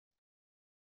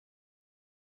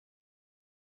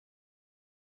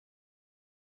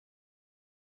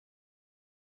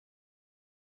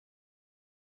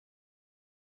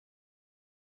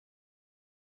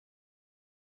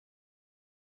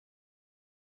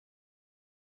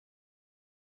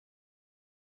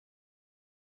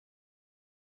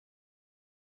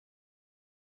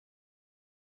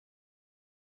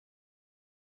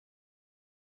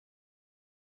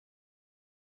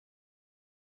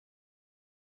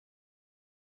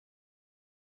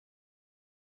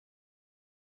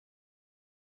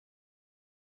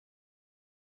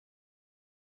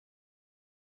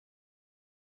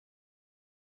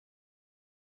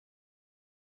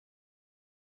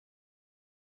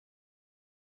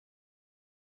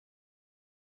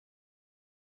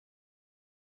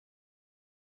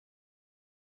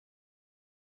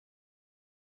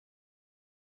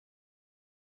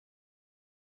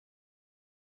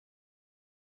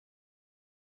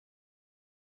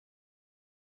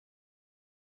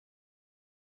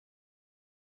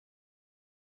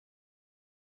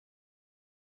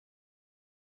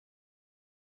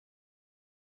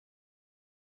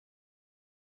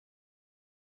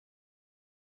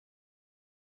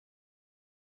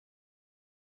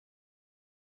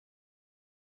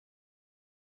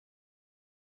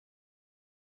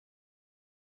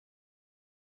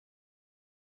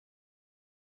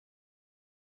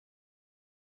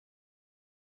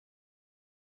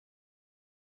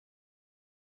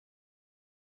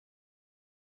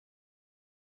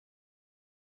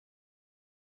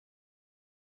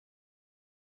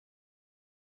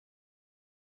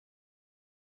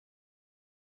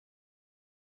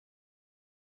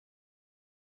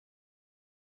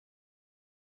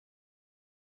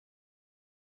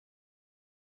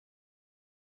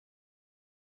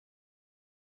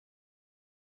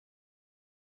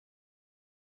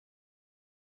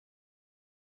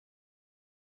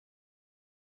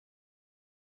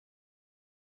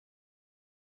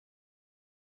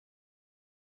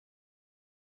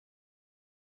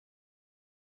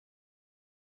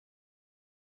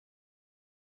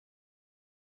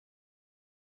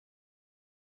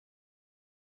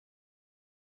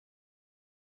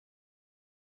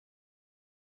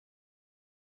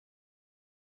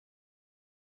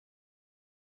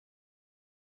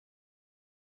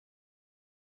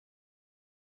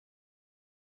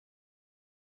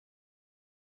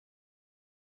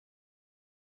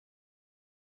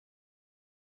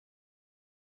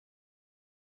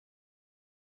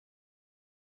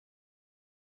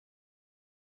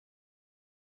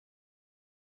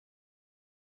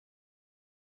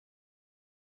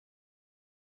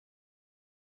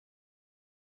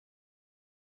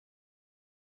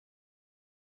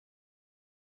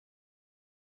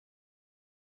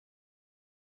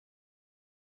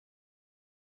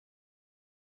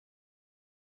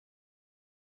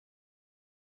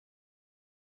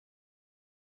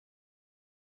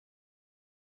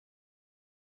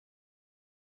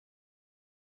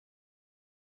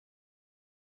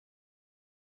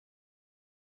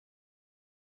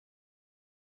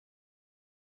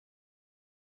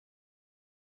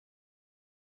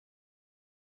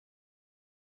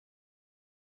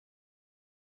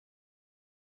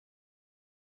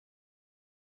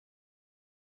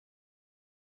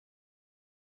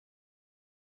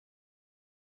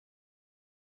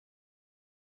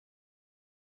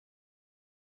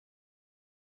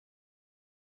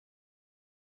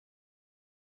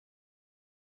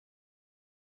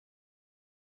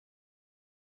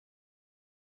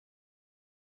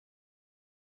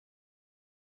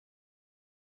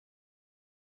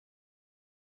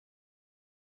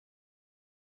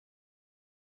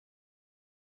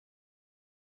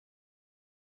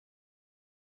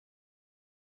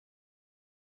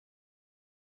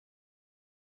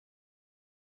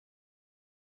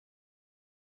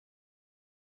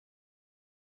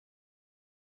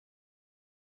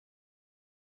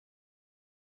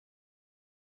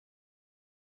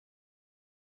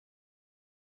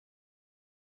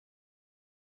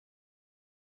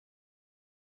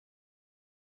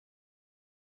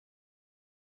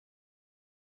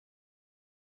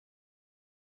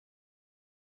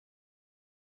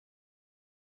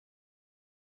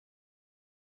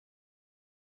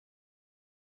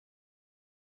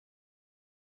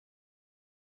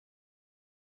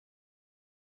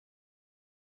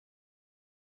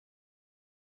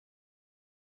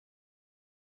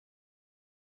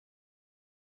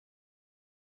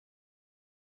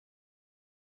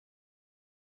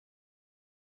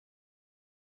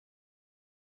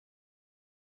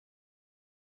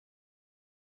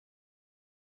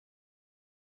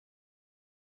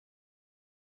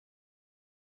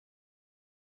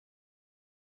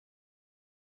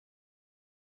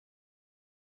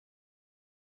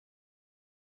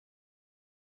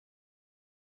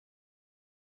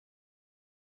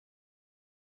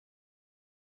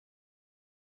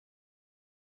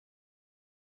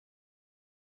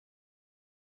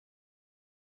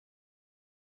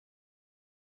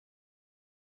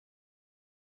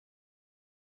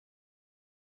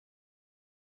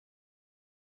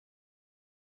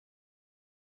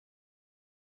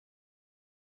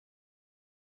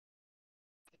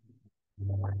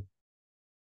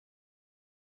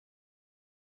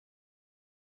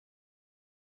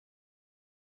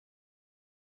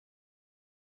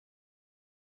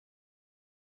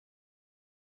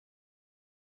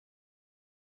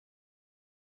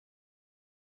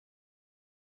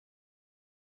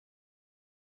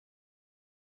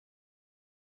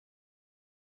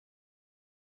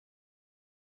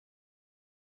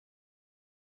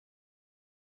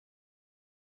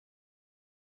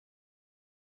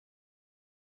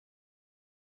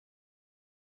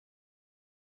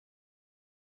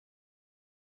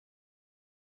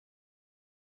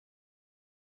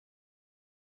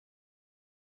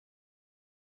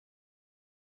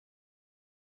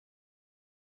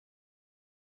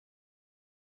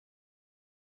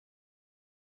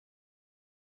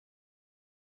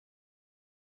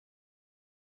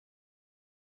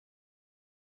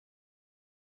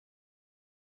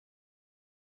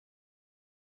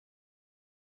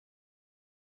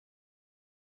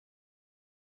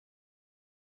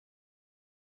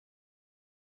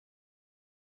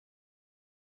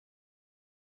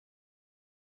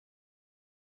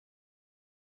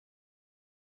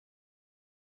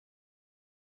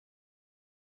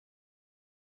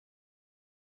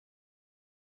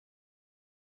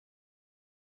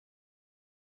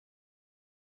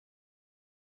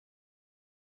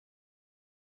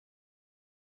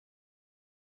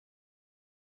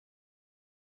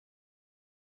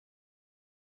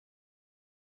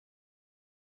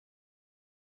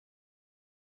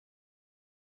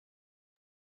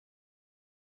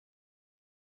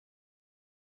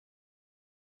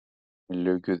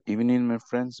Hello, good evening, my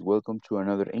friends. Welcome to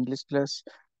another English class.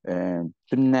 And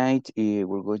tonight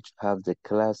we're going to have the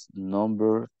class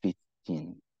number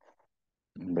 15.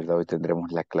 En verdad, hoy tendremos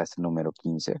la clase número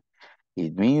 15.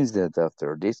 It means that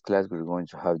after this class, we're going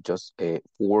to have just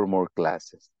 4 more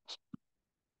classes.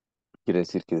 Quiere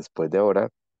decir que después de ahora,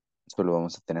 solo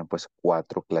vamos a tener pues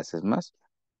 4 clases más.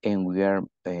 And we are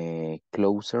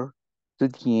closer to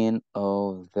the end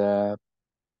of the,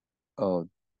 of,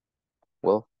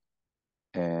 well,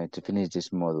 to finish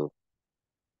this module.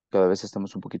 Cada vez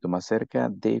estamos un poquito más cerca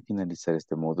de finalizar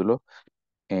este módulo.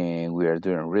 And we are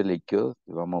doing really good.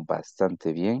 Vamos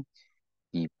bastante bien.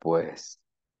 Y pues,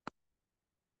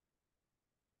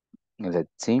 let's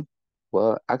see.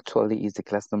 Well, actually, it's the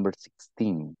class number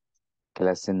 16.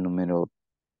 Clase número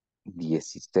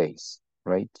 16,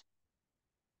 right?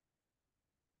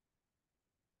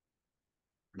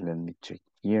 Let me check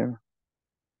here.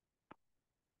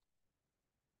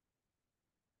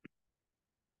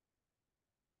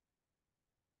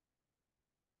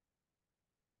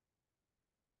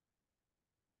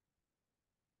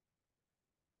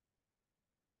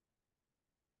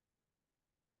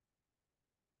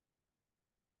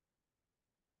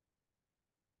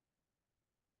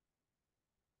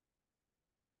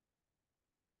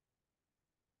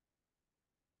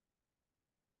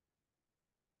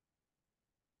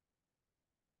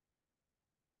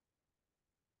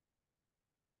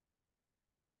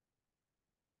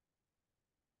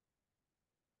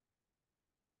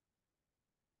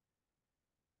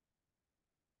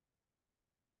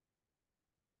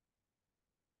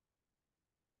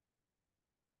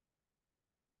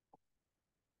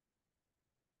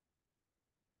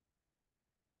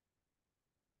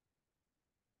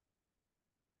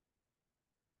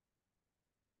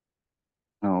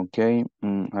 Okay,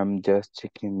 I'm just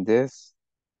checking this.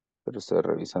 Pero estoy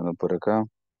revisando por acá.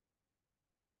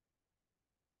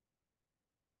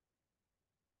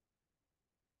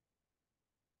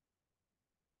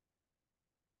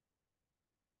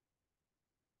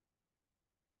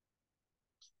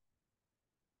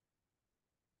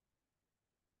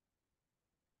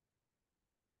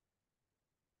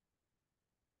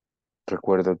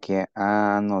 Recuerdo que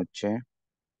anoche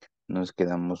nos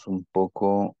quedamos un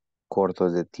poco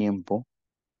cortos de tiempo.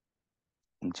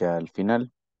 Ya al final,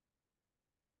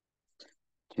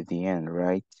 to the end,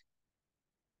 right?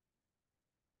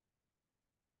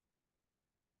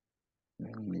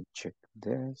 Let me check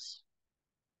this.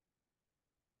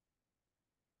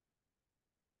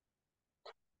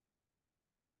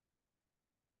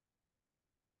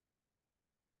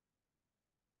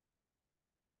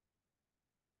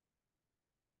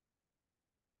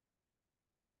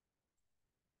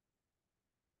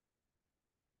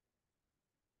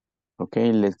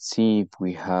 Okay, let's see if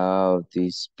we have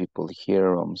these people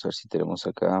here. Vamos a ver si tenemos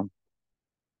acá.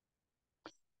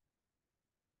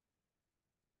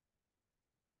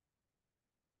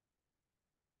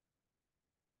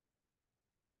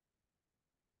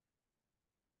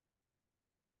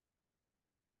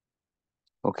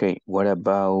 Okay, what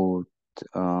about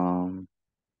um,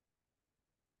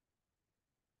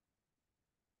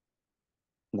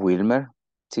 Wilmer.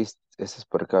 Sí, ese es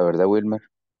por acá, ¿verdad, Wilmer?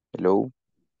 Hello.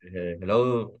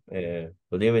 Hello,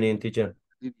 good evening, teacher.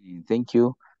 Good evening, thank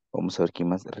you. Vamos a ver quién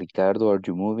más. Ricardo, are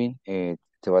you moving?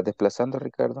 ¿Te vas desplazando,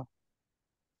 Ricardo?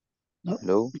 No,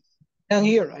 Hello. I'm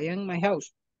here. I am in my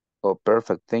house. Oh,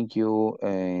 perfect, thank you.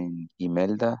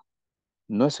 Imelda.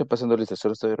 No estoy pasando lista,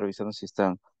 solo estoy revisando si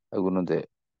están algunos de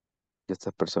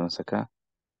estas personas acá.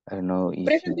 I don't know if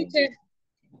Present you... teacher.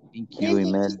 Thank you, Present.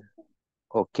 Imelda.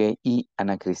 Ok, y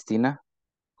Ana Cristina.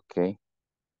 Ok,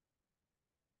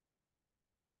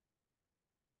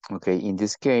 ok. In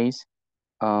this case,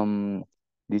 um,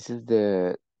 this is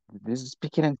this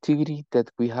speaking activity that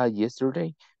we had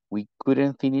yesterday. We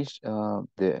couldn't finish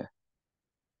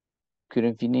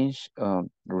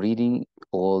reading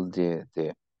all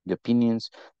the opinions.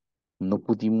 No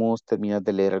pudimos terminar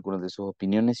de leer algunas de sus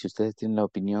opiniones. Si ustedes tienen la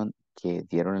opinión que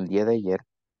dieron el día de ayer,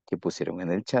 que pusieron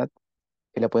en el chat,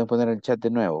 la pueden poner en el chat de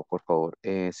nuevo, por favor.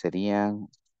 Serían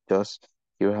just,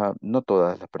 no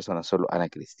todas las personas, solo Ana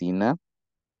Cristina,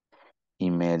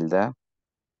 Imelda,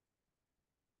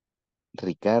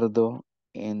 Ricardo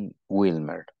y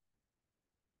Wilmer.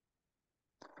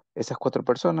 Esas cuatro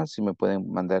personas, si me pueden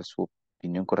mandar su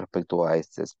opinión con respecto a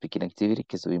este speaking activity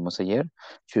que estuvimos ayer.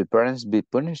 Should parents be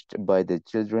punished by the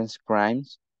children's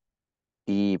crimes?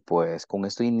 Y pues con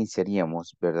esto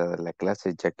iniciaríamos, ¿verdad? La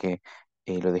clase, ya que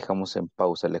lo dejamos en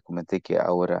pausa. Les comenté que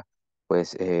ahora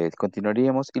pues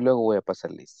continuaríamos y luego voy a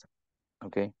pasar lista.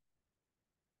 ¿Ok?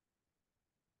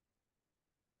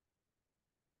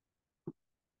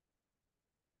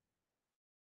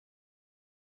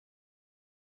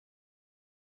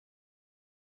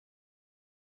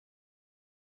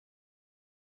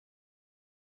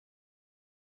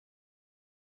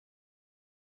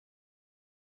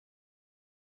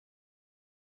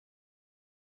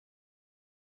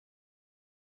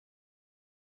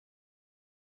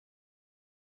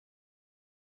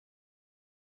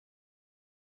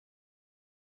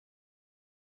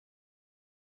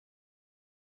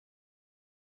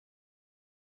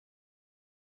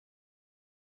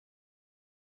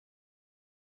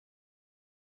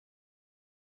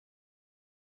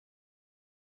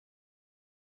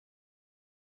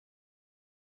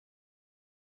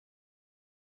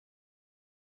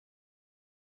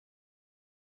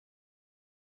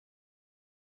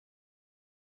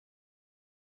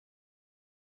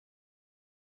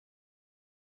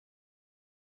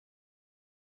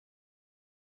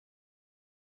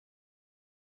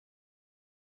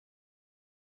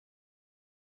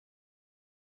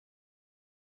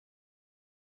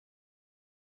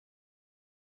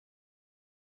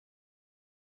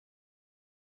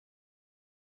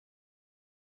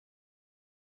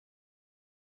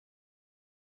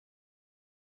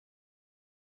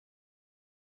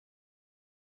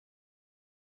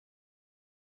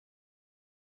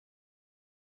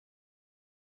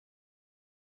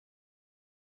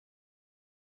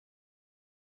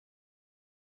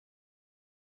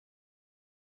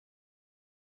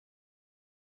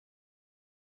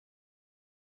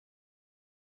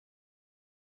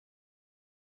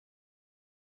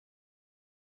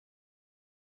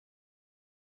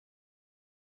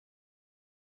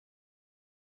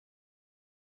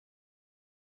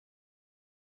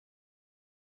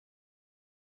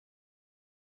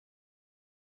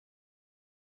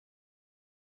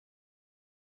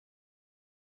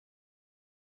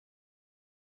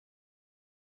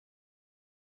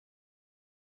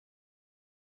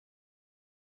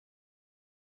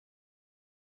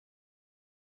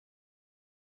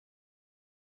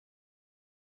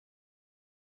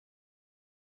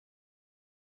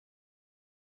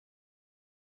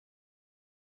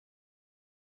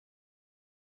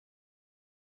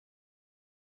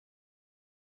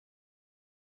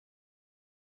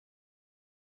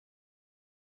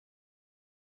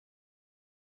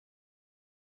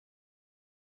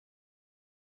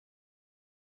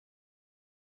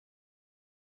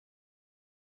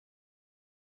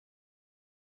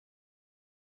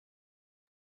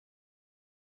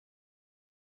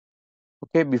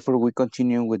 Okay, before we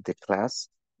continue with the class,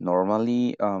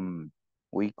 normally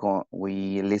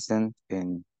we listen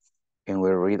and we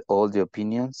read all the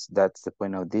opinions. That's the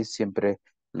point of this. Siempre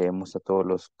leemos a todos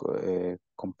los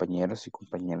compañeros y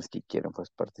compañeras que quieran pues,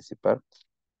 participar.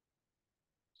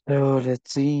 So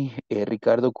let's see.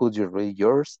 Ricardo, could you read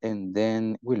yours? And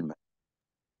then Wilma.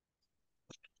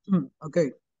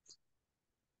 Okay.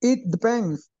 It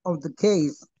depends of the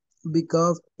case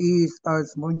because if a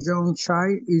small young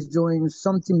child is doing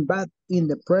something bad in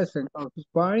the presence of his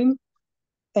parent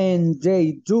and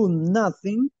they do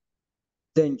nothing,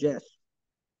 then yes.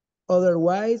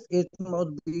 Otherwise, it must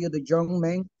be the young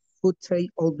man who take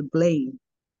all the blame.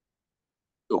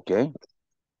 Okay,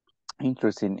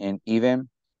 interesting. And even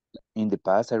in the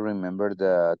past, I remember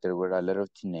that there were a lot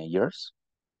of teenagers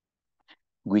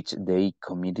which they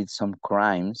committed some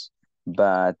crimes,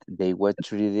 but they were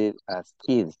treated as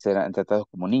kids, eran tratados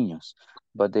como niños,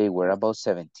 but they were about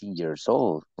 17 years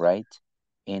old, right?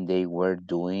 And they were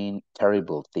doing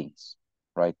terrible things,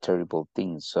 right? Terrible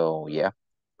things. So yeah,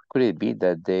 could it be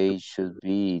that they should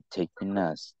be taken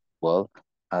as well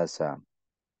as an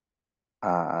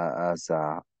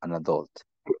adult?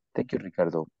 Thank you,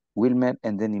 Ricardo. Wilmer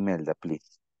and then Imelda, please.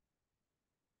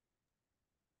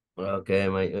 Okay,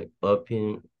 my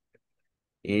opinion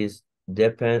is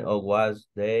depend on what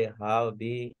they have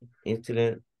been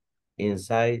instilled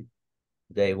inside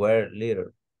they were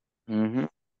little. Mm-hmm.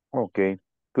 Okay,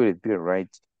 could it be right?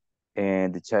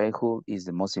 And the childhood is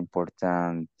the most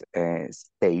important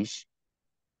stage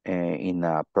in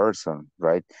a person,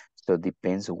 right? So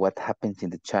depends what happens in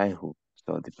the childhood.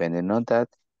 So depending on that,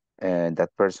 that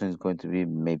person is going to be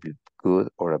maybe good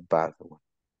or a bad one.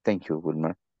 Thank you,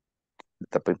 Wilmer.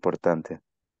 Etapa importante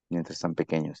mientras están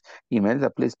pequeños.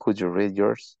 Imelda, please, could you read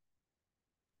yours?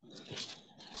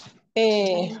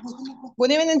 Eh,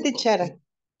 Good evening, teacher.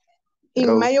 In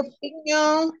Hello. my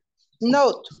opinion,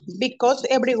 not because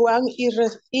everyone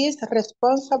is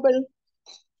responsible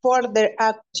for their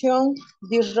action.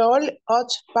 The role of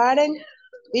parent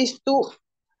is to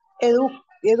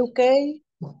educate,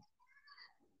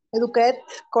 educate,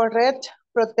 correct,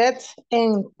 protect,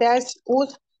 and teach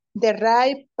us the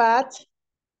right path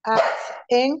at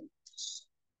an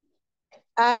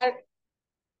ear-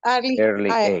 early,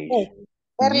 Early age. Mhm.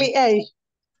 early age.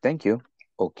 Thank you.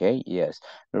 Okay, yes,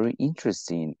 very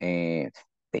interesting.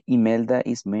 Imelda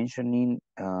is mentioning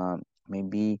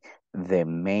maybe the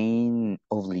main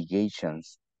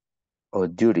obligations o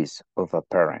duties of a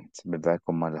parent, ¿verdad?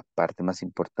 Como las partes más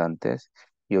importantes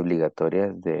y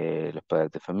obligatorias de los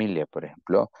padres de familia. Por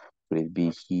ejemplo, could it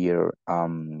be here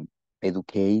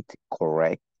educate,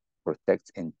 correct,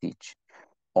 protect, and teach.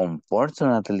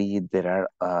 Unfortunately, there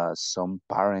are some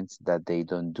parents that they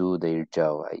don't do their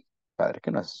job. Hay padres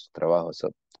que no hacen su trabajo.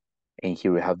 So, and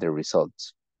here we have the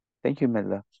results. Thank you,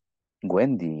 Mela.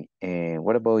 Wendy,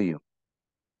 what about you?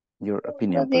 Your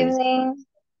opinion, Good please. evening.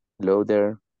 Hello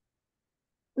there.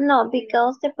 No,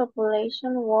 because the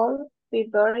population will be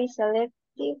very selective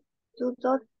due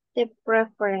to the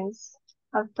preference.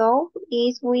 Although,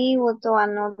 if we would to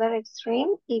another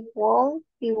extreme, it would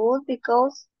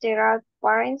because there are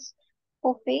parents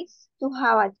who fix to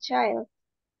have a child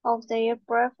of their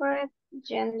preferred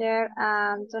gender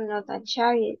and do not a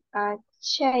child.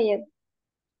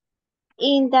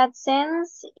 In that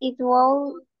sense, it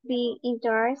will be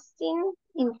interesting,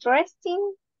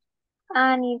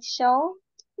 and it shows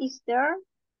is there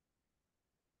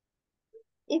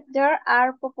if there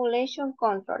are population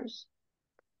controls.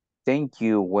 Thank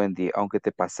you, Wendy. Aunque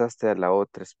te pasaste a la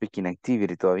otra speaking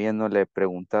activity, todavía no le he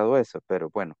preguntado eso, pero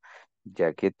bueno,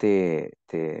 ya que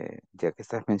ya que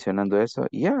estás mencionando eso,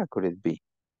 yeah, could it be,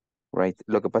 right?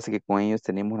 Lo que pasa es que con ellos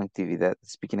teníamos una actividad,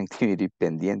 speaking activity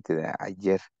pendiente de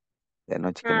ayer, de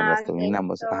anoche que no las Okay,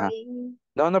 terminamos. Ajá. sorry.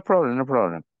 No, no problem, no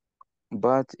problem.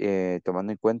 But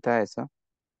tomando en cuenta eso,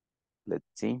 let's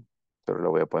see, solo lo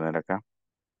voy a poner acá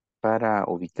para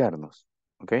ubicarnos,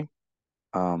 ¿ok?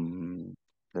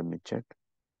 Let me check.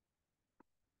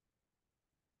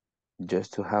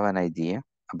 Just to have an idea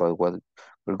about what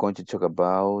we're going to talk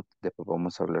about. Después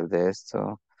vamos a hablar de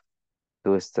esto.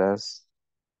 Tú estás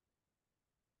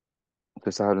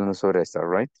hablando sobre esto,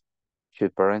 right?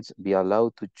 Should parents be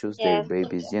allowed to choose their Yes.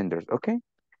 baby's genders? Okay.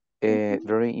 Mhm.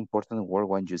 Very important word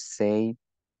when you say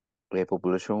the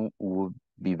population would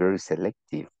be very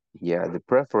selective. Yeah, the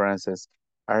preferences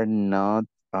are not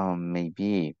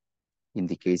maybe in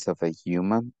the case of a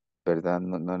human, ¿verdad?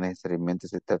 No, no necesariamente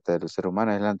se trata de los seres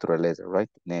humanos, es la naturaleza, right?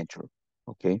 Nature.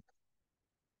 Okay.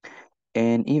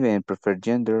 And even prefer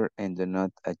gender and do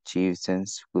not achieve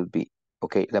sense would be.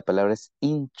 Ok, la palabra es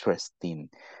interesting.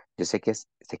 Yo sé que se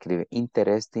escribe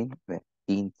interesting,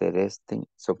 interesting.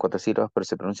 Son cuatro sílabas, pero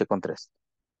se pronuncia con tres.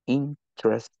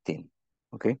 Interesting.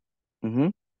 Ok.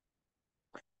 Ujú.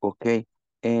 Ok.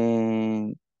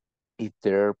 And if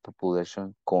there are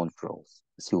population controls.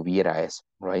 Si hubiera eso,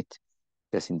 right?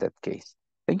 Just in that case.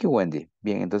 Thank you, Wendy.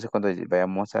 Bien, entonces cuando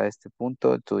vayamos a este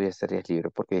punto, tú ya estarías libre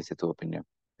porque dice tu opinión.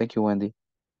 Thank you, Wendy.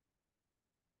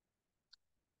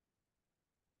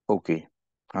 Okay.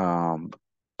 Um,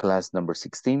 Class number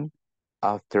 16.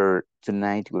 After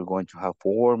tonight, we're going to have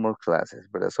four more classes,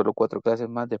 ¿verdad? Solo cuatro clases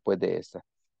más después de esta.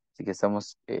 Así que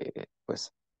estamos,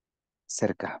 pues,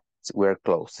 cerca. We're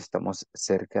close. Estamos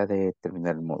cerca de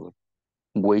terminar el módulo.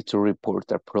 Way to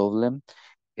report a problem.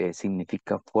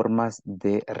 significa formas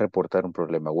de reportar un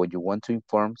problema. When you want to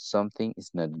inform something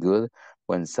is not good,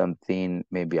 when something,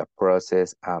 maybe a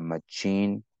process, a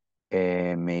machine,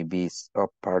 maybe a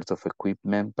part of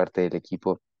equipment, parte del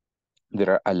equipo.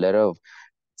 There are a lot of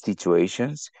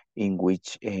situations in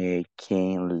which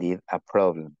can lead a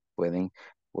problem. Pueden,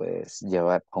 pues,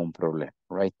 llevar a un problema,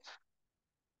 right?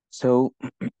 So,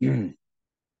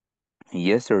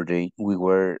 yesterday we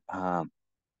were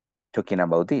talking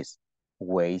about this.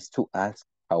 Ways to ask,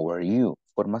 how are you?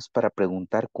 Formas para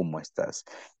preguntar cómo estás.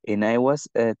 And I was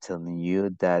telling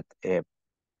you that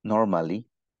normally,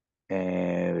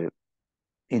 in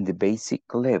the basic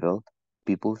level,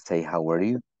 people say, how are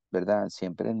you? ¿Verdad?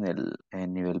 Siempre en el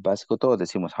nivel básico todos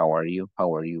decimos, how are you?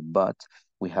 How are you? But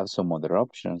we have some other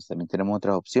options. También tenemos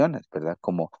otras opciones, ¿verdad?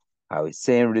 Como, how is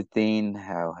everything?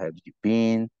 How have you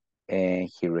been?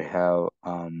 Here we have,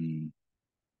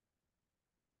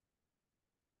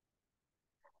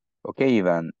 ok,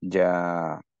 Iván,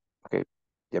 ok,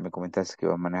 ya me comentaste que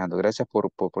vas manejando. Gracias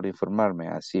por informarme.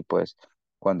 Así pues,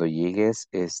 cuando llegues,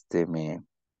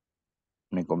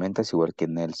 me comentas igual que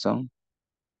Nelson.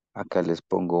 Acá les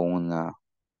pongo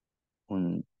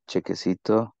un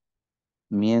chequecito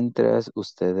mientras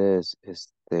ustedes,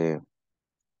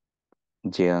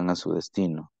 llegan a su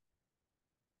destino,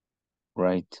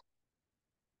 right?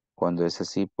 Cuando es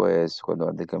así, pues, cuando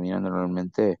van de camino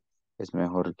normalmente es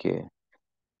mejor que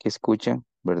escuchen,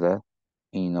 ¿verdad?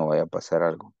 Y no vaya a pasar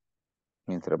algo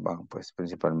mientras van, pues,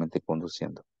 principalmente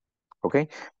conduciendo. ¿Ok?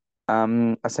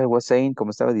 As I was saying,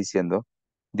 como estaba diciendo,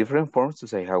 different forms to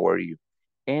say how are you.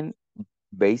 And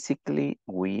basically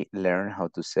we learn how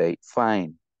to say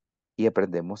fine. Y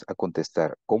aprendemos a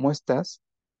contestar, ¿cómo estás?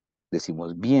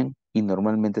 Decimos bien y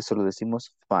normalmente solo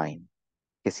decimos fine,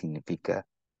 que significa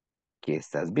que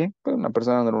estás bien. Pues una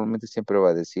persona normalmente siempre va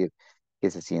a decir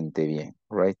que se siente bien,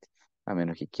 right? A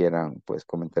menos que quieran, pues,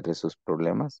 comentarle sus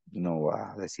problemas, no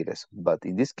va a decir eso. But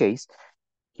in this case,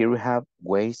 here we have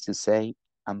ways to say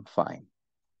I'm fine.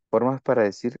 Formas para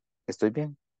decir estoy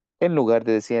bien. En lugar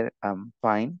de decir I'm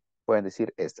fine, pueden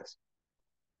decir estas.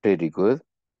 Pretty good.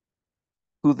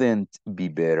 Couldn't be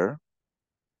better.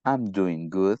 I'm doing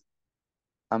good.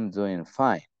 I'm doing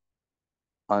fine.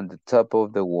 On the top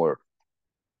of the world.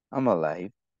 I'm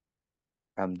alive.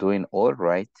 I'm doing all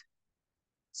right.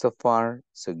 So far,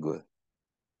 so good.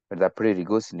 ¿Verdad? Pretty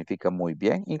good significa muy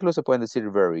bien. Incluso pueden decir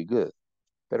very good.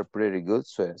 Pero pretty good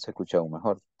se escucha aún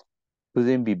mejor.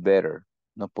 Couldn't be better.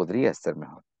 No podría estar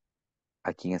mejor.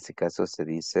 Aquí en este caso se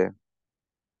dice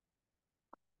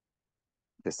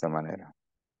de esta manera.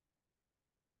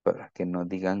 Para que no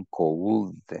digan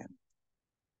couldn't.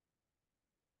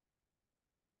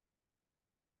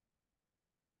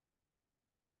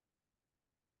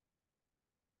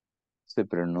 Se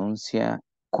pronuncia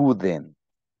couldn't.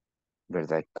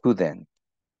 ¿Verdad? Couldn't.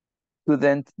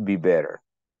 Couldn't be better.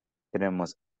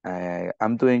 Tenemos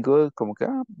I'm doing good, como que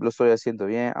lo estoy haciendo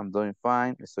bien. I'm doing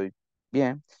fine, estoy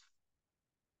bien.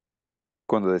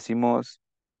 Cuando decimos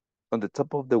on the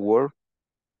top of the world,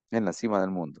 en la cima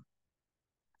del mundo.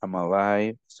 I'm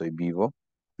alive, estoy vivo.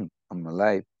 I'm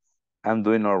alive. I'm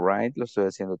doing all right, lo estoy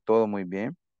haciendo todo muy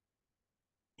bien.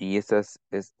 Y esta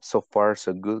es so far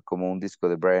so good, como un disco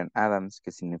de Bryan Adams,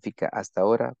 que significa hasta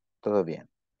ahora todo bien.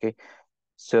 Okay?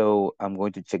 So I'm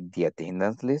going to check the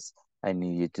attendance list. I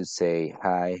need you to say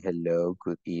hi, hello,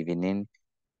 good evening.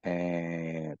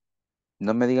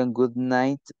 No me digan good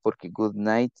night, porque good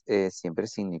night siempre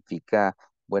significa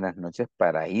buenas noches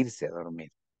para irse a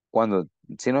dormir. Cuando,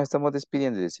 si nos estamos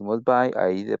despidiendo y decimos bye,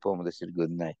 ahí le podemos decir good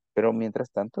night. Pero mientras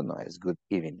tanto, no es good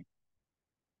evening.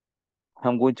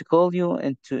 I'm going to call you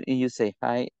and you say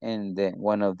hi and then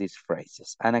one of these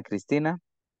phrases. Ana Cristina,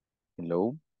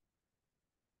 hello.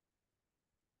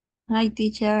 Hi,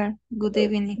 teacher. Good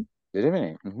evening. Good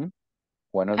evening.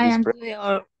 One of I these am phrases. doing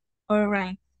all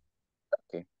right.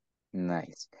 Okay,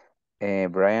 nice.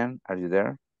 Brian, are you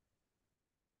there?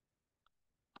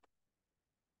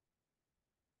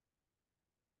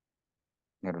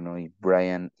 I don't know if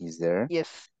Brian is there.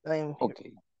 Yes, I am here.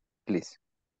 Okay, please.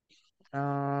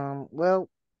 Well,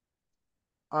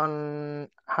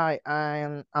 hi, I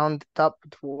am on the top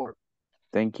of the world.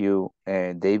 Thank you.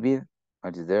 David,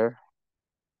 are you there?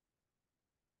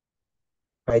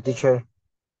 Hi, teacher.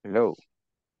 Hello.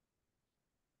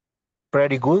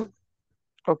 Pretty good.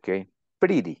 Okay,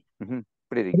 pretty.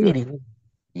 Pretty good. Pretty good.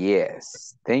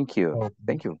 Yes, thank you. Okay.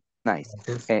 Thank you. Nice.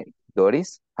 Gracias.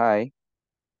 Doris, hi.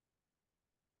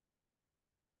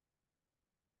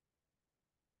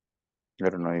 I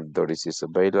don't know if Doris is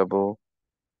available.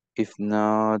 If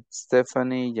not,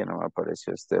 Stephanie, ya no me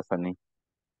apareció Stephanie.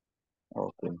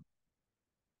 Okay.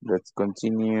 Let's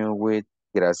continue with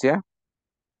Gracias.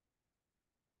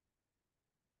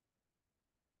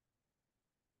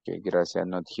 Okay, gracias.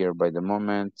 Not here by the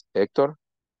moment. Héctor.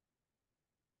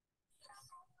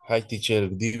 Hi, teacher.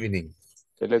 Good evening.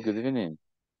 Hello, good evening.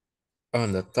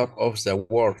 On the top of the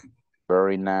world.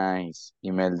 Very nice.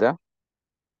 Imelda.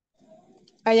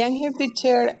 I am here,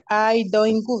 teacher. I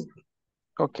doing good.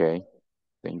 Okay,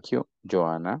 thank you.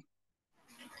 Joanna.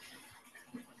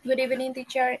 Good evening,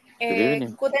 teacher. Good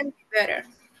evening. Couldn't be better.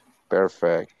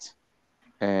 Perfect.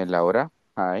 Laura.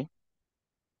 Hi.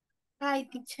 Hi,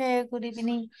 teacher. Good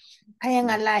evening. I am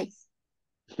alive.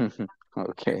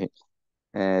 Okay.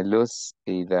 Luz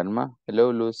y Dalma.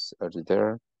 Hello, Luz. Are you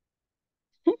there?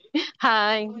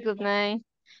 Hi, good night.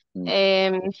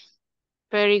 Mm,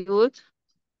 Very good.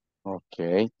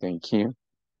 Okay, thank you.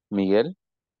 Miguel.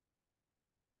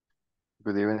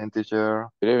 Good evening, teacher.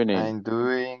 Good evening. I'm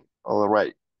doing all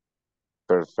right.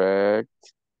 Perfect.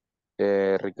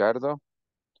 Ricardo.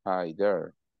 Hi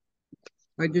there.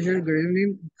 Hi, teacher. Good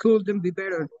evening. Couldn't be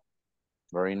better.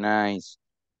 Very nice.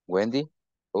 Wendy.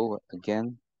 Oh,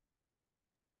 again.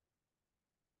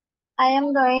 I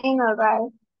am doing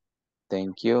alright.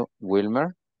 Thank you.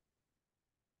 Wilmer.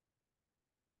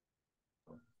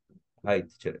 Hi,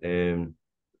 teacher.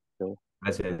 Okay.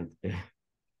 Present.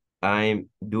 I'm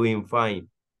doing fine.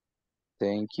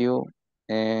 Thank you.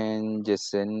 And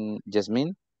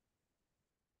Jasmine.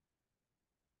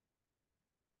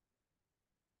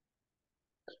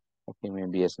 Okay,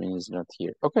 maybe Jasmine is not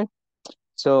here. Okay.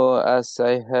 So as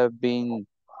I have been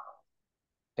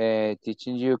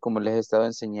teaching you, como les he estado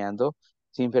enseñando,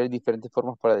 siempre hay diferentes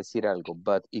formas para decir algo.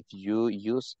 But if you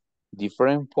use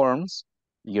different forms,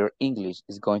 your English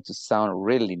is going to sound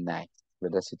really nice.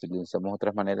 ¿Verdad? Si utilizamos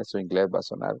otras maneras, su inglés va a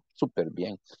sonar súper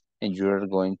bien. And you're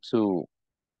going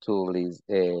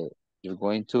you're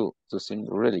going to sing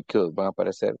really cool. Van a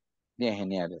parecer bien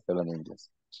geniales hablando inglés.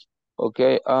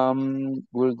 Okay,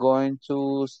 we're going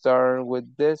to start with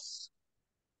this.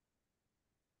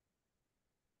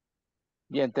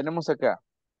 Bien, tenemos acá.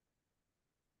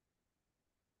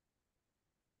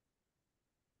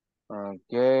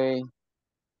 Ok.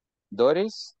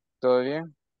 Doris, ¿todo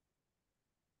bien?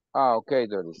 Ah, ok,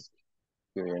 Doris.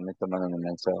 Qué bien, me toman un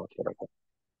mensaje por acá.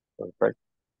 Perfecto.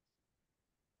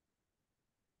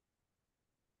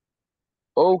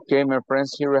 Okay, my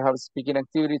friends, here we have speaking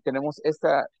activity. Tenemos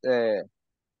esta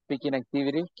speaking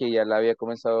activity que ya la había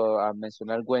comenzado a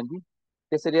mencionar Wendy,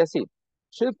 que sería así.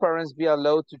 Should parents be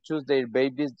allowed to choose their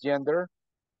baby's gender?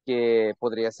 Que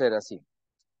podría ser así.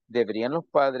 ¿Deberían los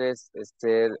padres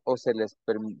o se les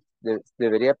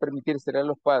debería permitirse a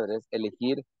los padres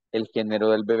elegir el género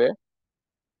del bebé?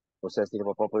 O sea, si el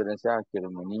papá podría decir, ah, quiero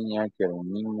una niña, quiero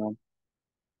un niño,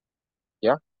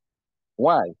 ¿ya?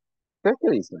 Why? ¿Ustedes qué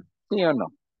dicen? ¿Sí o no?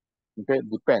 Okay,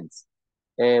 depends.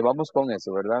 Vamos con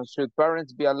eso, ¿verdad? Should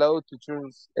parents be allowed to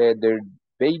choose their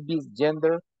baby's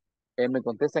gender? Me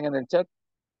contestan en el chat.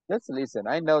 Let's listen.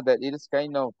 I know that it is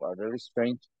kind of a very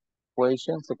strange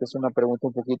question. Sé que es una pregunta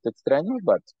un poquito extraña,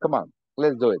 but come on,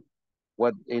 let's do it.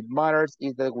 What it matters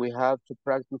is that we have to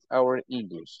practice our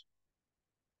English.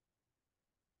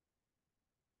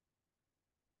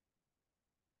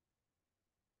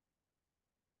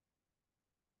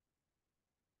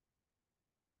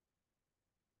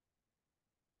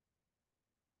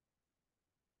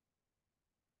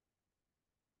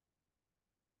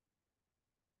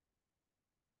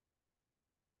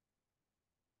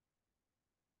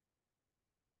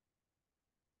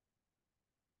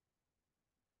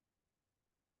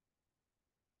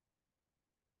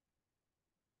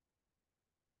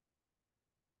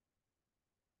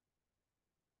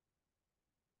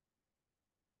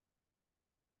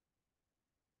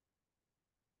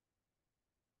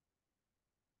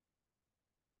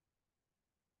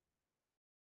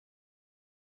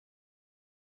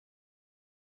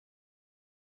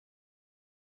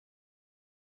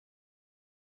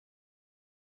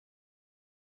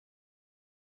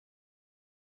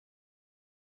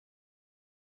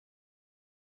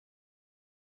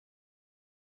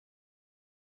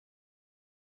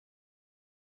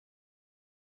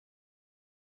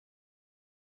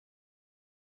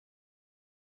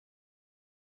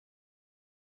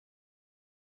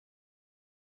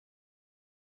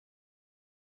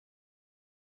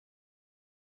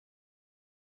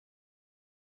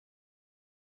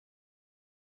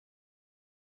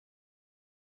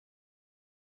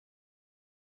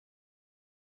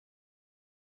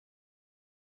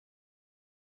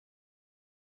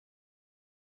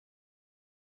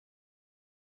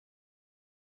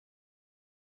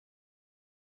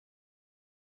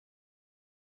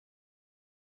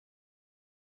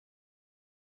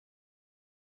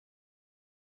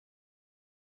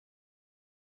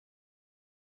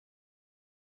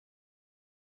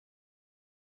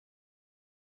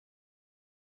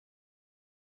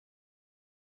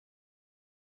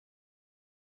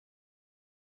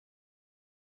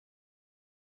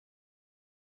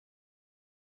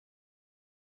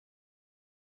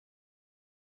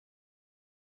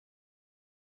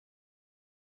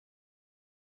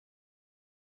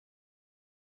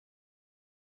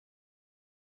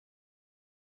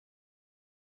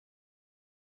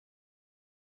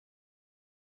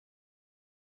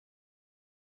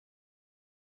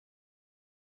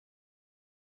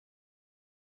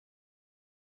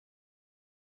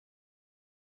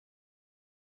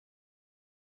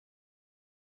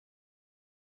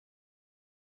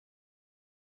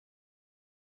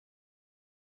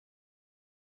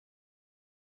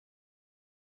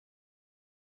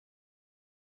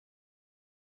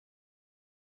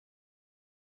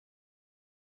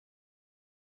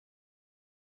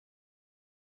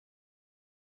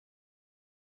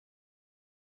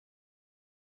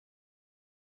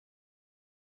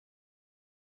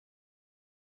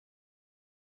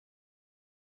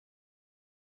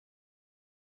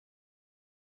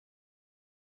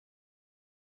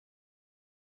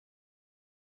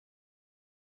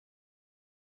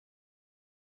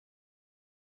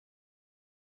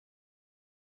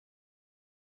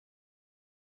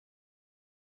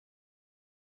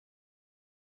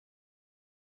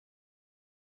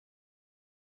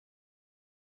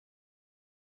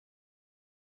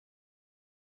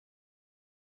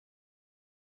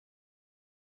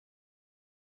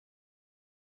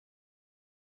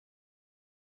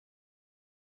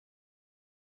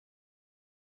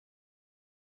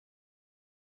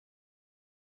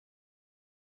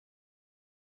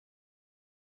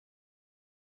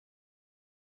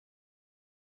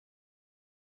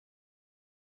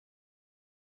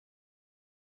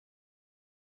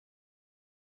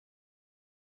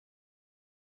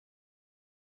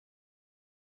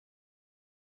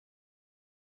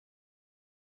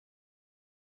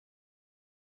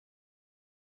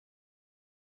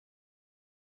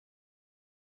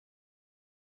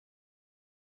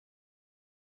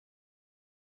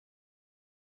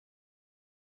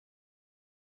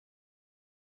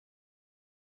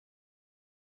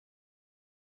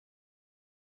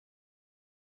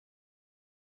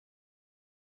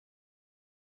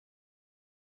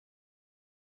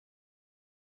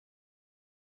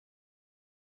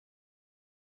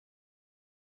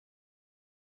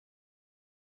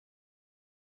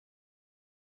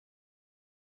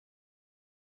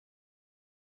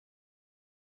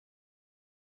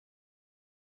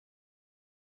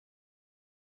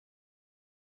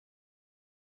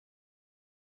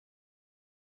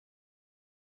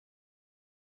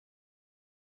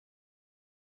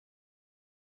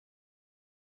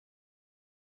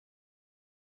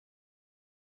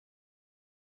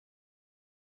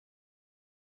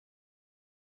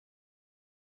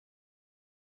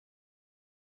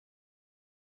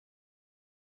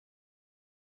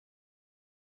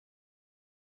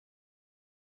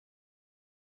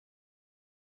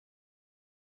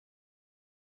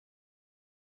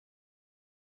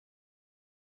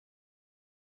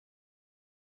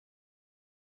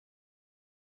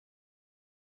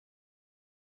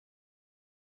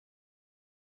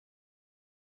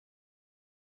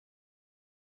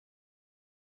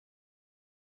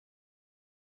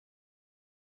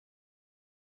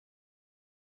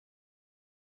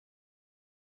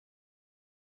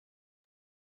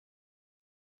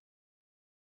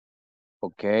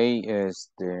 Ok,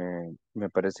 me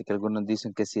parece que algunos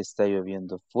dicen que sí está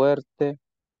lloviendo fuerte.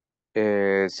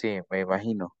 Sí, me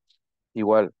imagino.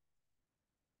 Igual,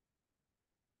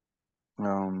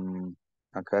 am,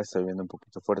 acá está lloviendo un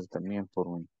poquito fuerte también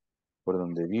por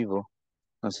donde vivo.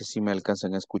 No sé si me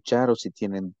alcanzan a escuchar o si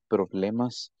tienen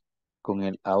problemas con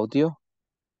el audio.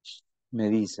 Me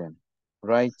dicen,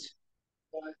 right?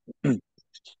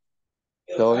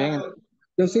 ¿Todo bien?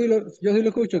 Yo sí lo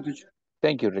escucho, teacher.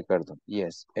 Thank you, Ricardo.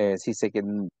 Yes. Sí sé que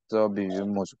todos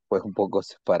vivimos pues un poco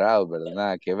separados, ¿verdad?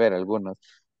 Nada que ver algunos,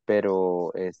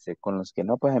 pero con los que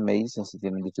no, pues me dicen si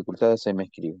tienen dificultades, ahí me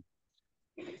escriben.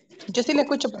 Yo sí le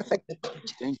escucho perfecto.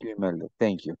 Thank you, Imelda.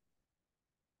 Thank you.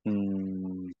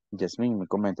 Jasmine me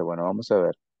comenta, bueno, vamos a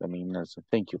ver. También Nelson,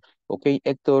 thank you. Okay,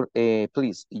 Héctor,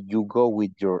 please, you go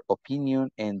with your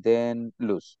opinion and then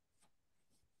Luz.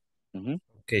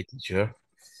 Okay, teacher.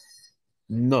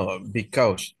 No,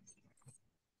 because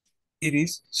it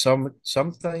is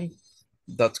something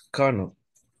that cannot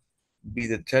be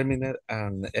determined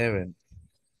an event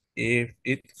if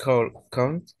it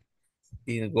can't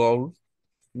in goal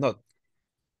not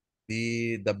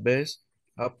be the best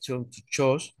option to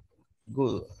choose.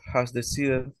 Good has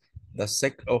decided the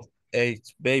sex of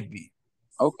its baby.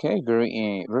 Okay,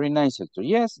 very nice, Hector.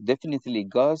 Yes, definitely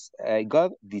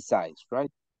God decides,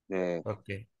 right?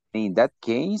 Okay, In that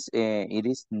case, it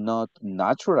is not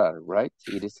natural, right?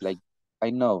 It is like, I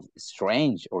know,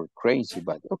 strange or crazy,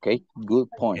 but okay, good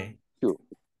point. okay. Sure.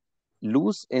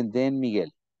 Luz and then Miguel.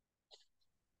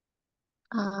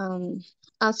 Um,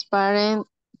 as parents,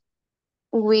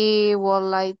 we would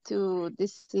like to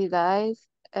decide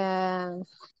um,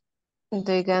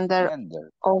 the gender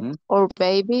Gender. of Mhm. our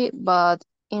baby, but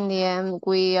in the end,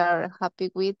 we are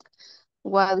happy with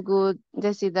what good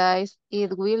decide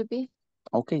it will be.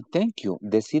 Okay, thank you.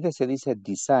 Decide se dice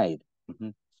decide.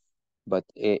 Mhm. But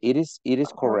it is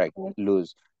correct, Okay.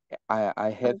 Luz. I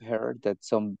have heard that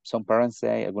some parents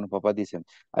say, algunos papás dicen,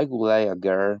 I would like a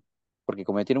girl, porque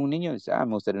como tienen un niño, dice,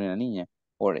 me gustaría una niña.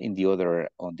 Or on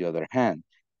the other hand,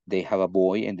 they have a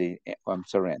boy and I'm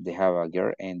sorry, they have a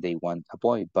girl and they want a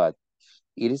boy, but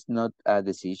it is not a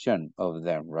decision of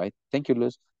them, right? Thank you,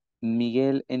 Luz.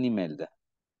 Miguel and Imelda.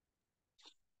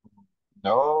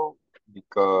 No,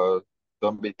 because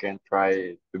zombie can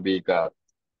try to be God.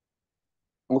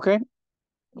 Okay,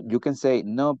 you can say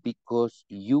no because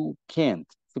you can't.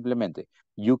 Simplemente,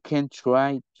 you can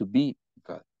try to be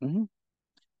God. Mhm.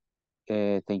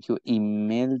 Thank you,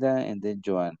 Imelda and then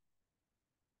Joan.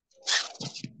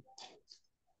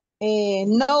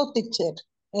 No, teacher.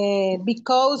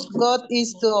 Because God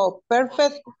is so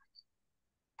perfect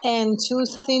and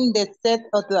choosing the set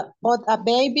of a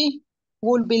baby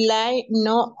would be like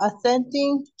not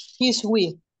accepting his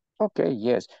will. Okay,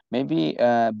 yes. Maybe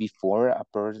before a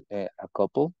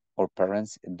couple or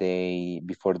parents,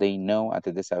 before they know,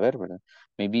 antes de saber, ¿verdad?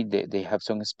 Maybe they have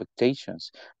some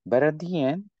expectations. But at the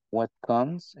end, what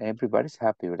comes, everybody's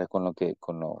happy, ¿verdad? Con lo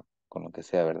que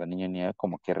sea, ¿verdad? Niño, niña,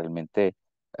 como que realmente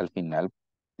al final,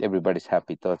 everybody's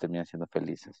happy, todos terminan siendo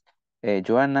felices.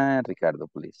 Joana, Ricardo,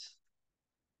 please.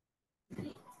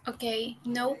 Okay,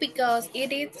 no, because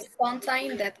it is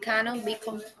something that cannot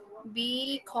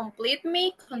be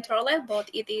completely controlled, but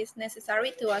it is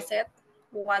necessary to accept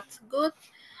what's good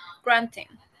granting.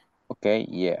 Okay,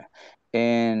 yeah.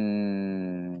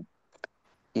 And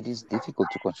it is difficult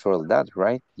to control that,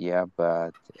 right? Yeah,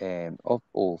 but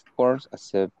of course,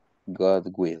 accept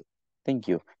God will. Thank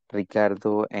you,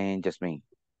 Ricardo and Jasmine.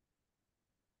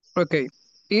 Okay.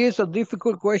 It's a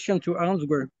difficult question to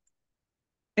answer.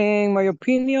 In my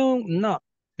opinion, not,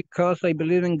 because I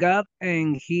believe in God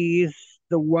and He is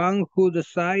the one who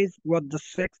decides what the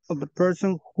sex of the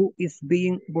person who is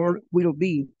being born will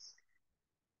be.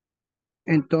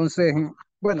 Entonces,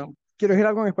 bueno, quiero decir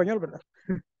algo en español, ¿verdad?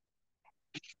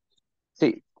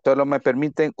 Sí, solo me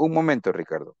permiten un momento,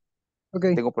 Ricardo. Ok,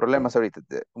 Tengo problemas ahorita,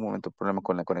 un momento, problema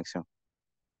con la conexión.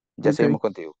 Ya ok. seguimos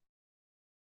contigo.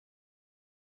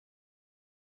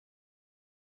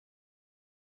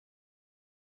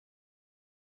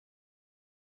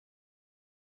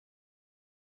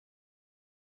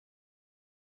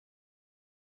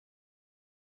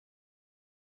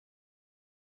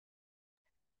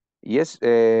 Yes,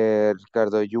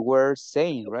 Ricardo, you were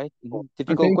saying, right? Ok.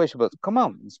 Difficult question, but come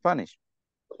on, in Spanish.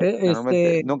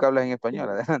 Normalmente Este, nunca hablas en español,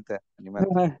 adelante,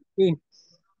 animate. sí,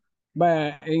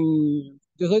 vaya,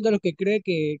 yo soy de los que cree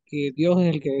que Dios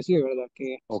es el que decide, ¿verdad?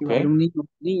 Que si va a ser Ok, un niño,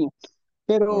 niño.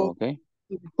 Pero ok.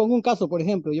 pongo un caso, por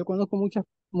ejemplo, yo conozco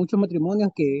muchos matrimonios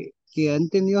que han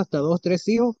tenido hasta dos, tres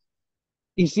hijos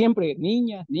y siempre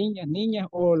niñas, niñas, niñas,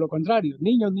 o lo contrario,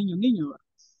 niños, niños, niños. ¿Verdad?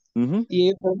 Mhm. y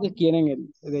ellos entonces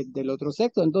quieren del otro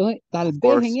sexo. Entonces, tal Of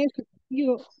vez en course. ese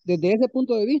sentido, desde ese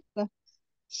punto de vista,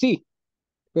 sí,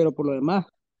 pero por lo demás,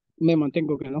 me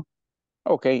mantengo que no.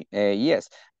 Okay, yes,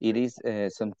 it is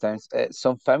sometimes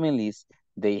some families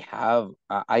they have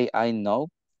I know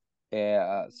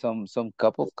some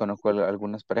couples, conozco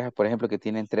algunas parejas, por ejemplo, que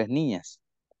tienen tres niñas.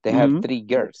 They have Mhm. three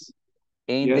girls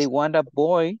and they Yes. want a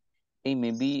boy and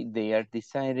maybe they are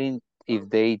deciding if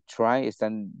they try,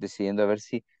 están decidiendo a ver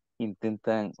si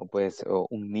intentan o pues o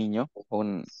un niño,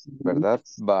 Mhm. ¿verdad?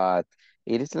 But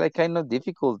it is like kind of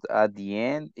difficult at the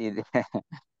end.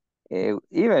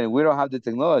 Even we don't have the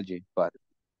technology, but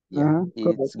yeah,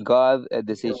 it's Correct. God a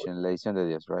decision, la decisión de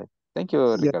Dios, right? Thank you,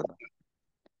 Yes. Ricardo.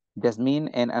 Jasmine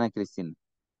and Ana Cristina.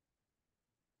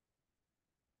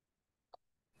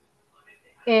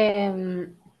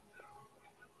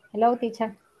 Hello,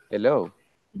 teacher. Hello.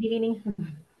 Good evening.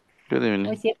 Good Hoy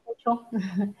evening. sí escucho.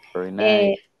 Very Eh,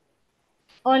 nice.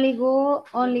 only good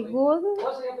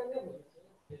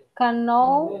can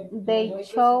know the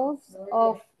choice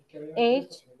of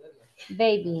age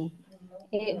baby.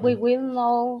 We will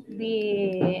know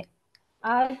the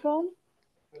album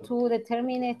to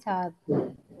determine it.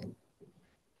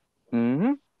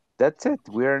 Mhm. That's it.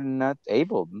 We're not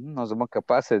able. No somos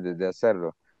capaces de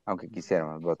hacerlo, aunque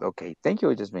quisiéramos. But okay. Thank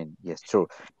you, Jasmine. Yes, true.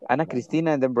 Ana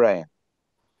Cristina and then Brian.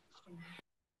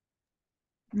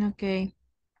 Okay.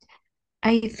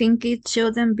 I think it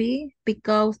shouldn't be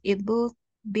because it would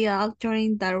be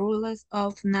altering the rules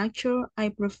of nature. I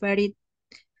prefer it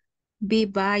be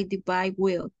by divine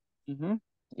will. Mhm.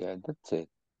 Yeah, that's it.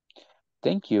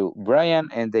 Thank you, Brian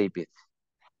and David.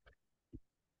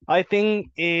 I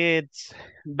think it's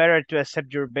better to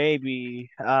accept your baby,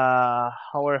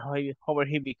 however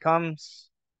he becomes,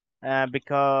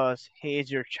 because he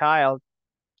is your child,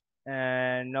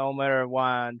 and no matter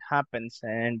what happens,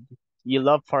 and your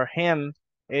love for him,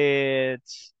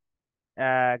 it's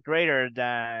greater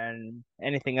than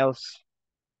anything else.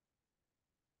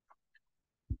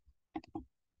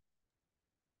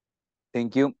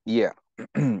 Thank you. Yeah.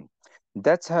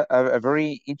 That's a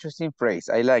very interesting phrase.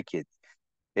 I like it.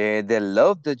 The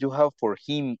love that you have for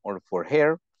him or for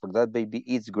her, for that baby,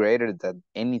 is greater than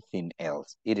anything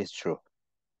else. It is true.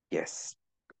 Yes,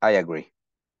 I agree.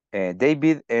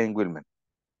 David and Wilman.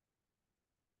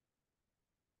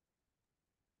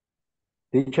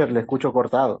 Teacher, le escucho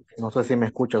cortado. No sé si me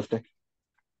escucha usted.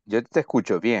 Yo te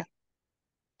escucho bien.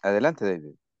 Adelante,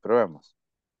 David. Probemos.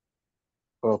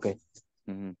 Okay.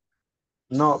 Ujú.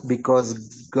 No,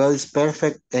 because God is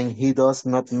perfect and he does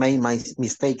not make my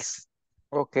mistakes.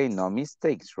 Okay, no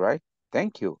mistakes, right?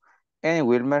 Thank you. And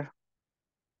Wilmer.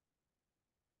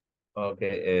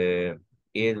 Okay,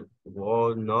 it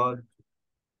will not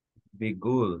be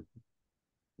good.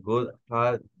 Good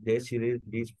had decided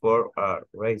this for a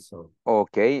reason.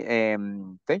 Okay,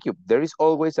 thank you. There is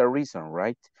always a reason,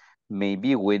 right?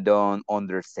 Maybe we don't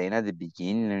understand at the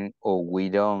beginning or we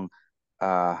don't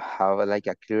have like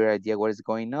a clear idea what is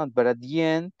going on, but at the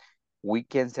end, we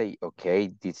can say,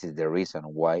 okay, this is the reason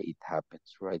why it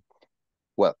happens, right?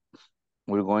 Well,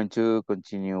 we're going to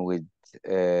continue with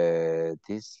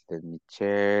this. Let me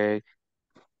check.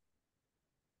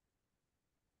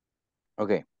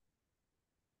 Okay,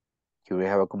 here we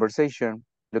have a conversation.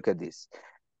 Look at this.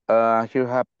 Here we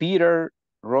have Peter,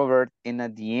 Robert, and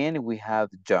at the end we have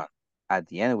John. At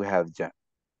the end we have John.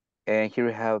 And here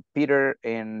we have Peter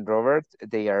and Robert.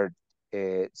 They are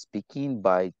speaking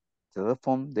by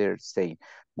telephone. They're saying,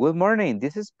 "Good morning.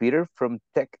 This is Peter from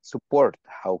Tech Support.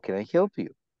 How can I help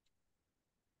you?"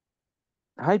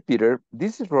 Hi, Peter.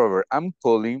 This is Robert. I'm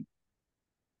calling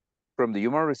from the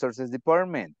Human Resources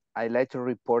Department. I'd like to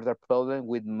report a problem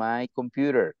with my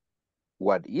computer.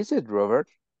 What is it, Robert?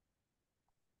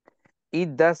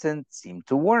 It doesn't seem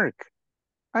to work.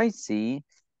 I see.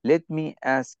 Let me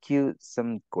ask you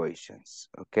some questions,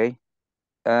 okay?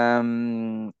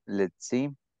 Let's see.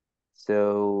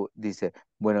 So, dice,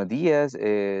 buenos días,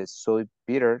 soy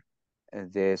Peter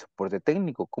de soporte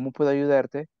técnico. ¿Cómo puedo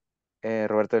ayudarte?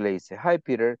 Roberto le dice, hi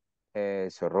Peter,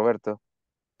 soy Roberto.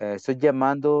 Estoy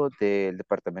llamando del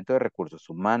Departamento de Recursos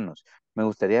Humanos. Me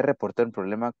gustaría reportar un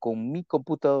problema con mi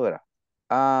computadora.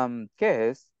 ¿Qué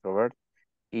es, Robert?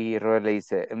 Y Robert le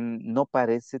dice, no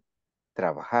parece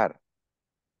trabajar.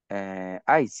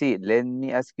 Ay, sí, let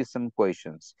me ask you some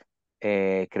questions.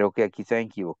 Creo que aquí se han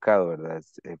equivocado, ¿verdad?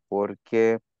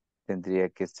 Porque tendría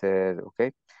que ser,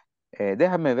 ok.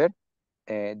 Déjame ver,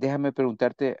 déjame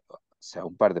preguntarte, o sea,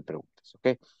 un par de preguntas,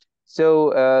 ok.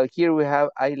 So, here we have,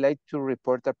 I'd like to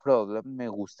report a problem. Me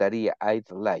gustaría, I'd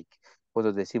like.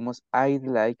 Cuando decimos I'd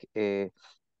like,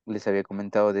 les había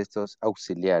comentado de estos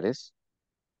auxiliares.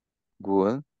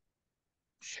 Good.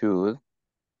 should,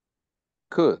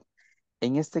 could.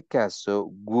 En este caso,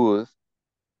 would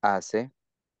hace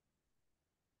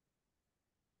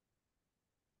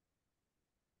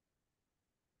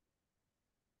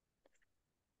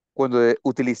cuando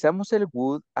utilizamos el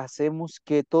would, hacemos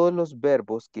que todos los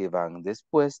verbos que van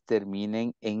después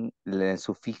terminen en el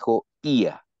sufijo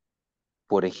ia.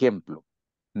 Por ejemplo,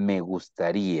 me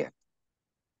gustaría.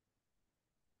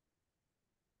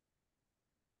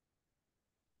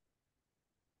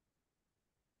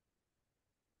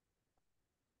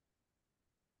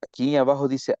 Aquí abajo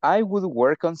dice, I would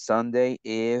work on Sunday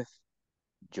if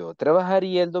yo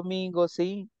trabajaría el domingo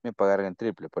si me pagaran el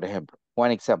triple, por ejemplo.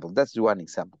 One example, that's one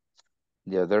example.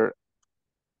 The other,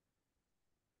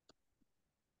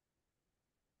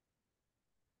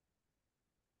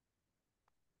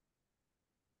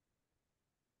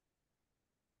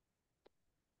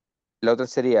 la otra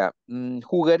sería,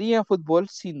 jugaría fútbol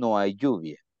si no hay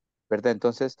lluvia, ¿verdad?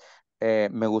 Entonces,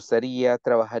 me gustaría,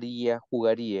 trabajaría,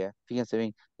 jugaría. Fíjense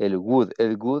bien, el would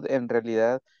en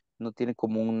realidad no tiene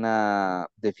como una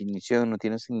definición, no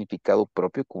tiene un significado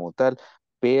propio como tal,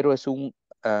 pero es un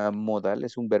modal,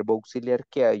 es un verbo auxiliar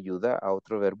que ayuda a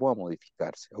otro verbo a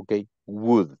modificarse, ¿ok?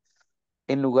 Would.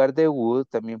 En lugar de would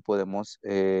también podemos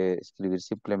escribir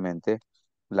simplemente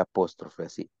la apóstrofe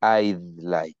así, I'd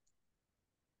like,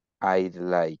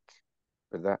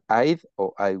 ¿verdad? I'd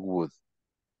o I would.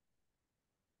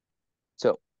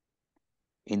 So,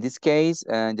 in this case,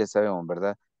 ya sabemos,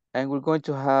 ¿verdad? And we're going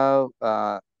to have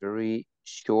a very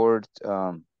short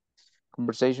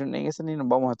conversation. En esta ni nos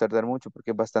vamos a tardar mucho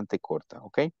porque es bastante corta,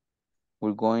 ¿ok?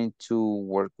 We're going to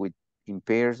work with in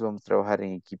pairs. Vamos a trabajar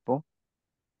en equipo.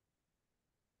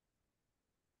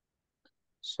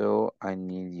 So, I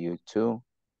need you to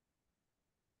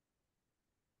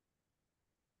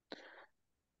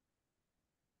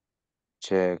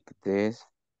check this.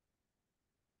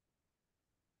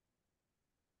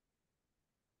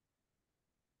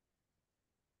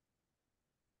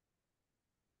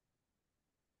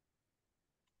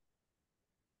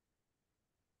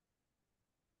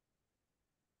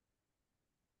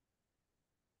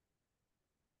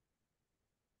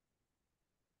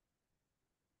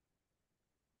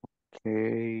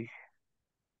 Okay.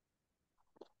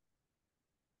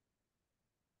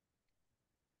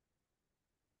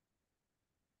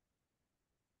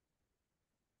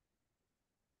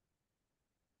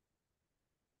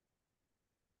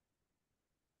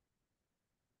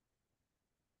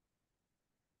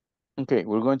 Okay,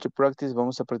 we're going to practice.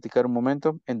 Vamos a practicar un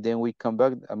momento and then we come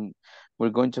back.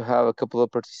 We're going to have a couple of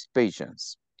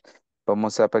participations.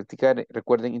 Vamos a practicar.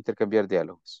 Recuerden intercambiar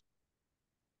diálogos.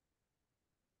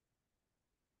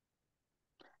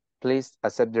 Please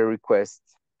accept the request.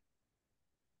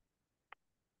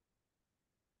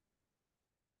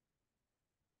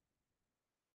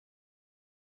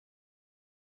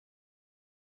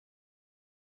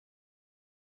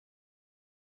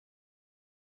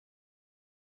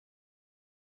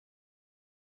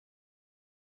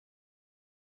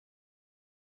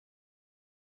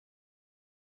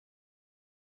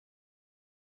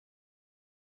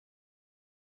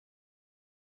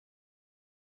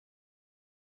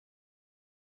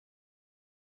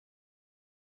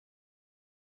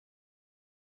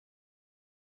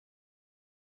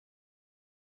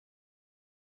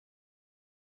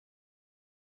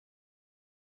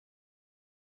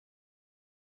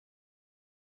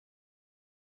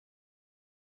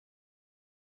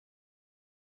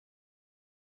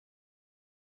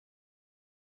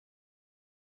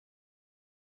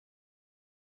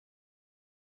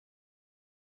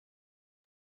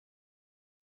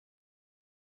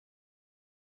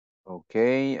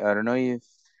 Okay, I don't know if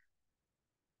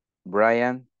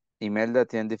Brian, Imelda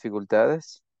tienen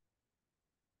dificultades.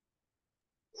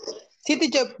 Sí,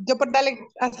 yo por darle,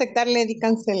 aceptarle di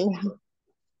cancel.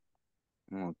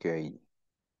 Ok,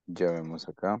 ya vemos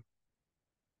acá.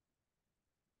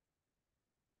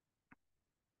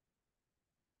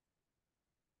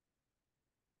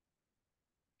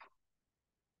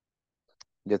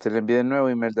 Ya te lo envié de nuevo,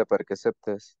 Imelda, para que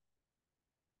aceptes.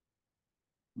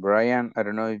 Brian, I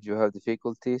don't know if you have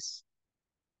difficulties.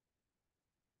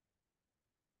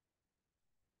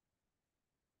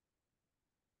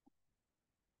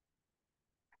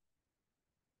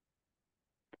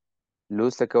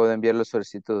 Luz, te acabo de enviar la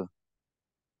solicitud.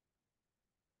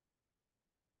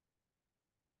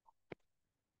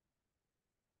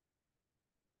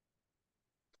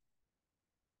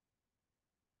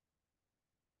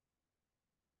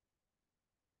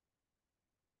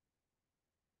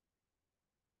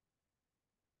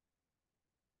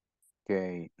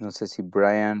 Ok, no sé si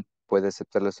Brian puede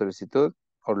aceptar la solicitud.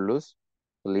 O Luz,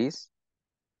 please.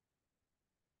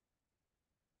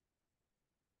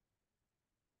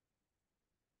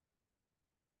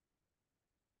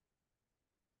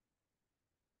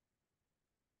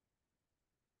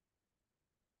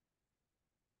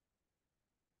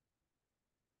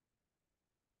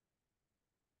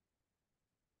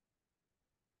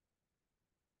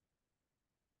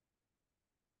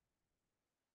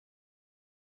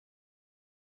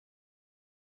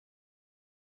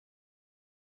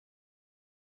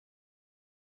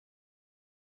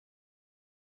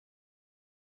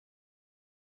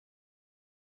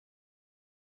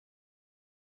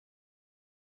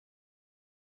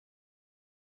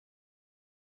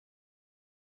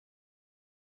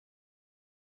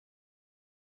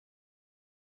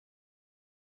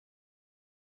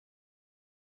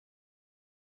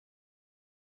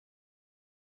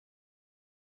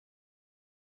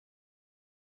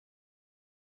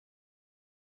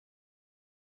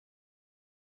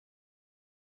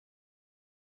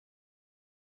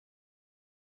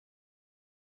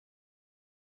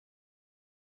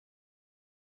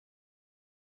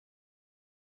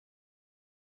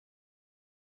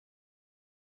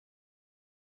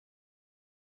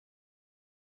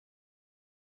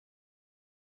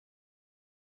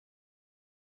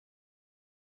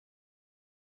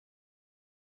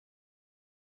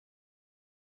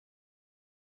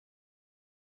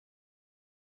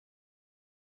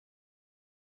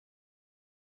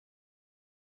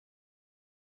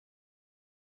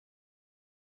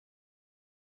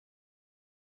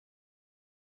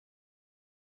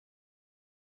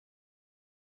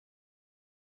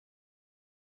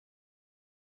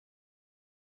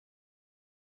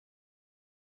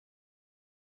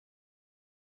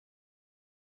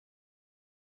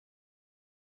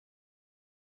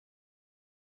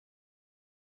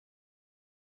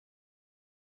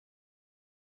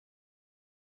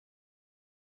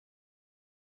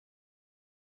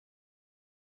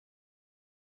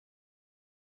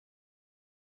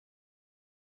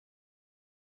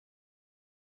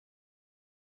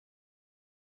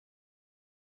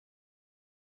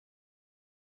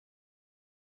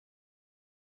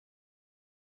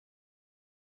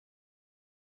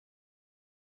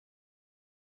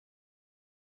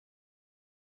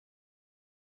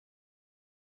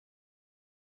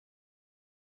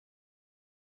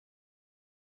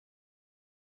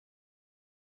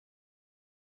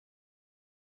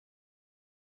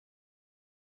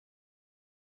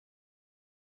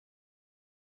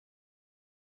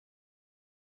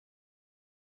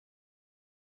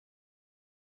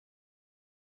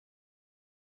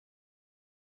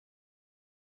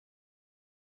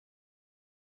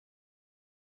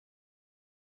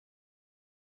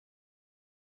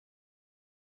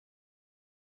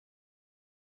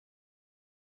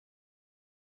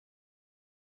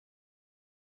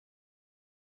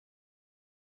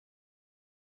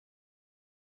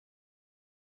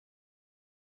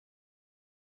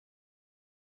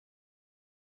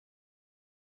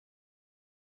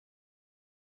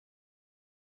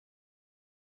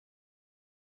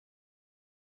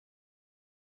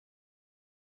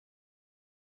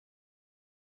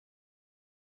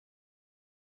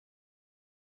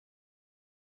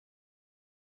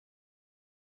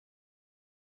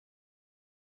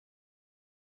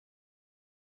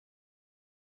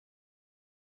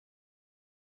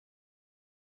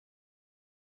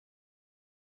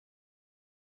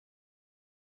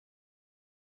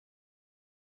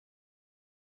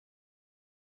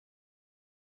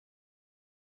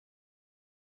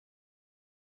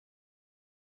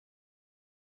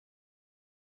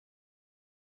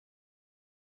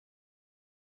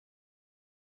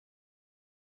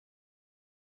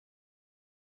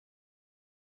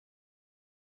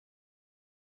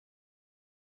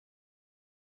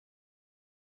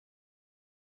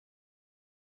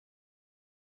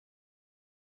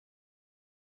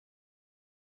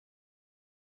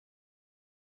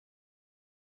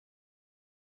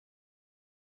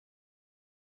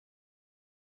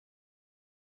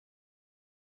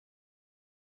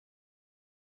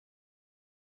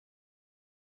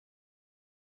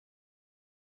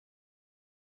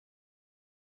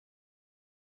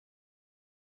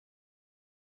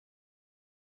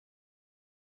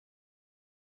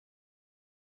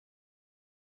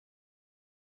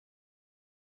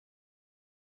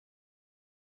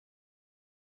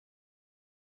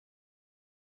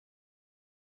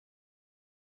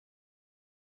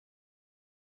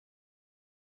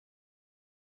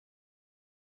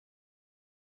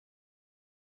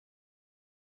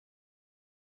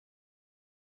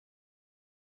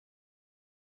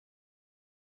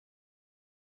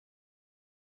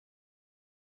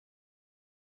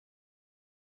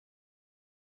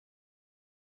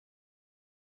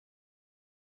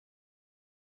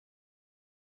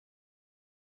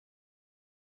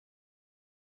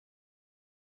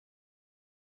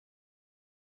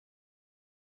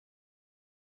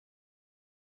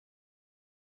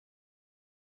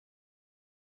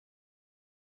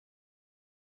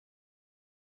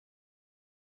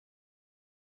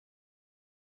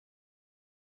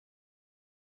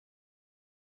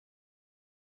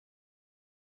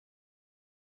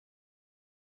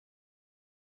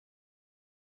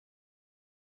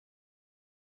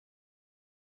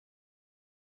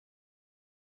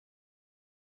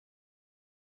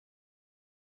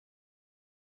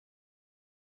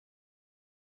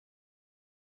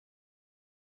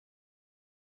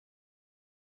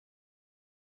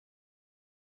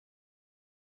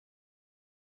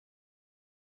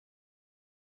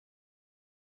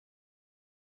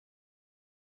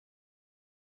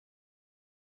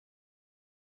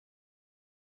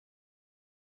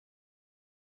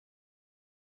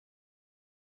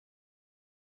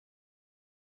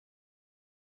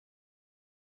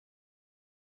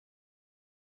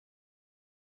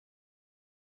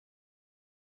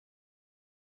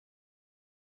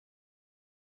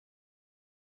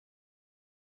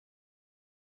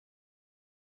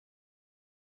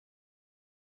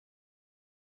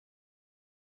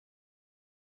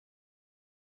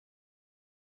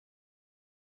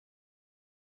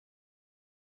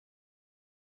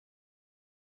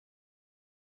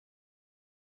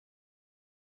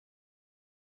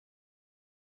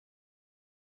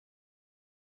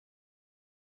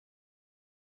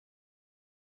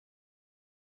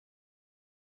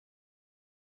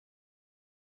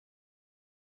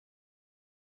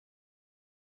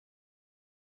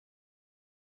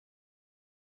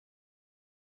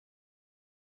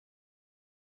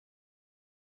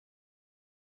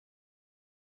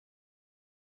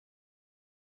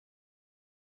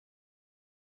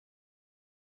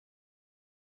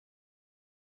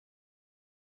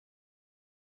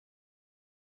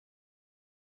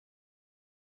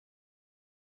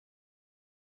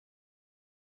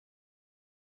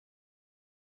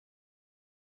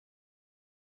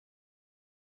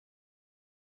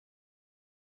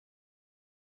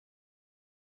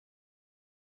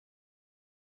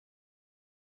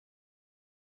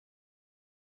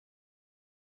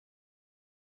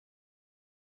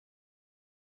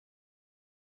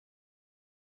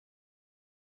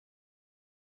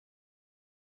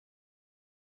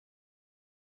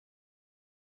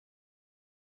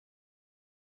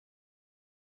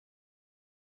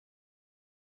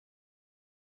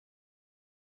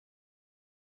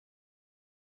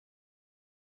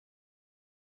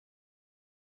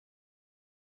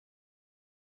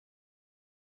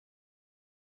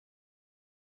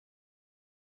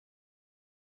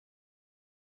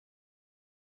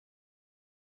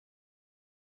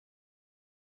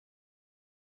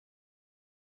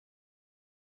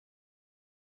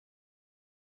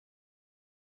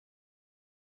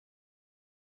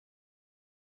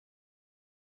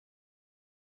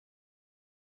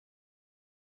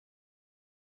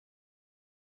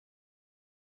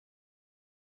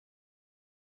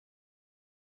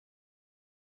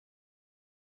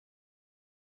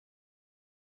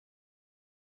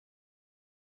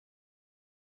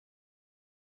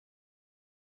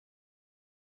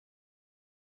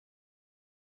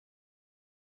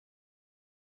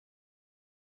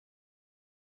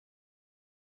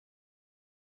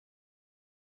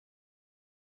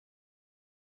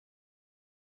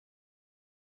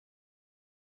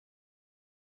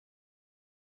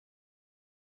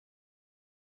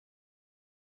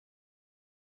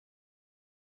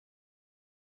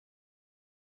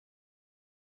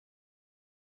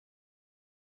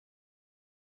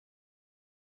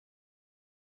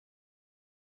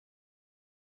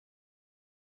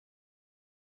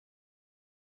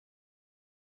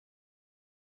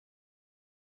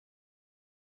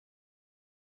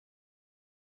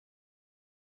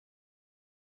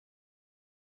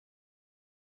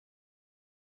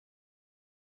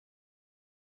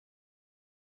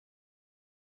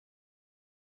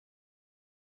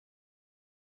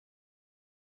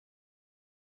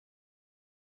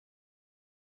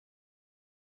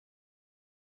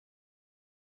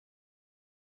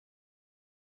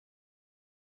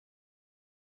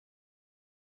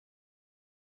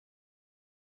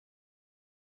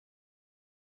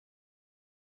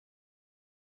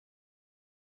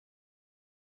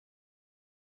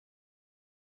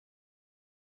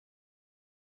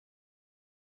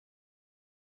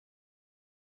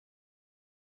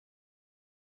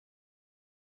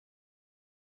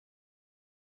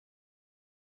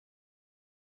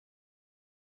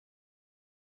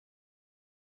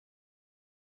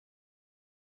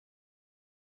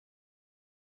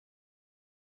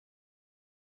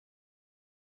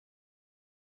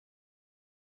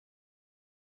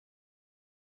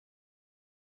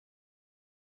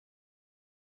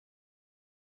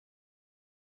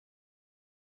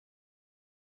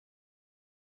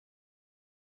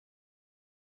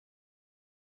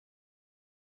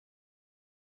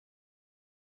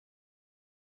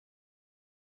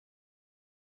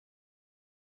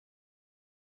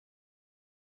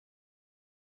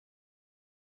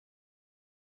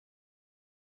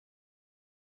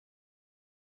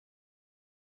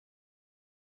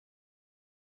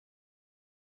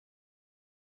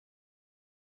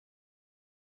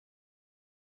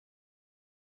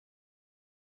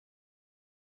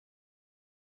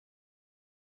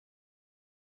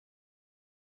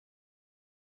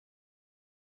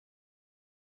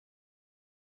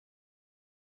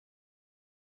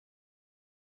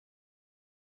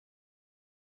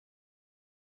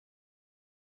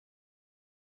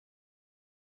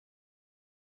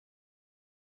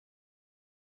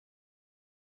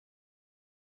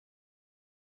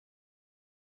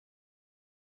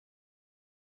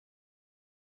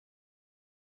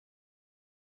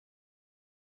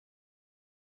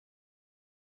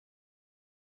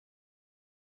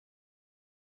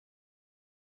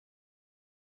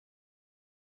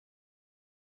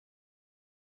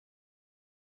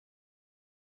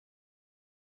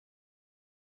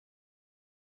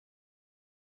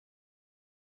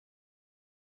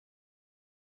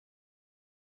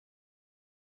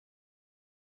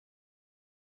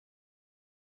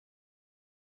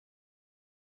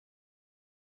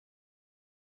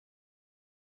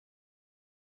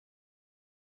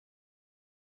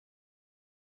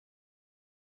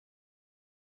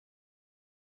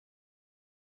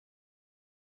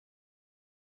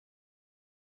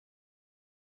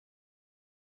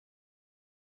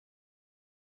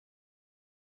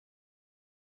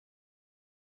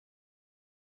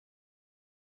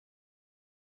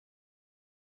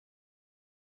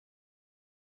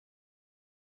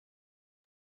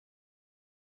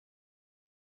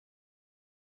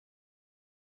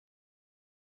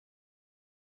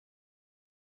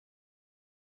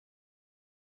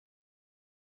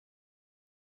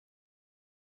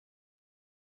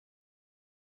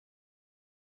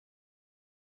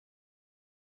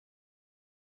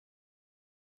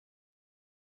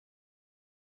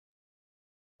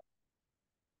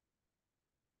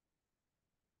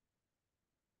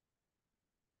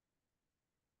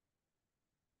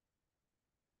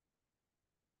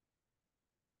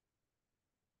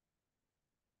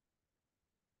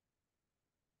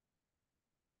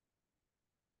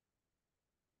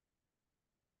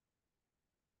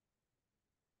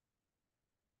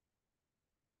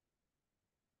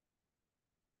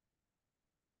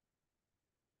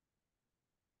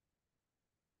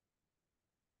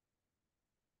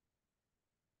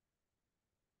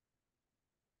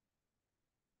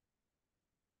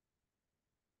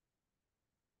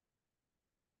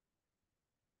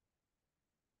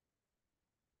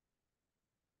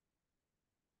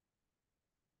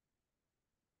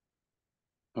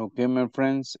 Okay, my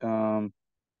friends.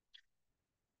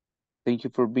 Thank you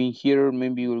for being here.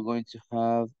 Maybe we're going to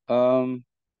have a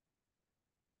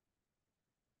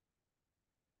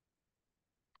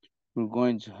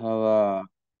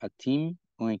team,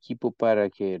 un equipo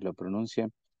para que lo pronuncie.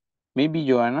 Maybe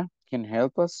Joanna can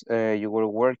help us. You were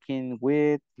working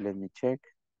with, let me check.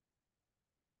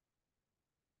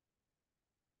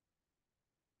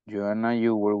 Joanna,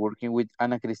 you were working with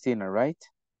Ana Cristina, right?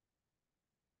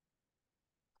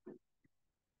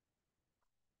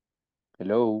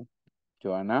 Hello,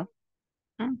 Joanna.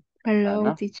 Hello,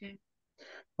 Ana. teacher.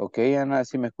 Ok, Ana,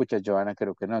 si me escuchas, Joanna,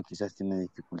 creo que no, quizás tiene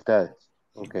dificultades.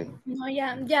 Ok. No,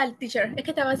 ya, teacher, es que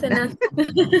estaba cenando.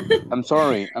 I'm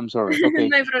sorry. Ok. No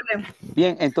hay problema.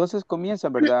 Bien, entonces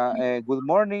comienzan, ¿verdad? Good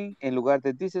morning, en lugar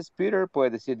de this is Peter, puede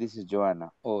decir this is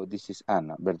Joanna o this is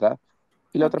Anna, ¿verdad?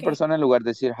 Y la otra Ok. persona, en lugar de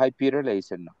decir hi Peter, le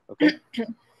dice no, ¿ok?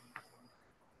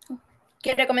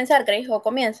 ¿Quiere comenzar, Grace, o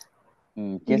comienza?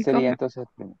 ¿Quién sería entonces el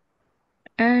primero?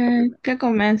 Que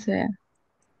comience.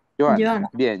 Joanna. Joanna.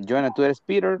 Bien, Joanna, tú eres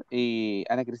Peter y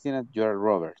Ana Cristina, yo eres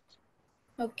Robert.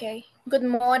 Okay. Good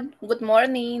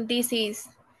morning. This is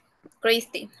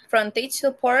Christy from Teach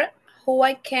Support.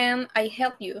 Can I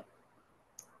help you?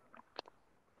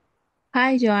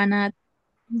 Hi, Joanna.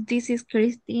 This is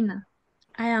Christina.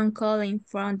 I am calling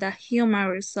from the Human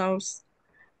Resource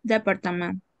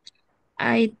Department.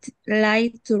 I'd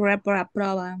like to report a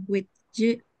problem with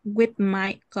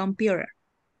my computer.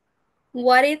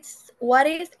 What is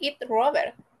it,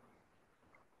 Robert?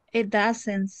 It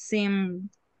doesn't seem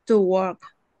to work.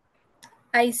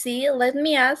 I see. Let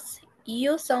me ask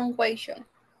you some questions.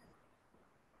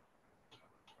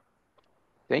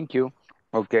 Thank you.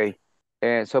 Okay.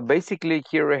 So basically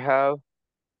here we have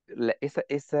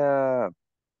esa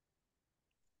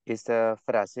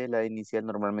frase, la inicial,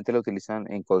 normalmente la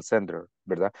utilizan en call center,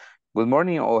 ¿verdad? Good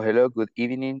morning o hello, good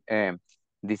evening.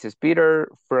 This is Peter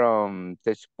from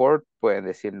Tech Support. Pueden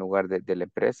decir en lugar de la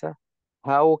empresa.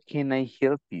 How can I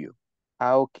help you?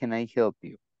 How can I help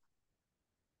you?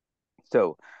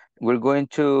 So we're going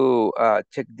to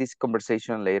check this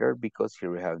conversation later because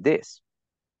here we have this.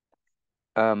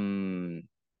 What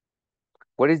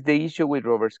is the issue with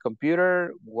Robert's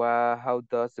computer? How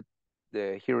does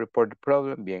he report the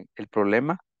problem? Bien, el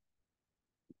problema.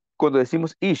 Cuando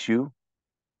decimos issue,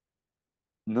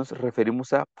 nos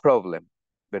referimos a problem,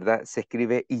 ¿verdad? Se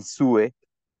escribe issue,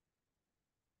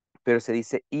 pero se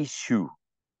dice issue.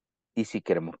 Y si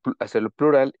queremos hacerlo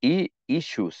plural, y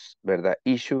issues, ¿verdad?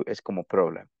 Issue es como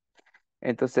problem.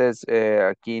 Entonces,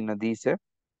 aquí nos dice,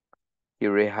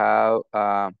 here we have,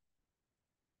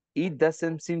 it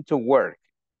doesn't seem to work.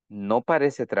 No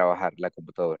parece trabajar la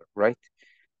computadora, right?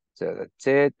 So that's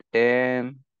it.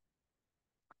 And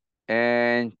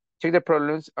check the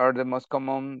problems are the most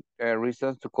common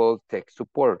reasons to call tech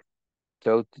support.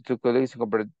 So to colleagues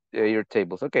compare your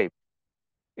tables. Okay.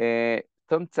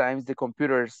 Sometimes the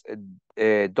computers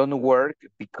don't work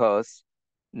because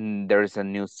there is a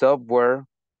new software,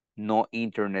 no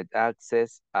internet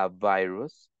access, a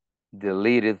virus,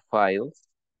 deleted files,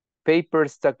 paper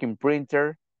stuck in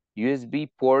printer, USB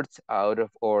ports out of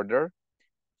order,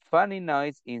 funny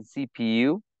noise in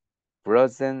CPU,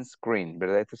 frozen screen,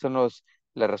 ¿verdad? Estas son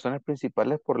las razones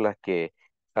principales por las que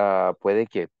puede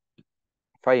que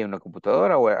falle una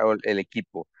computadora o el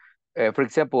equipo. For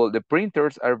example, the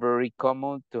printers are very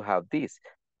common to have this.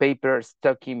 Paper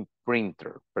stuck in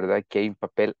printer, ¿verdad? Que hay un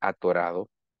papel atorado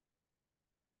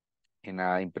en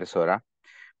la impresora.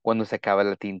 Cuando se acaba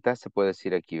la tinta, se puede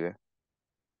decir aquí, ¿ve?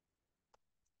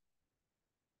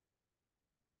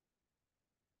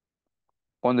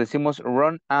 Cuando decimos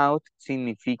run out,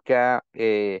 significa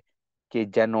que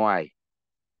ya no hay.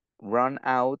 Run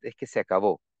out es que se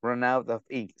acabó. Run out of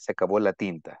ink, se acabó la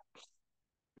tinta.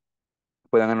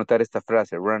 Pueden anotar esta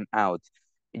frase, run out.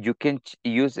 You can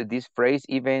use this phrase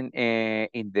even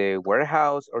in the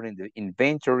warehouse or in the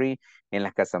inventory, en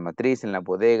la casa matriz, en las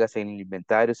bodegas, en el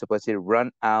inventario. Se puede decir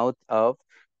run out of,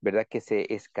 ¿verdad? Que se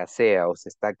escasea o se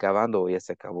está acabando o ya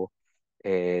se acabó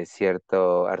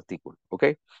cierto artículo.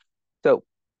 ¿Ok? So,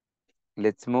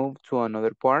 let's move to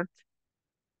another part.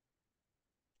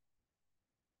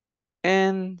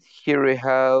 And here we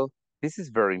have, this is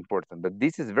very important, but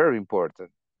this is very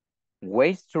important.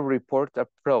 Ways to report a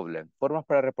problem. Formas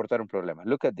para reportar un problema.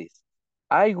 Look at this.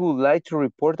 I would like to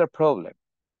report a problem.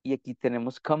 Y aquí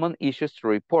tenemos common issues to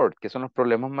report, que son los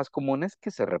problemas más comunes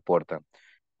que se reportan.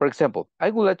 For example,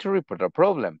 I would like to report a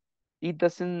problem. It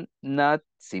doesn't not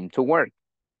seem to work.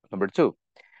 Number 2,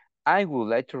 I would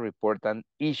like to report an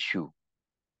issue.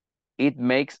 It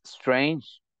makes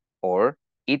strange or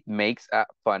it makes a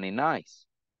funny noise.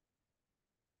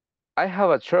 I have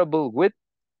a trouble with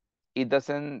it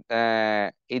doesn't,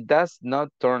 it does not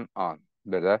turn on,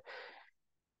 ¿verdad?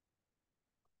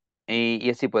 Y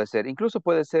así puede ser. Incluso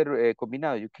puede ser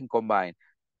combinado. You can combine.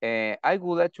 I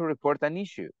would like to report an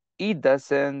issue. It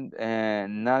doesn't,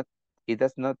 it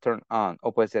does not turn on.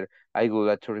 O puede ser, I would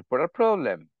like to report a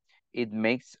problem. It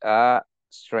makes a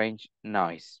strange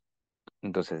noise.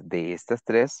 Entonces, de estas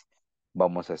tres,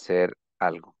 vamos a hacer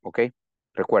algo, ¿ok?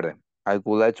 Recuerden, I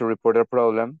would like to report a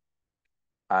problem.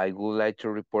 I would like to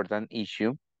report an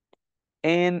issue.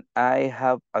 And I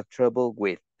have a trouble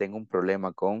with. Tengo un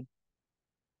problema con.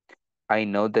 I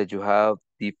know that you have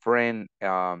different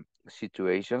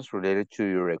situations related to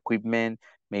your equipment,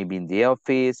 maybe in the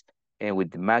office, and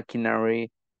with the machinery,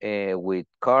 with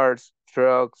cars,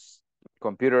 trucks,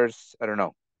 computers, I don't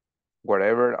know,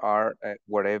 whatever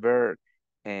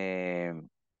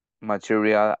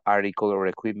material, article, or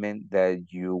equipment that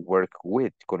you work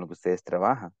with, con lo que ustedes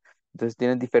trabajan. Entonces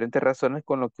tienen diferentes razones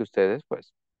con lo que ustedes,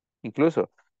 pues,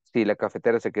 incluso si la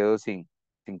cafetera se quedó sin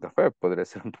café, podría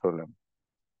ser un problema.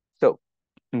 So,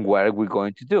 what are we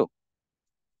going to do?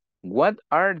 What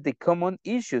are the common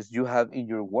issues you have in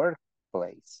your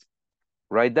workplace?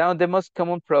 Write down the most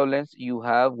common problems you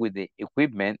have with the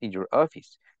equipment in your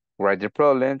office. Write the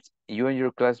problems you and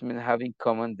your classmates have in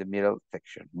common, the middle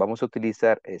section. Vamos a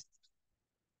utilizar esto.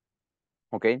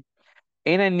 Okay?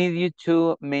 And I need you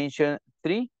to mention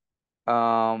 3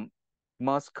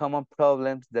 most common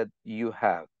problems that you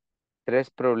have.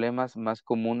 3 problemas más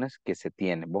comunes que se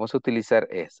tienen. Vamos a utilizar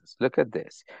esos. Look at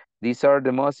this. These are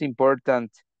the most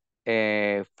important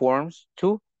forms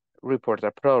to report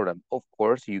a problem. Of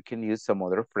course, you can use some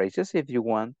other phrases if you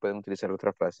want. Pueden utilizar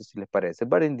otras frases si les parece.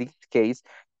 But in this case,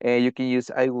 you can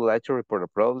use I would like to report a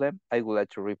problem. I would like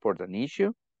to report an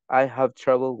issue. I have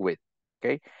trouble with.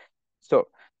 Okay? So,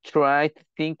 try to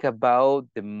think about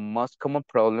the most common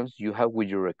problems you have with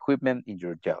your equipment in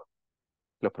your job.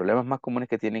 Los problemas más comunes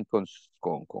que tienen con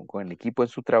el equipo en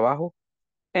su trabajo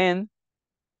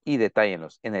y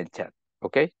detállenlos en el chat,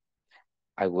 ¿ok?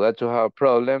 I would like to have a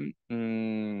problem.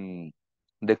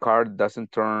 The car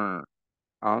doesn't turn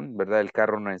on, ¿verdad? El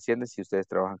carro no enciende si ustedes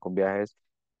trabajan con viajes.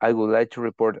 I would like to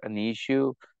report an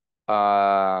issue.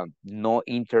 No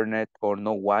internet or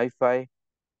no Wi-Fi.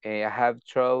 I have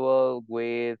trouble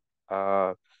with,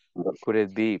 could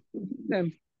it be?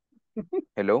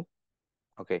 Hello?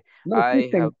 Okay. No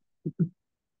system.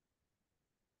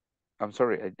 I'm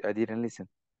sorry, I didn't listen.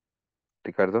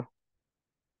 Ricardo?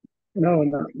 No,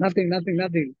 nothing.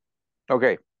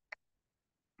 Okay.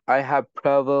 I have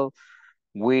trouble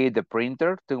with the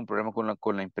printer. Tengo un problema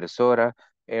con la impresora.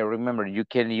 Remember, you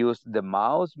can use the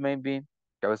mouse, maybe.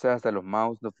 Que a veces hasta los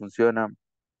mouse no funcionan.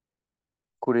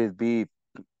 Could it be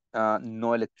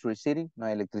no electricity? No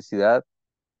hay electricidad.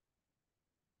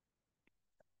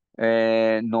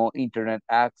 No internet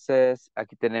access.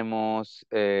 Aquí tenemos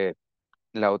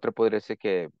la otra podría ser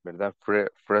que, ¿verdad?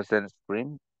 Frozen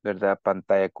screen, ¿verdad?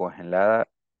 Pantalla congelada.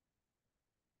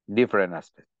 Different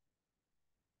aspects.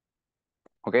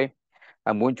 Okay.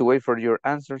 I'm going to wait for your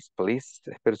answers, please.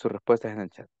 Espero sus respuestas en el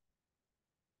chat.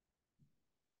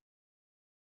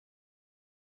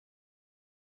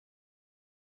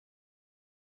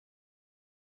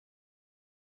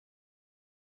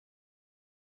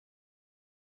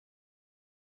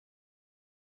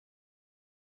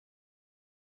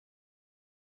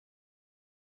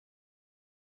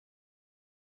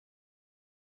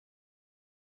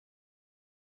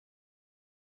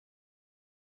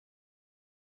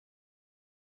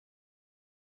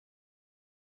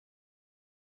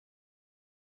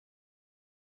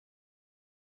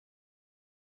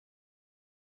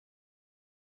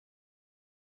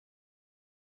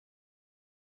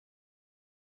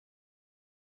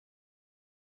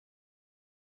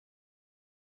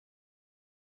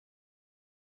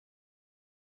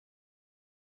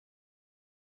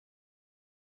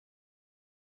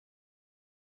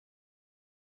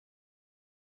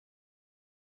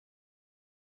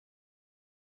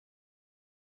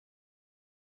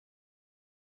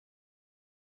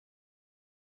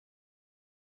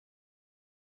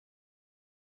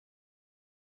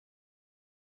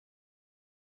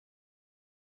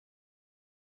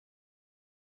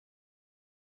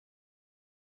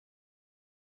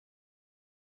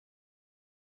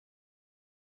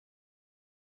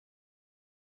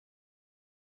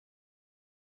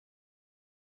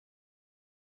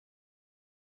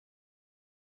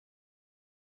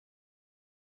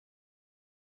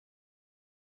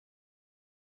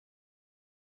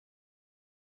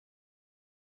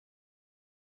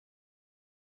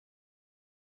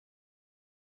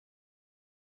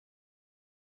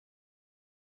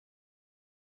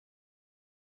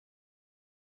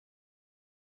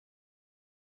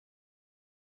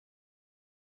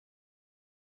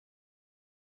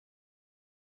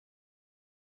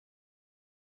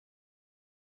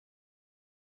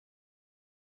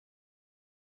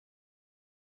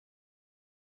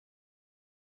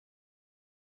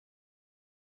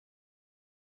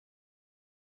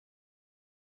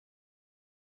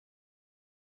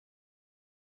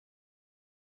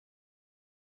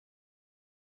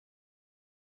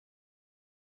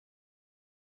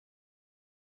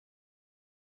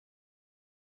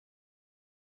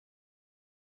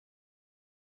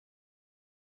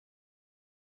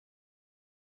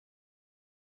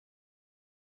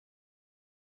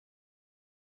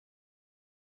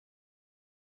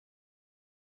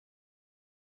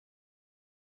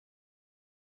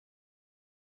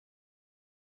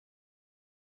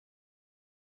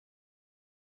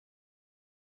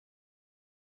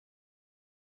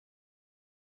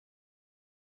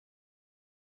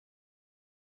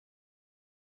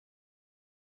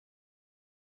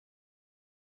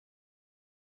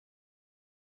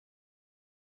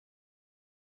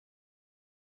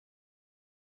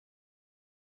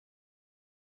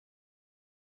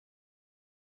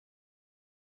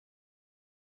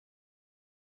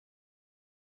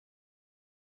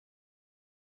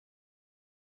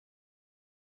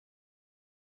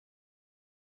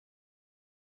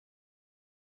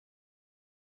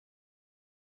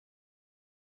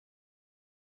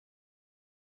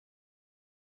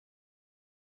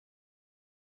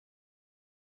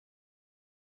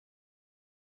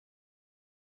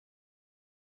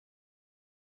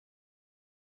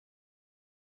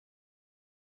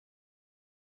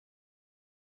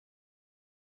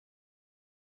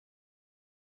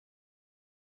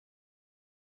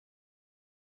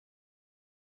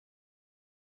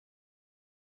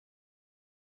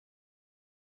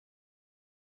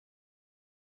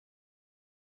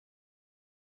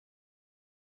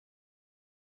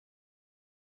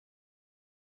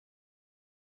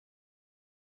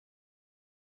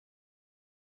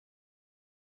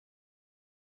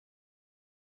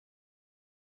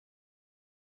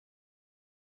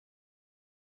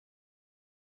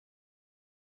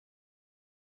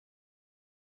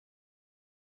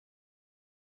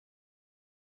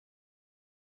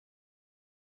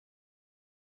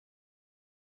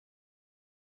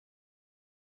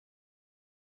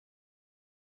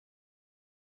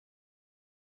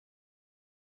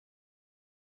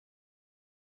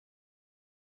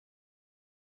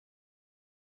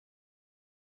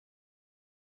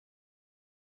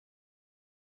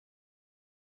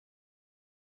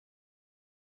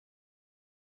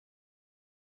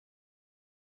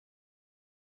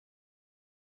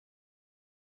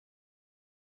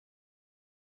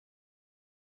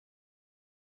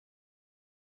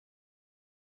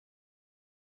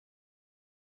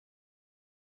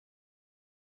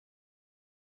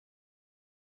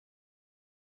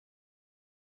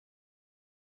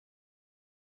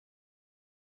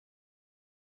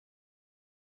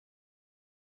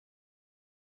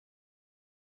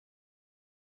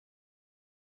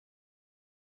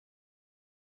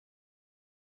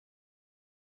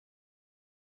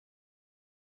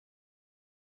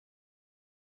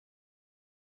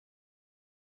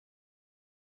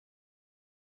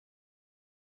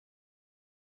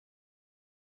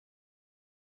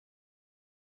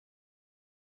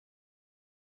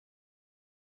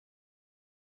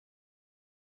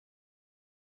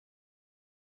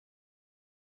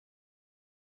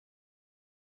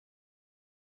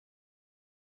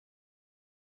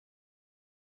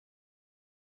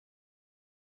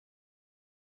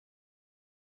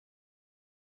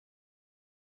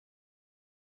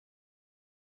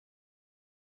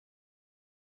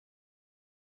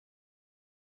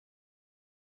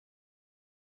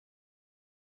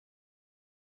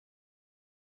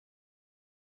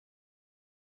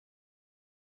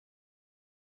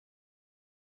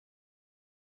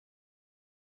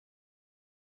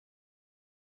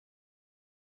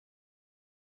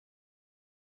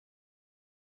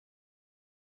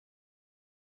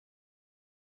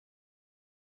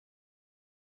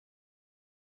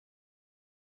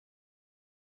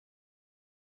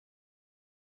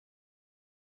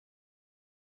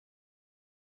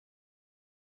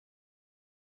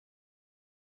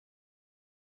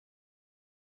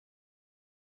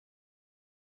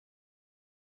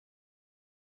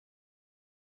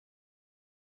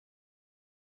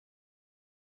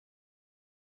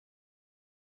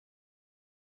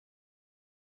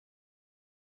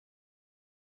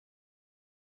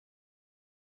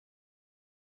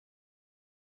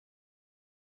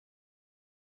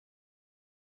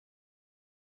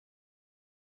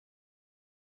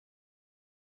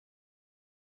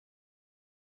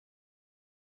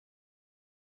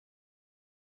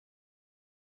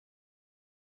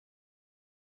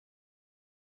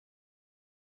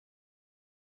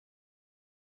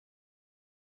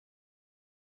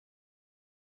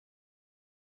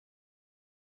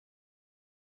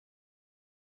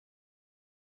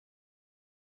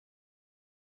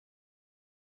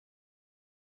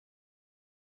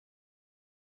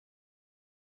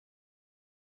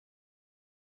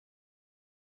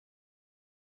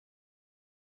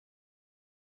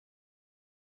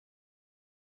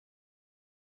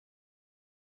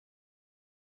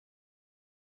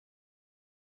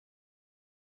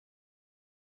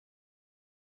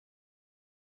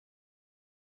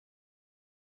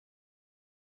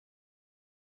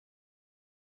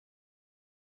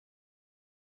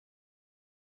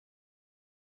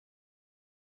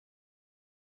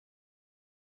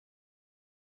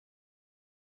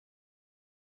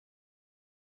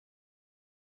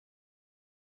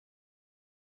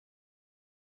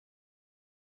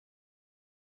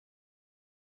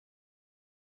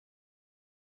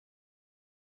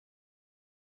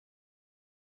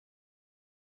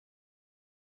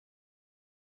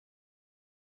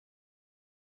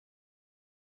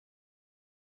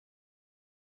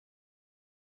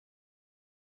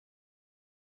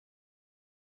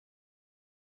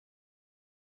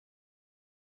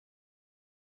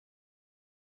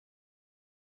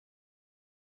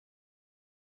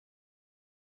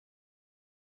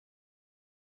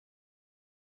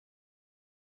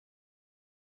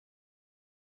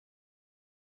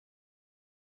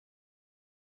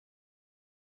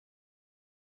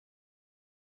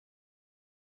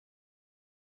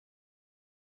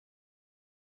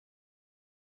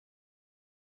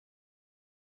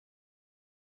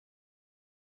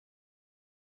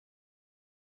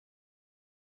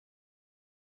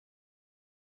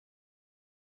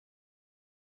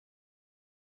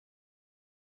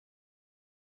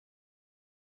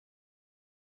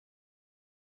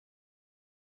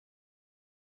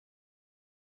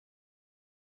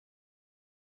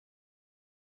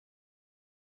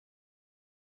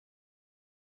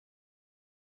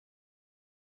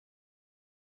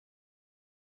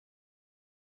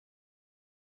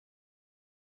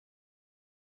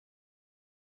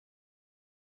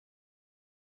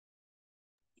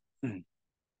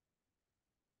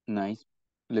 Nice.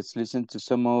 Let's listen to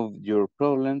some of your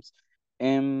problems.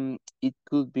 It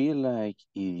could be like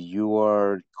if you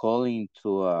are calling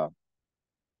to a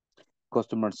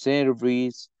customer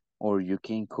service, or you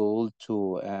can call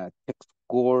to a tech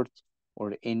court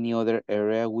or any other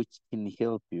area which can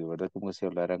help you, ¿verdad? Como si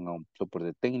hablaran a un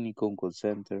soporte técnico, un call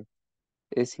center.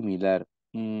 Es similar.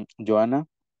 Joanna,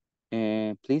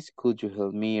 please, could you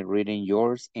help me reading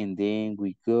yours? And then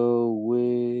we go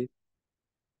with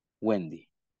Wendy.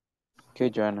 Okay,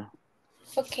 Joanna.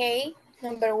 Okay,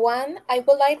 number 1, I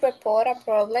would like to report a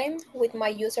problem with my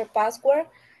user password.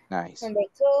 Nice. Number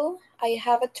 2, I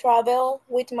have a trouble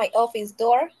with my office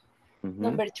door.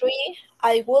 Number 3,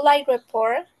 I would like to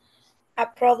report a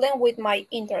problem with my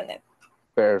internet.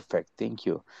 Perfect, thank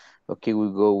you. Okay, we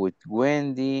go with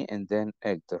Wendy and then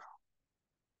Hector.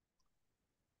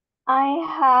 I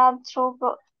have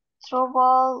trouble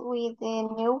with the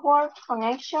network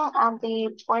connection and the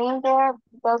printer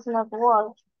does not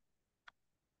work.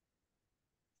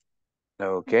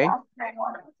 Okay,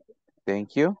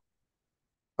 thank you.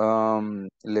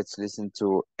 Let's listen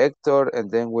to Hector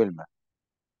and then Wilma.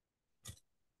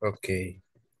 Okay.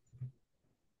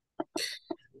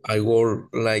 I would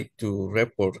like to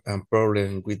report a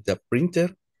problem with the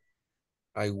printer.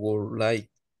 I would like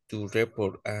to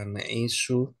report an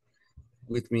issue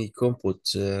with my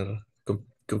computer,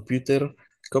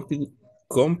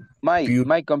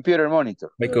 my computer monitor.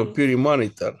 My computer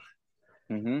monitor.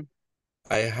 Mm-hmm.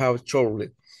 I have trouble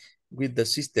with the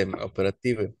system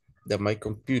operative that my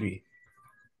computer.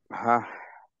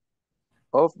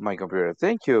 Of my computer.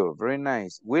 Thank you. Very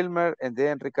nice. Wilmer and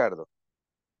then Ricardo.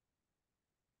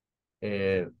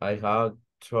 I have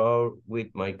trouble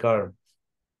with my car.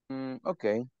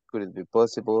 Okay. Could it be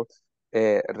possible?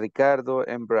 Ricardo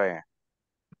and Brian.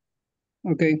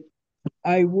 Okay.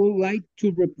 I would like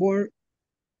to report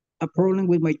a problem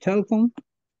with my telephone.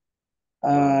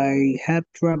 I had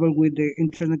trouble with the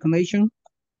internet connection.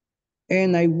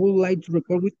 And I would like to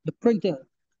report with the printer.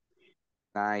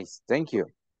 Nice. Thank you.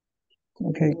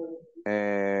 Okay.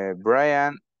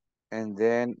 Brian and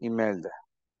then Imelda.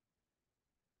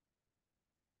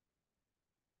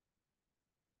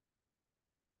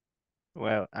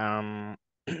 Well,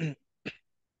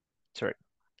 sorry.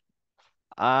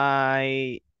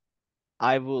 I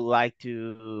would like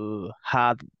to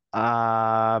have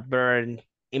better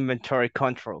inventory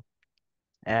control.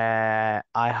 I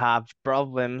have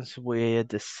problems with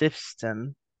the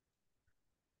system.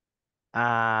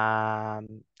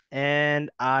 And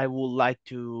I would like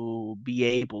to be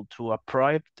able to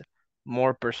approach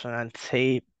more personalized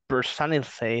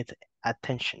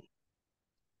attention.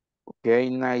 Okay,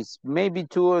 nice. Maybe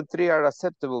 2 or 3 are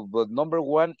acceptable, but number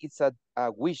 1 is a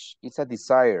wish, it's a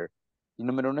desire. Y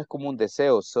número 1 es como un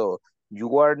deseo. So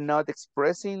you are not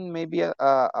expressing maybe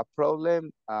a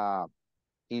problem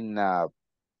in a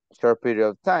short period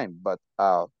of time, but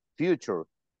future.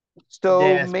 So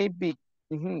Yes. maybe,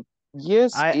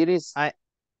 yes, it is.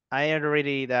 I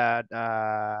already that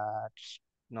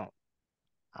no.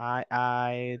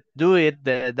 I do it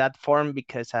that form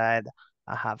because I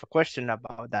have a question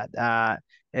about that.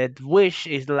 It wish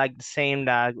is like the same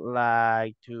that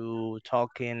like to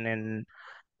talking and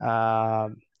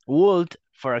would,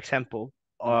 for example,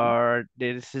 or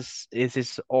this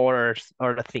is or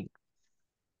the thing.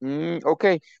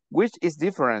 Okay, wish is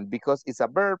different because it's a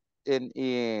verb and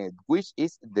wish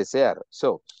is desear.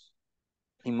 So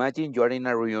imagine you are in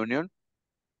a reunion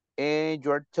and you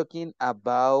are talking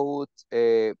about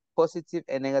positive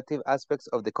and negative aspects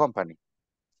of the company.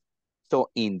 So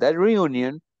in that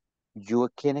reunion, you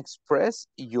can express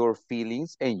your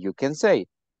feelings and you can say,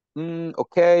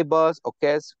 okay, boss,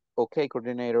 okay,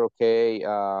 coordinator, okay,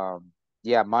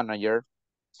 yeah, manager.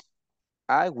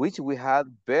 I wish we had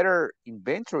better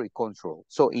inventory control.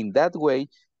 So in that way,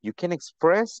 you can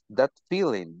express that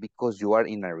feeling because you are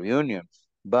in a reunion,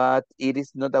 but it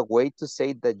is not a way to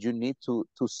say that you need to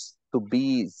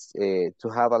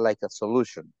have like a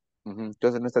solution.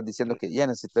 Entonces no estás diciendo que ya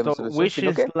necesitamos So solución, wish sino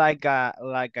is que like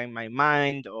in my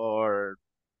mind or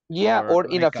yeah, or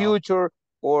in a like future,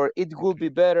 or it would be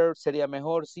better, sería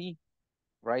mejor, sí,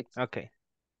 right? Okay.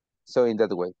 So in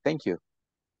that way, thank you.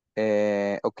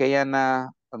 Okay,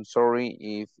 Anna, I'm sorry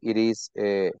if it is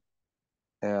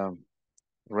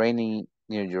raining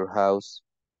near your house.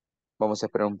 Vamos a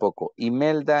esperar un poco.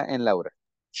 Imelda and Laura.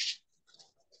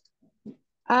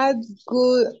 I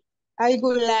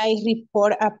would like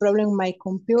report a problem in my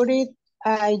computer.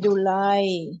 I would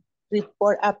like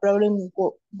report a problem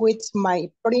with my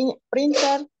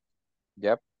printer.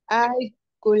 Yep. I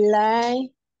would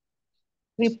like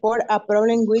report a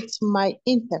problem with my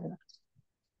internet.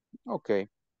 Okay.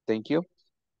 Thank you.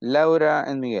 Laura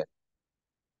and Miguel.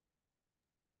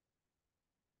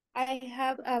 I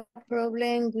have a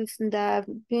problem with the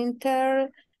printer.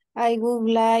 I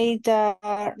would like the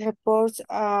reports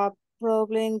a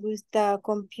problem with the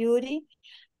computer.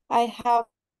 I have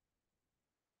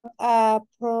a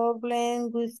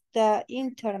problem with the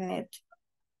internet.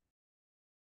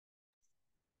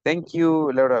 Thank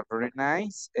you, Laura. Very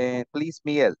nice. And please,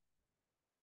 Miguel.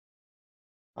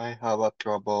 I have a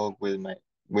trouble with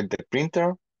the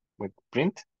printer, with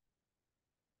print,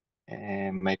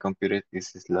 and my computer is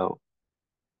slow.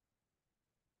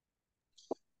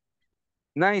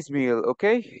 Nice, Miguel.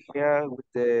 Okay. Yeah, with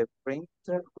the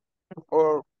printer.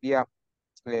 Or, yeah,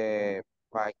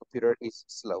 my computer is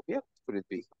slow. Yeah, could it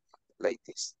be like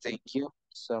this? Thank you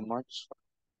so much.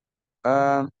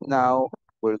 Now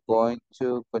we're going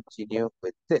to continue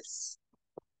with this.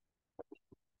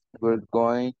 We're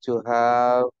going to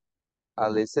have a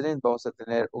listening. Vamos a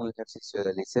tener un ejercicio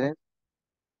de listening.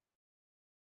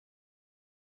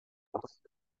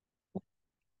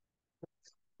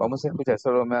 Vamos a escuchar,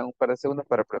 solo me dan un par de segundos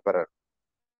para preparar.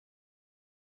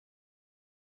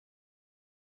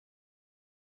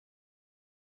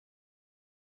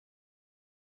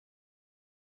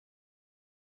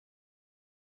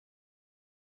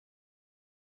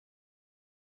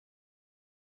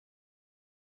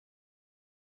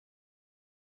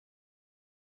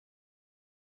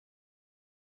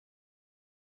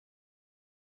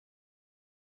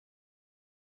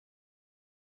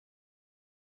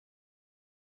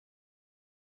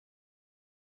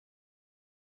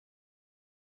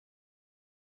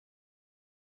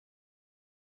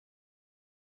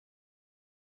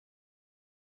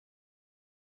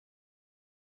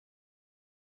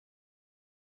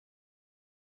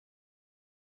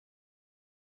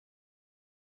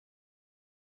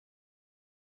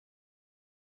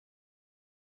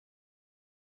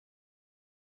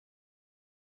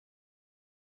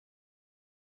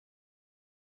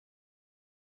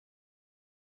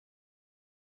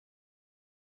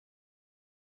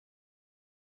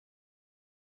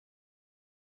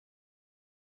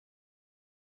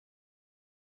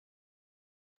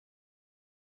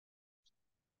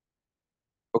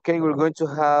 Okay, we're going to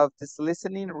have this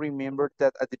listening. Remember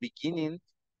that at the beginning,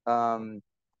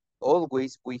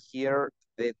 always we hear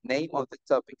the name of the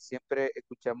topic. Siempre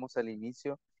escuchamos al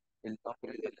inicio el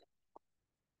nombre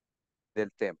del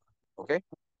tema. Okay,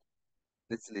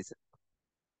 let's listen.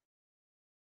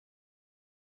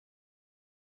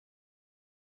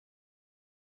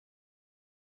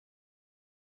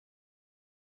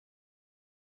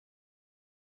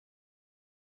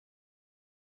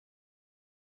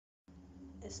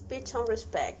 Speech on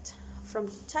respect. From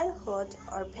childhood,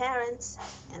 our parents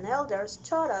and elders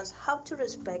taught us how to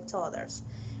respect others.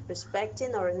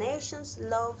 Respecting our nation's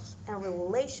laws and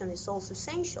regulations is also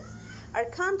essential. Our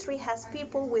country has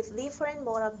people with different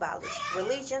moral values,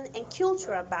 religion, and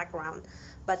cultural background.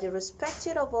 But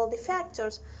irrespective of all the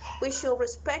factors, we should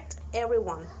respect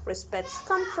everyone. Respect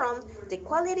comes from the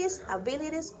qualities,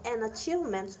 abilities, and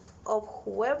achievements of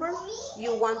whoever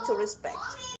you want to respect.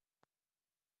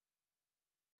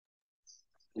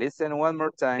 Listen one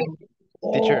more time.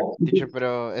 Teacher,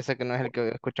 pero ese que no es el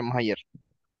que escuchamos ayer.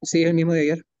 Sí, el mismo de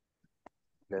ayer.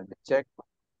 Let me check.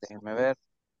 Déjenme ver.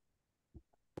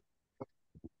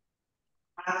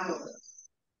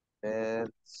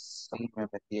 Sí, me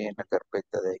metí en la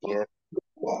carpeta de ayer.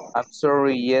 I'm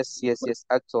sorry, yes,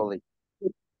 actually.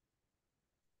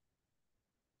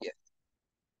 Yes.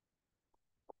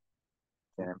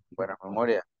 Tienen buena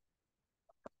memoria.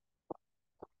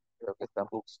 Creo que están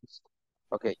books.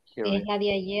 Okay, here we Es la de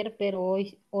ayer, pero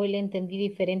hoy le entendí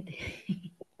diferente.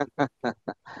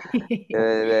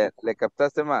 ¿Le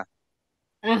captaste más?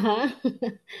 Ajá.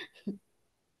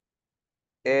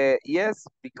 Yes,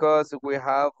 because we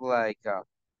have like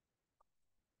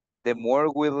the more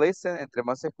we listen, entre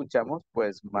más escuchamos,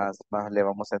 pues más le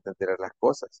vamos a entender a las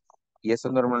cosas. Y eso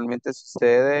normalmente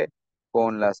sucede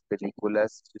con las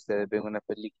películas. Si ustedes ven una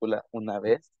película una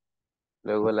vez,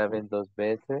 luego la ven dos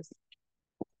veces.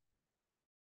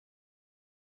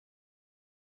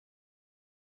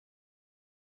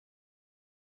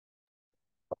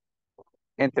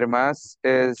 Entre más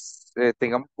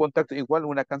tengamos contacto, igual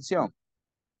una canción.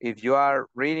 If you are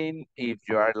reading, if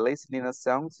you are listening a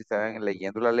song, si están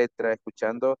leyendo la letra,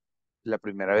 escuchando la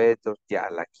primera vez, ya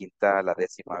la quinta, la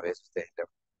décima vez, ustedes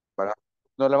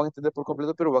no la van a entender por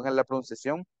completo, pero van a la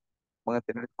pronunciación, van a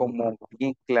tener como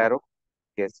bien claro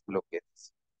qué es lo que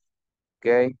es. ¿Ok?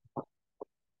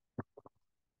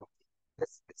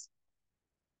 Yes.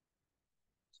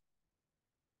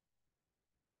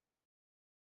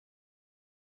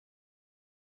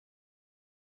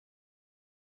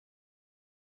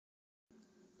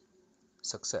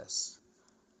 Success.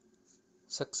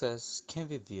 Success can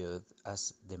be viewed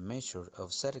as the measure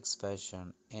of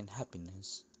satisfaction and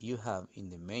happiness you have in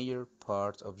the major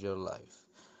part of your life.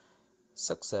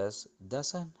 Success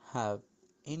doesn't have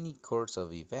any course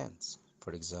of events.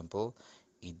 For example,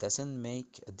 it doesn't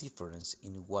make a difference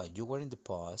in what you were in the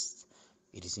past.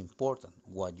 It is important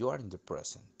what you are in the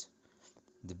present.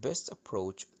 The best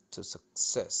approach to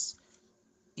success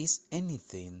is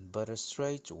anything but a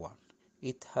straight one.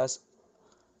 It has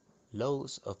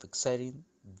loads of exciting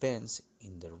bends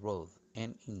in the road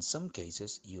and in some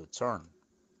cases U-turn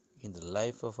in the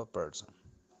life of a person.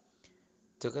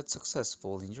 To get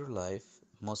successful in your life,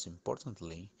 most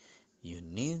importantly, you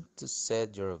need to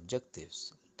set your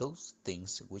objectives, those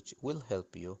things which will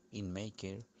help you in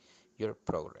making your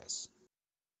progress.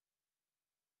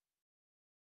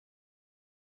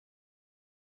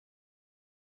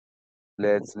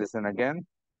 Let's listen again.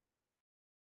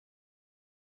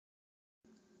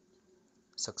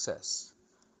 Success.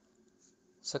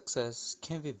 Success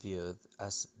can be viewed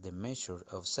as the measure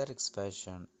of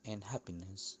satisfaction and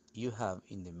happiness you have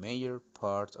in the major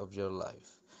part of your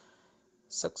life.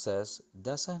 Success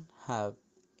doesn't have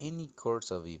any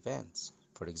course of events.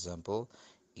 For example,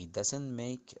 it doesn't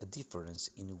make a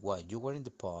difference in what you were in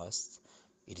the past.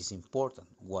 It is important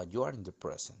what you are in the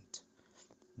present.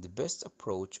 The best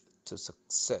approach to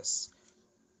success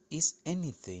is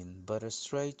anything but a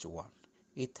straight one.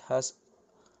 It has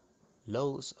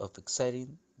loads of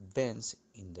exciting bends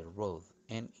in the road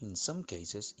and in some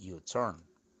cases U-turn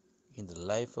in the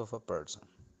life of a person.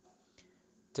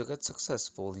 To get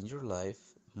successful in your life,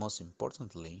 most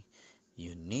importantly,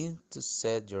 you need to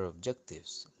set your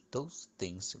objectives, those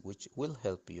things which will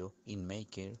help you in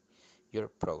making your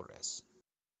progress.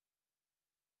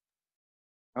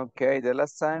 Okay, the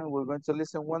last time we're going to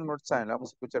listen one more time.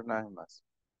 Vamos a escuchar una vez más.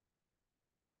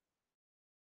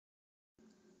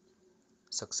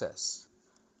 Success.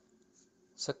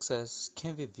 Success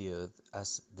can be viewed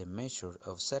as the measure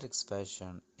of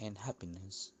satisfaction and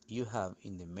happiness you have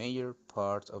in the major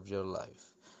part of your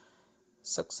life.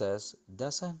 Success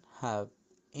doesn't have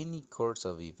any course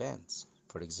of events.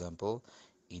 For example,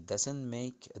 it doesn't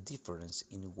make a difference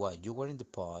in what you were in the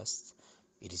past.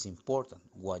 It is important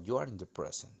what you are in the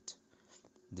present.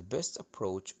 The best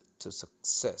approach to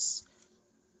success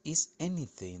is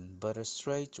anything but a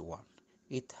straight one.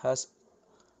 It has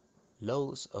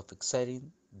loads of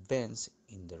exciting bends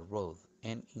in the road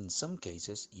and in some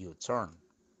cases U-turn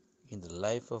in the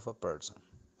life of a person.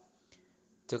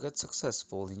 To get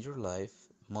successful in your life,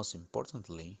 most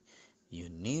importantly, you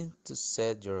need to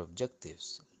set your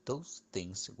objectives, those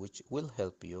things which will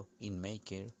help you in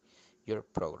making your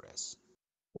progress.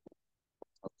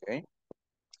 Okay.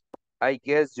 I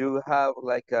guess you have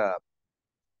like a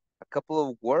couple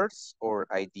of words or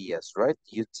ideas, right?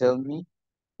 You tell me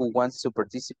who wants to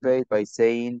participate by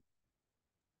saying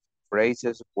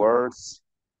phrases, words.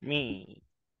 Me.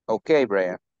 Okay,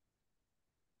 Brian.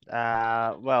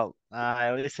 Well,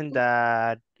 I listened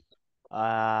that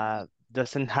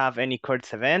doesn't have any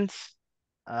course events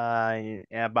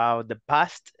about the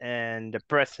past and the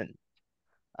present.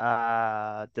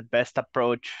 The best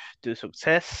approach to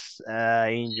success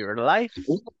in your life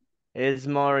is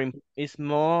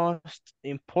most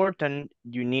important.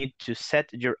 You need to set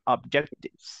your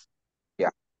objectives. Yeah,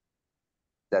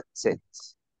 that's it.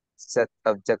 Set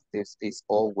objectives is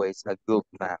always a good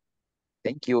plan.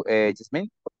 Thank you, Jasmine.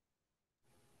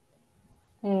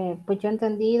 Pues yo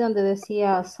entendí donde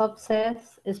decía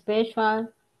success, special,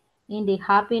 in the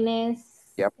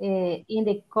happiness, Yep. In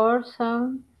the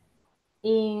person,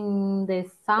 in the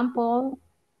sample,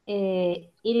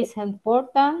 it is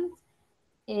important,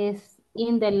 is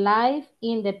in the life,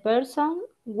 in the person,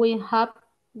 we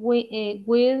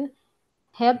will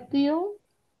help you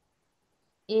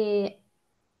a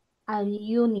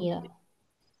union.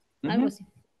 Algo así.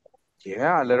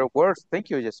 Yeah, a lot of words. Thank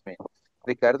you, Jasmine.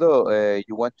 Ricardo,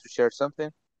 you want to share something?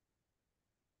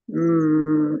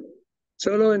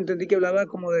 Solo entendí que hablaba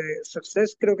como de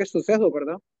success, creo que es suceso,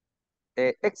 ¿verdad?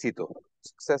 Éxito.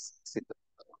 Success, éxito.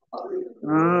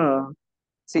 Ah,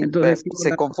 Sí, entonces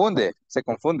se confunde, se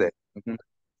confunde.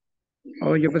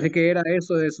 oh, yo pensé que era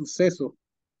eso de suceso.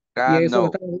 Y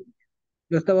eso No.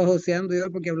 lo estaba joseando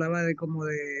yo porque hablaba de como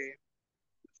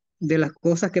de las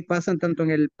cosas que pasan tanto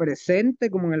en el presente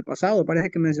como en el pasado,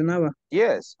 parece que mencionaba.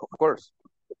 Yes, of course.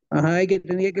 Ajá, y que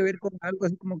tenía que ver con algo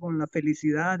así como con la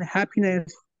felicidad,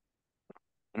 happiness.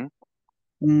 Eso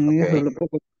Okay. es lo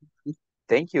poco.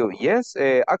 Thank you. Yes,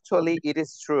 actually, it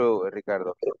is true,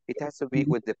 Ricardo. It has to be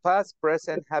with the past,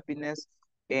 present, happiness,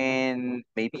 and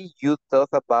maybe you thought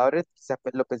about it, quizás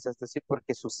lo pensaste así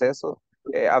porque suceso,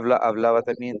 hablaba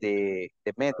también de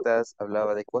metas,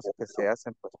 hablaba de cosas que se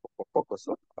hacen pues poco a poco,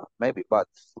 so maybe, but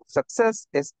success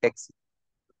is exit.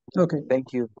 Okay.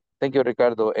 Thank you. Thank you,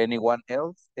 Ricardo. Anyone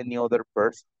else? Any other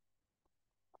person?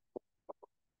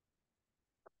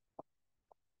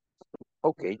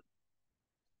 Okay.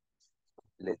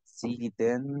 Let's see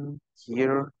then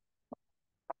here.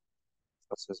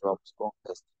 Entonces vamos con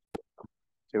esto.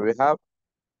 Here we have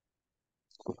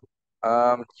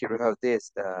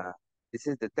this. This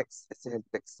is the text. Este es el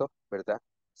texto, ¿verdad?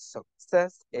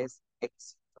 Success es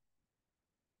éxito.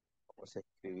 Vamos a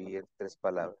escribir 3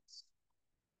 palabras.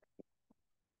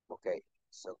 Ok.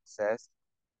 Success.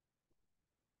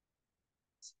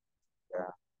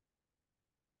 Ya.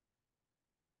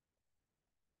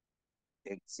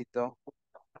 Éxito.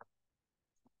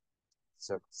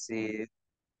 Succeed.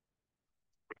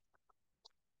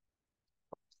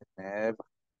 Tener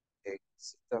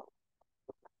éxito.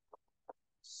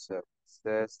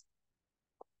 Success.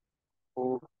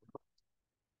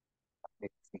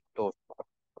 Exitoso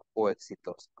o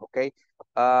exitoso. Okay.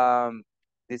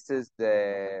 This is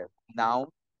the noun.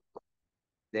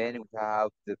 Then we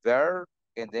have the verb,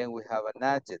 and then we have an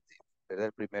adjective. ¿Verdad?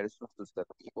 El primero es un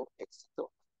sustantivo,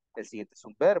 éxito. El siguiente es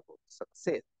un verbo,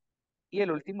 succeed. Y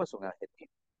el último es un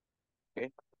adjetivo.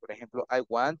 Okay. Por ejemplo, I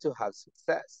want to have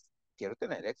success. Quiero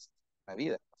tener éxito en la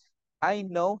vida. I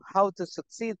know how to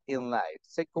succeed in life.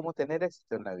 Sé cómo tener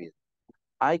éxito en la vida.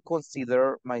 I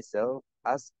consider myself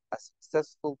as a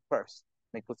successful person.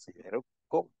 Me considero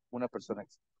como una persona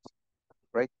exitosa.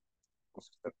 Right? Un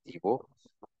sustantivo,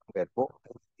 verbo,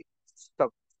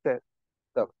 success,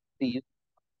 succeed,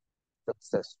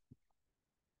 success.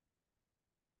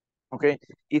 Okay,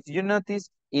 if you notice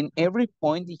in every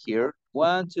point here,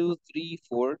 1, 2, 3,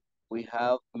 4, we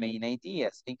have main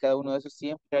ideas. En cada uno de esos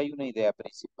siempre hay una idea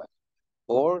principal.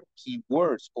 Or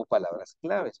keywords o palabras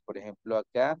claves. Por ejemplo,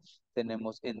 acá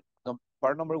tenemos en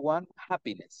part number 1,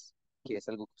 happiness, que es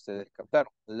algo que ustedes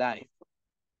captaron. Life,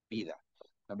 vida.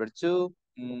 Number 2,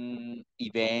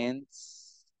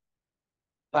 events,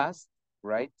 past,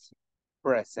 right?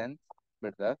 Present,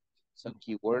 ¿verdad? Son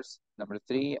keywords. Number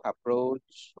 3,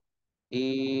 approach.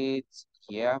 It's,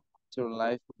 yeah, turn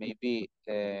life, maybe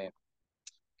it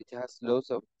has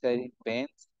lots of exciting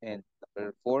events. And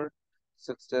number 4,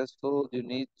 successful, you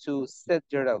need to set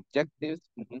your objectives.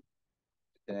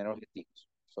 Tener objetivos.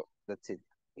 So that's it.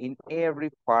 In every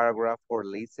paragraph or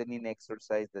listening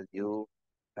exercise that you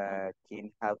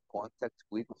can have contact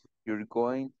with, you're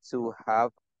going to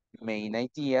have main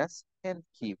ideas and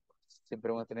keywords.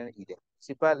 Siempre van a tener ideas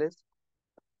principales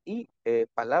y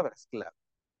palabras clave.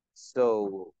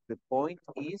 So the point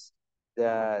is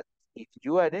that if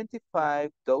you identify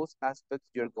those aspects,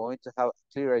 you're going to have a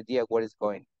clear idea what is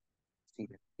going on. Si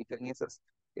identifican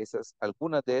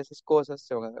algunas de esas cosas,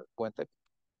 se van a dar cuenta que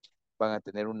van a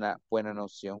tener una buena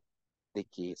noción de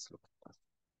qué es lo que pasa.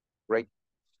 Right?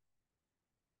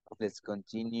 Let's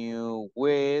continue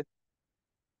with,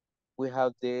 we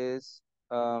have this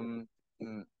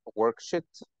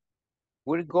worksheet.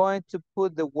 We're going to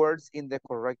put the words in the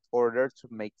correct order to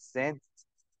make sense.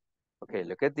 Okay,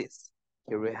 look at this.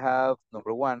 Here we have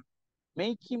number 1.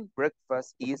 Making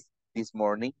breakfast is this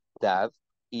morning, Dad.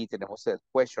 Y tenemos el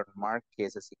question mark, que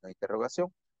es el signo de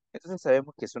interrogación. Entonces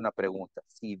sabemos que es una pregunta.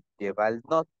 Si lleva el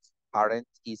not, aren't,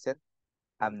 isn't,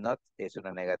 I'm not, es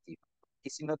una negativa.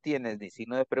 Y si no tienes ni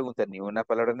signo de pregunta ni una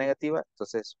palabra negativa,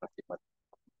 entonces es una afirmativa.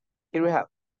 Here we have,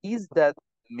 is that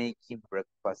making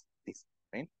breakfast this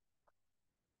morning?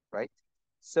 Right?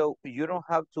 So you don't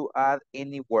have to add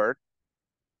any word.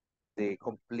 The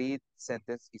complete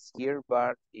sentence is here,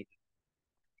 but it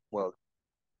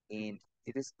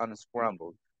is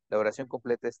unscrambled. La oración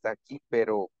completa está aquí,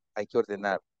 pero hay que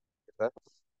ordenar, ¿verdad?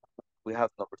 We have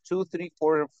number 2, 3,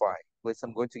 4, and 5. Pues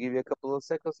I'm going to give you a couple of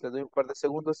seconds. Le doy un par de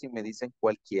segundos y me dicen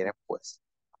cuál quieren, pues.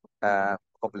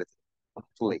 Complete,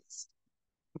 please.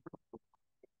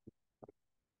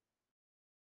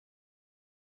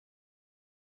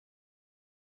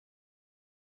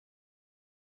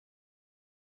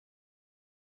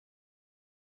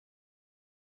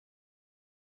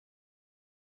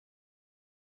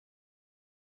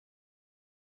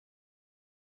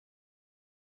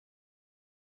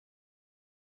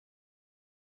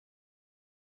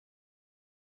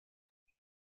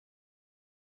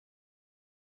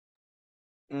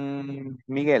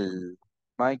 Miguel,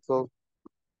 Michael,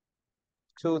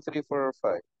 2, 3, 4, or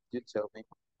 5. You tell me.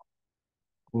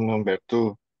 Number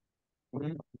 2.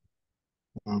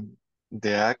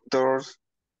 The actors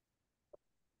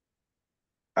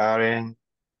aren't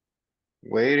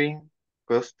wearing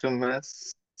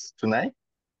costumes tonight.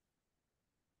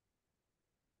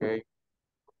 Okay.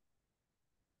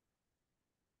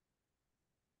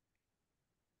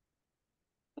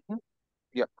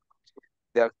 Yeah.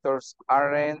 The actors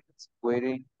aren't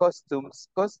wearing costumes.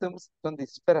 Costumes son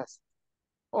disfraces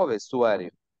o vestuario.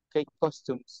 Okay,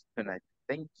 costumes tonight.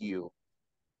 Thank you.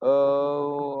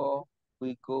 Oh,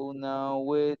 we go now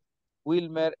with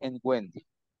Wilmer and Wendy.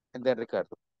 And then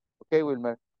Ricardo. Okay,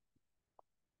 Wilmer.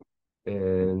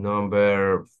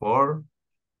 Number 4.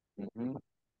 Mhm.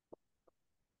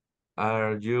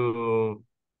 Are you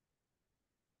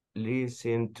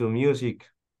listening to music?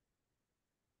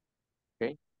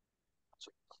 Okay.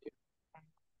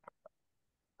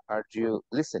 Are you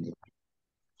listening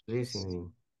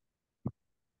Listening.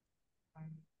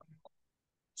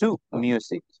 to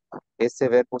music? Ese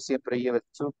verbo siempre lleva el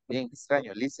to, bien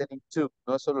extraño. Listening to,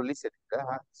 no solo listening.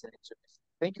 Ajá, listening to music.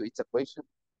 Thank you, it's a question.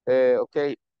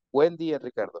 Okay, Wendy and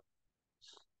Ricardo.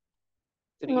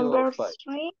 3 or Number 5?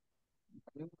 3.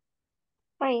 Mhm.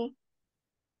 3.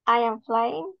 I am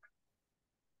flying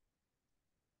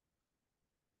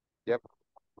Yep.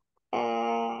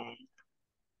 uh,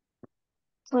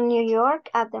 to New York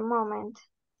at the moment.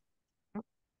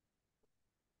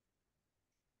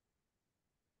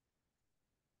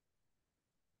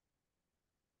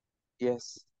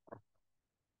 Yes,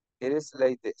 it is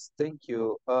like this. Thank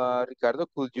you. Ricardo,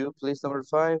 could you please number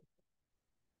 5?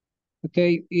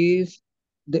 Okay, is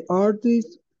the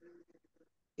artist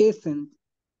isn't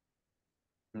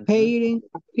Mhm. painting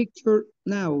a picture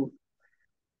now.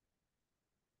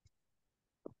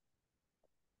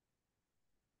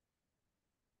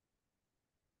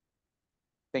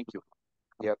 Thank you.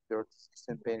 Yep, your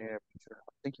assistant painting a picture.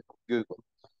 Thank you. Good one.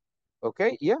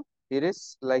 Okay, yeah, it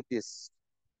is like this.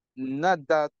 Not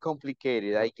that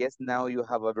complicated. I guess now you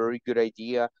have a very good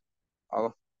idea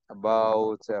of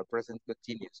about present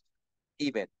continuous.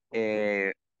 Even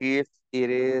if it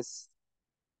is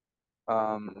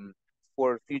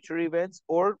for future events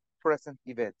or present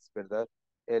events, ¿verdad?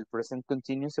 El present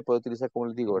continuous se puede utilizar, como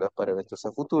les digo, ¿verdad? Para eventos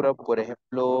a futuro. Por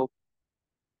ejemplo,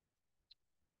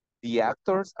 the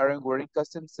actors aren't wearing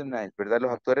costumes tonight, ¿verdad?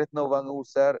 Los actores no van a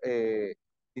usar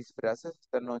disfraces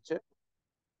esta noche.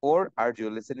 Or are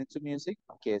you listening to music?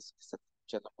 Que es que estás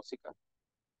escuchando música,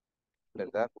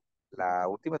 ¿verdad? La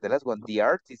última de las one, the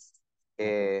artist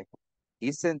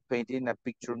isn't painting a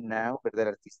picture now, ¿verdad?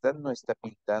 El artista no está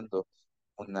pintando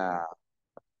una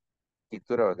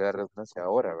pintura, valga la redundancia,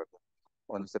 ahora, ¿verdad?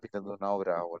 O no está pintando una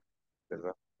obra ahora,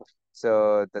 ¿verdad?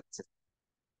 So that's it.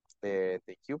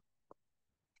 Thank you.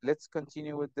 Let's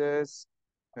continue with this.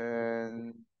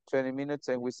 20 minutes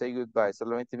and we say goodbye.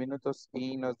 Solo 20 minutos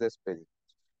y nos despedimos.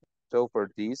 So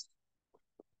for this,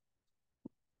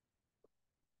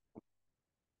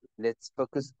 let's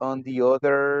focus on the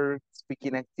other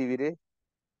speaking activity.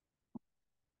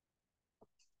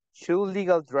 Should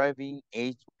legal driving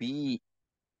age be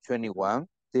 21?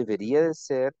 Debería de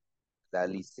ser la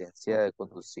licencia de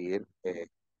conducir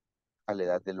a la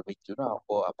edad de los 21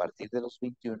 o a partir de los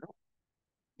 21.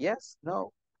 Yes,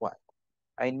 no, why?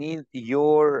 I need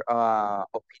your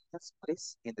opinions,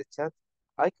 please, in the chat.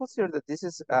 I consider that this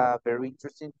is a very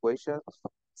interesting question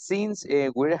since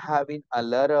we're having a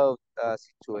lot of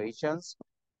situations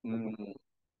in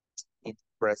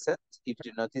present. If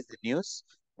you notice the news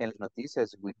and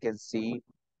noticias, we can see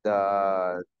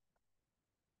the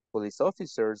police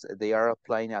officers, they are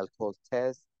applying alcohol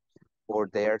tests or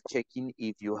they are checking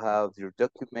if you have your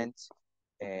documents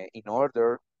in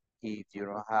order, if you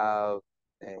don't have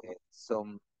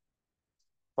some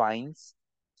fines,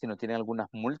 si no tienen algunas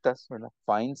multas, ¿verdad?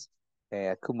 Fines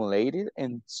accumulated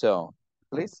and so on.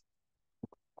 Please,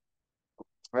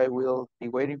 I will be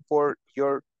waiting for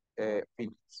your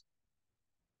opinions.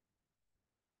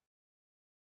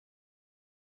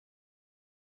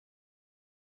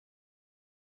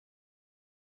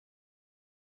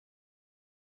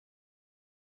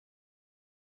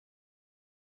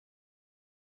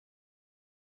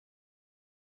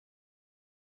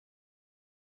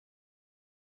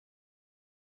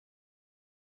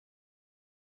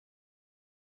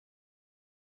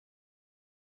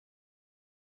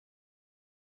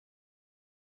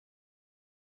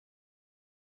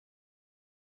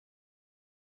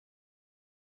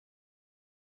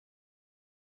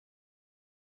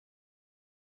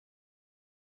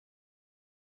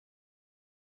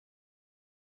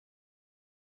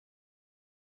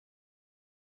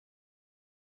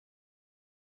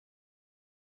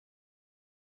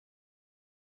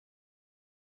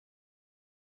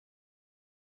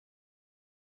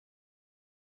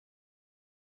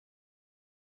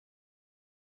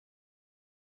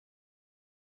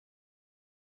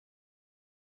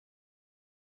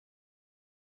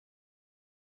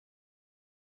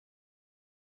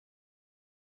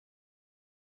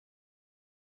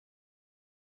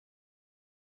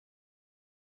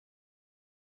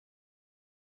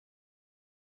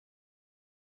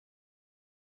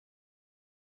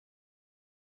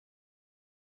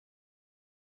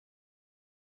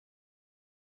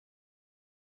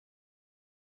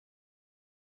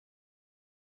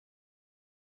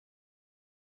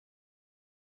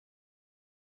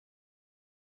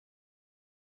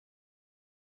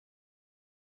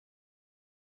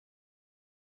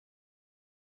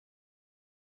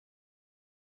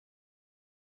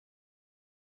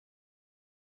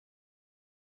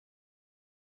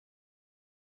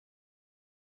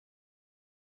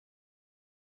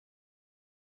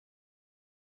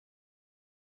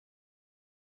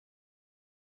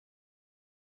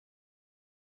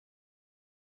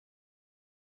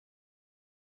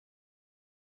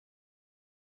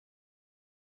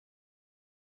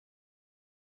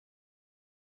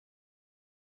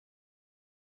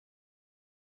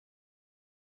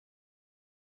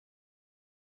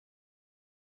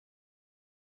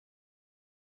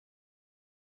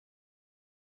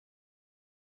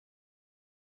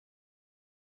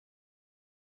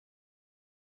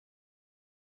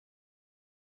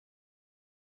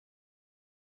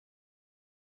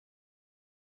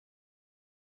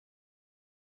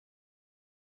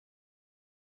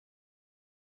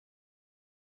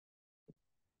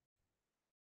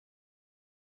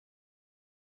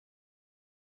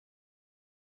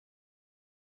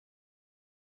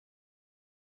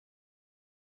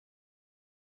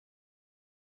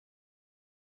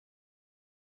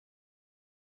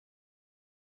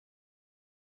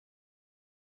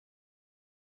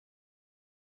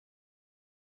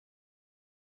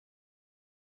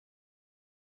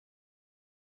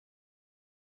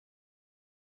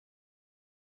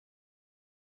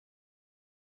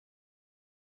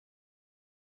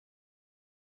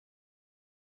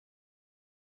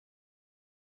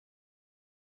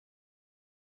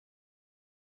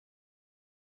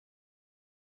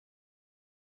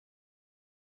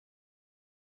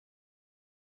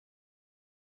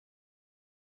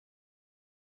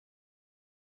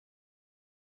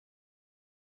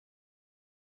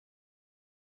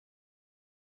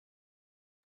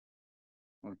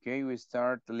 Okay, we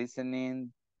start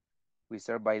listening. We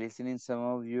start by listening some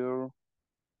of your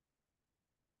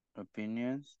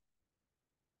opinions.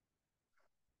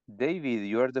 David,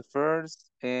 you are the first,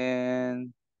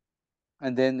 and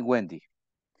then Wendy.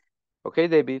 Okay,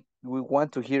 David, we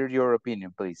want to hear your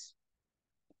opinion, please.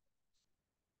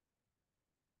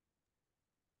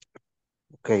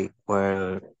 Okay,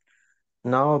 well,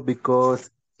 no, because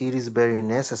it is very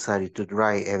necessary to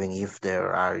drive even if they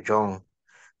are young.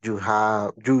 You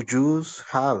just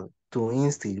have to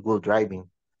instill good driving.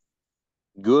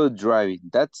 Good driving.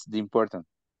 That's the important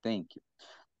thing.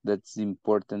 That's the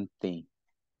important thing.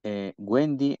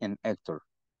 Wendy and Hector.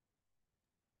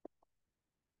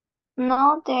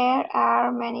 No, there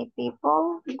are many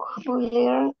people who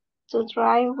learn to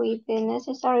drive with the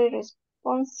necessary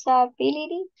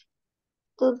responsibility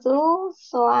to do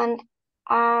so and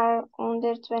are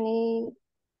under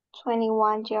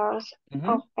 21 years Mhm.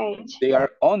 of age. They are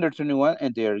under 21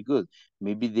 and they are good.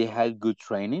 Maybe they had good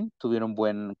training, tuvieron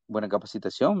buena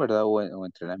capacitación, ¿verdad? O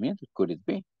entrenamiento, could it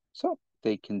be? So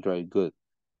they can drive good.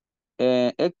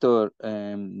 Héctor,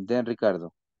 then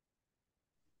Ricardo.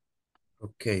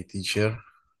 Okay, teacher.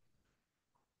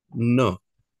 No,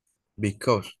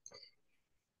 because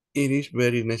it is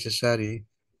very necessary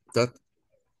that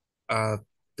at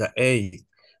the age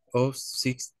of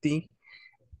 60,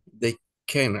 they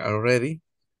can already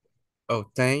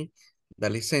obtain the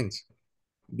license,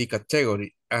 B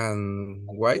category, and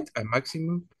with a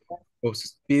maximum of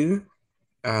speed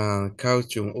and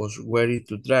caution was ready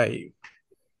to drive.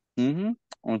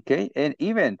 Okay, and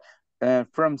even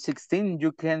from 16,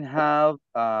 you can have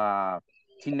a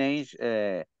teenage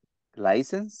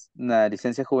license, una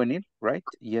licencia juvenil, right?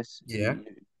 Yes, Yeah. you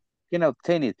can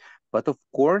obtain it. But of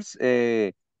course,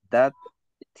 that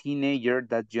teenager,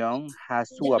 that young, has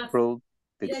to approve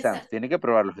the exams. Tiene que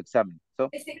aprobar los exámenes. So,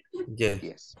 Yes.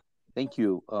 yes. Thank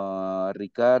you,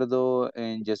 Ricardo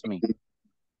and Jasmine.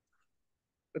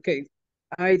 Okay,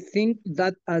 I think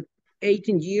that at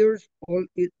 18 years old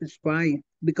it is fine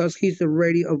because he's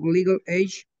already of legal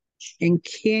age and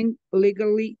can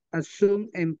legally assume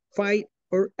and fight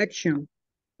or action.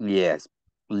 Yes,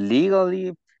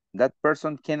 legally, that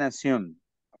person can assume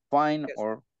a fine Yes.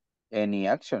 or any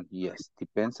action. Yes,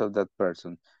 depends on that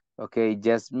person. Okay,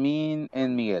 Jasmine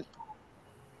and Miguel.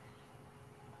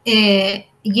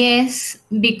 Yes,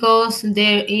 because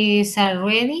there is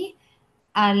already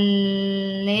a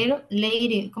little,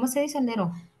 lady, ¿cómo se dice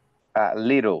little? A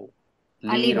little,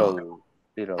 A little, little,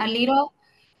 a little. little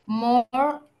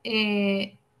more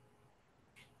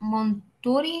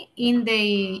monturity in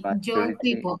the young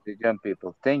Maturity in people. the young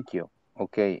people. Thank you.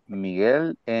 Okay,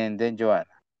 Miguel and then Joanna.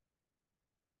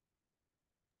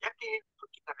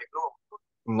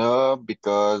 No,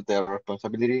 because the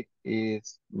responsibility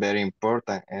is very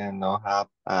important and not have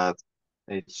at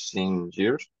 18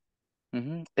 years,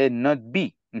 And not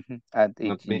be at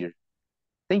not 18 be. years.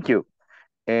 Thank you.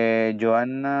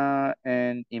 Joanna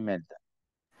and Imelda.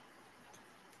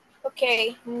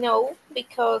 Okay, no,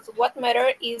 because what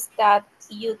matters is that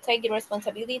you take the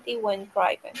responsibility when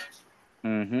driving.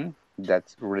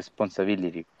 That's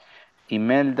responsibility.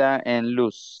 Imelda and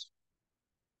Luz.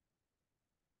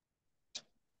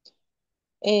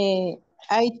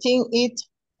 I think it's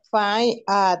fine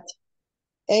at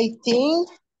 18.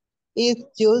 It's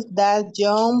just that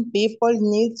young people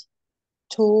need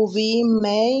to be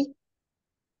made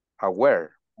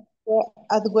Aware.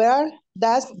 aware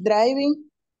that driving,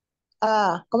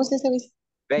 ¿cómo se dice?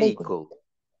 Vehículo.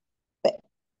 Vehicle.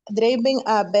 Driving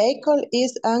a vehicle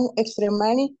is an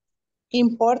extremely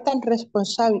important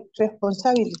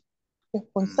responsibility.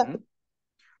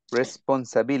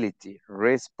 Responsibility.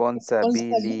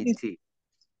 Responsibility.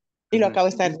 Y lo acabo de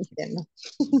estar diciendo.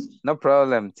 No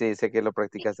problem. Sí, sé que lo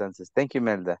practicas antes. Thank you,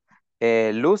 Melda.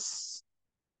 Luz.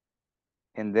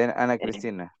 And then Ana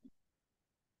Cristina.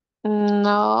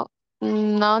 No,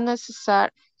 no necesar,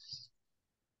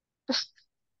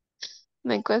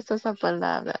 me cuesta esa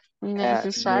palabra.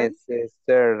 Necesar,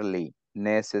 Necessarily.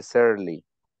 Necessarily.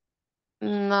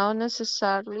 no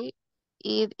necessarily.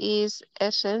 It is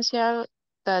essential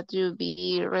that you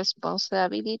be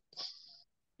responsible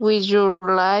with your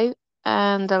life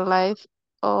and the life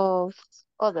of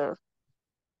others.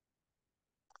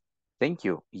 Thank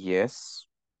you. Yes.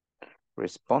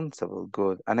 Responsible.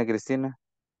 Good. Ana Cristina.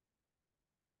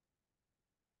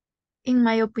 In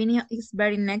my opinion, it's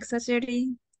very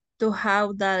necessary to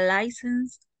have the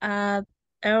license at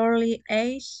early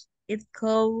age. It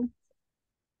could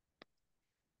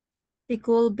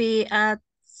be at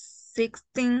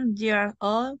 16 years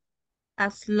old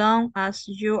as long as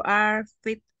you are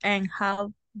fit and have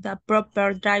the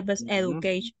proper driver's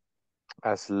education.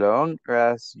 As long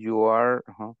as you are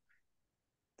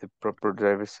the proper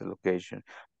driver's location.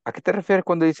 ¿A qué te refieres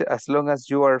cuando dice as long as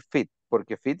you are fit?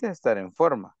 Porque fit es estar en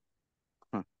forma.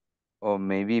 O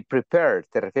maybe prepared.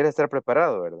 Te refieres a estar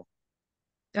preparado, ¿verdad?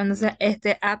 Cuando se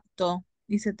esté apto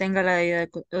y se tenga la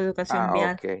educación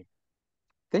vial. Okay.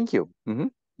 Thank you.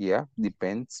 Yeah,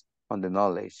 depends on the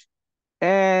knowledge.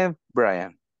 And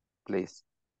Brian, please.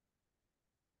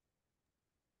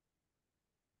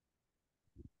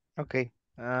 Okay.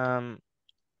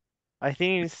 I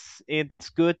think it's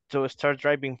good to start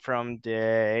driving from the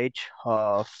age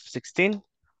of 16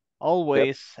 Yep.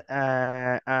 always,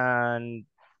 and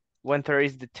when there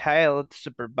is detailed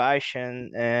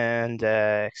supervision and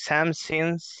exam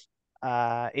scenes,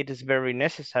 it is very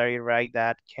necessary, right?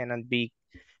 That cannot be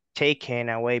taken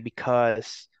away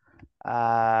because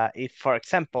if, for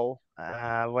example,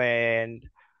 when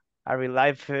a real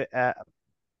life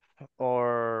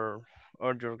or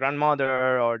your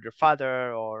grandmother or your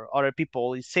father or other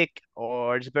people is sick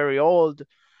or is very old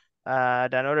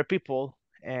than other people,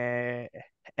 and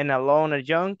alone or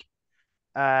young,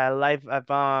 life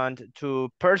bond to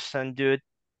person due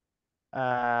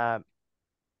to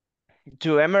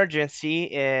emergency,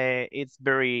 it's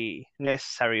very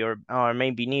necessary or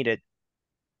maybe needed.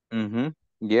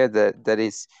 Yeah, that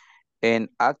is, and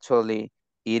actually,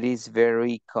 it is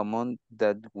very common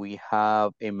that we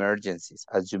have emergencies,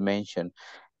 as you mentioned.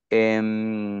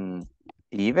 Even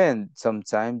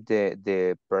sometimes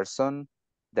the person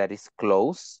that is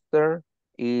closer,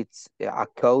 it's a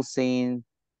cousin,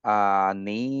 a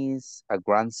niece, a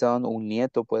grandson, un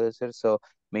nieto puede ser. So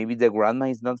maybe the grandma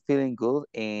is not feeling good,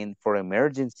 and for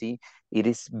emergency, it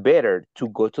is better to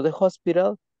go to the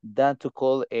hospital than to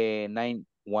call a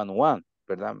 911,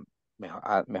 ¿verdad?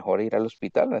 Mejor ir al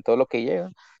hospital, en todo lo que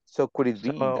llega. So could it be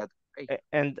in So that way?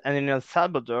 and in El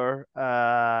Salvador,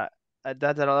 that's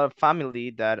a lot of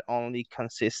family that only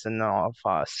consists of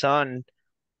a son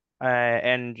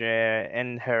and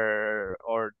her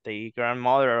or the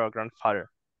grandmother or grandfather.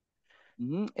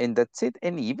 And that's it.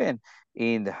 And even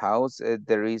in the house,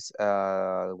 there is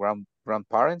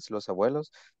grandparents, los abuelos.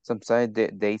 Sometimes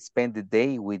they spend the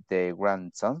day with the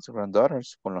grandsons,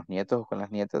 granddaughters, con los nietos, con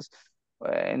las nietas.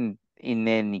 And in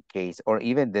any case, or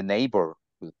even the neighbor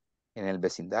in el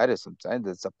vecindario, sometimes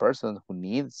there's a person who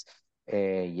needs,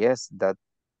 yes, that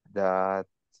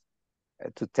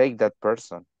to take that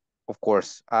person. Of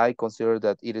course, I consider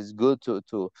that it is good to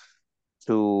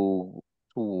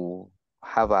to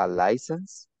have a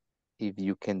license if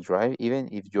you can drive, even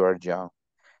if you are young.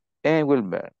 And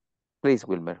Wilmer, please,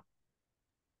 Wilmer.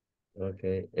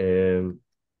 Okay.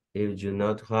 If you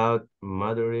not have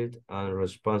moderate and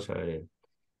responsible,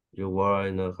 you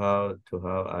will know how to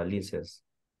have a license.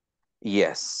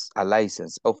 Yes, a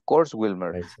license. Of course,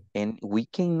 Wilmer. License. And we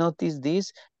can notice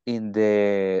this in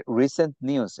the recent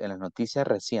news, en las noticias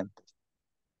recientes.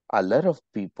 A lot of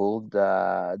people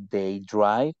that they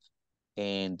drive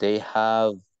and they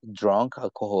have drunk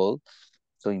alcohol.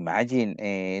 So imagine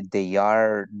they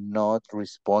are not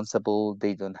responsible,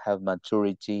 they don't have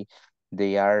maturity,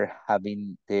 they are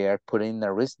putting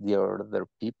a risk the other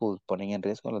people, poniendo en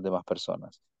riesgo a las demás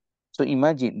personas. So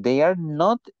imagine they are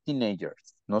not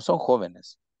teenagers, no son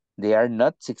jóvenes. They are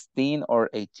not 16 or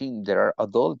 18, they are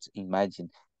adults, imagine.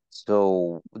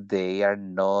 So they are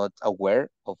not aware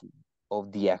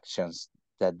of the actions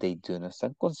that they do, no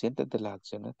están conscientes de las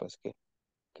acciones pues que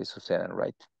suceden,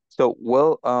 right? So,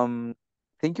 well,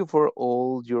 thank you for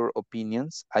all your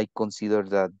opinions. I consider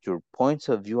that your points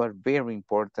of view are very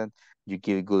important. You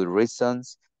give good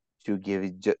reasons, you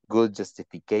give good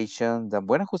justification, dan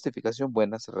buena justificación,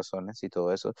 buenas razones y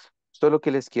todo eso. Solo que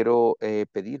les quiero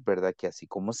pedir, ¿verdad? Que así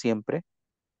como siempre,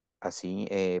 así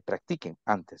practiquen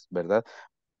antes, ¿verdad?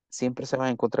 Siempre se van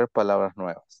a encontrar palabras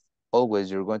nuevas. Always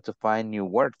you're going to find new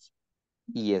words.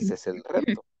 Y ese es el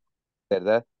reto,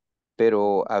 ¿verdad?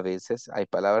 Pero a veces hay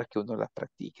palabras que uno las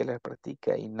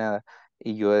practica y nada.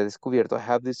 Y yo he descubierto, I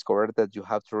have discovered that you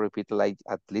have to repeat like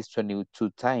at least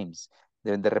 22 times.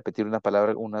 Deben de repetir una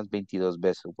palabra unas 22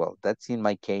 veces. Well, that's in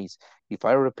my case. If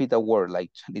I repeat a word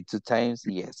like 22 times,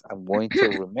 yes, I'm going to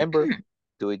remember,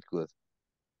 do it good.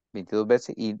 22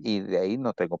 veces y de ahí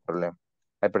no tengo problema.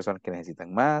 Hay personas que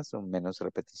necesitan más o menos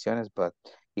repeticiones, but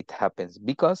it happens.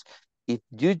 Because if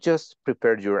you just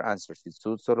prepare your answers, si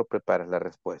tú solo preparas la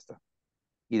respuesta,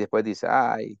 y después dice,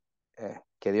 ay,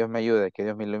 que Dios me ayude, que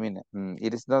Dios me ilumine.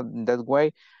 It is not that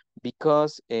way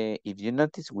because if you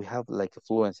notice, we have like a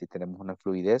fluency, tenemos una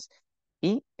fluidez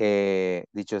y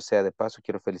dicho sea de paso,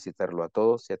 quiero felicitarlo a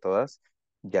todos y a todas.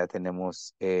 Ya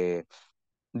tenemos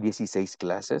 16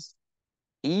 clases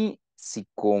y si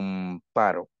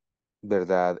comparo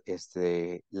 ¿verdad?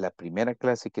 La primera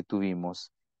clase que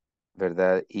tuvimos,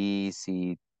 ¿verdad? Y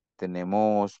si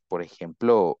tenemos, por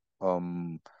ejemplo,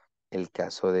 el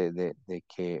caso de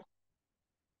que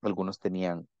algunos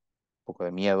tenían un poco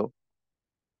de miedo,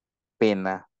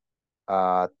 pena,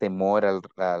 temor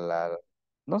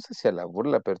no sé si a la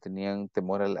burla, pero tenían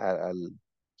temor al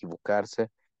equivocarse.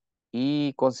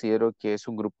 Y considero que es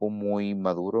un grupo muy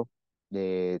maduro.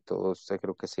 Todos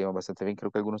creo que se llevan bastante bien.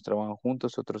 Creo que algunos trabajan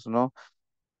juntos, otros no.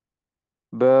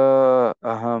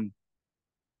 Ajá,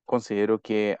 considero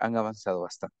que han avanzado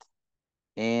bastante.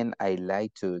 And I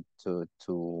like to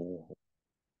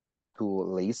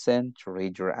listen, to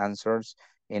read your answers.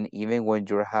 And even when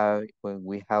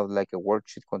we have like a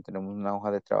worksheet, cuando tenemos una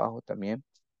hoja de trabajo también,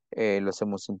 lo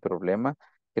hacemos sin problema.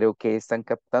 Creo que están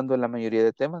captando la mayoría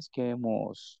de temas que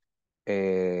hemos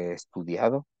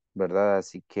estudiado, ¿verdad?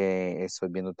 Así que estoy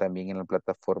viendo también en la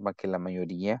plataforma que la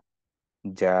mayoría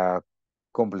ya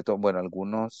completó, bueno,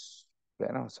 algunos,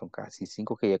 bueno, son casi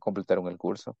 5 que ya completaron el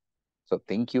curso. So,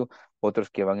 thank you. Otros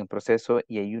que van en proceso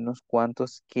y hay unos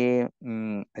cuantos que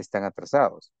están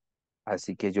atrasados.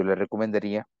 Así que yo les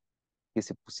recomendaría que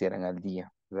se pusieran al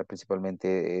día, ¿verdad?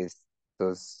 Principalmente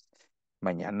estos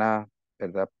mañana,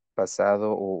 ¿verdad?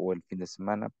 Pasado o el fin de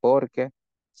semana, porque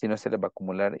si no se les va a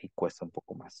acumular y cuesta un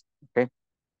poco más. ¿Ok?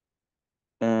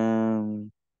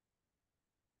 Um,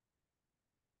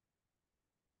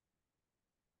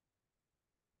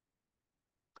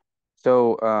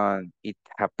 So, it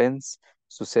happens,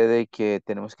 sucede que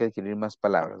tenemos que adquirir más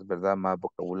palabras, ¿verdad? Más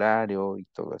vocabulario y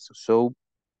todo eso. So,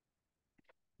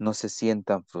 no se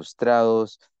sientan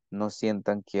frustrados, no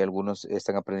sientan que algunos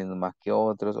están aprendiendo más que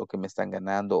otros, o que me están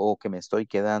ganando, o que me estoy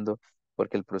quedando,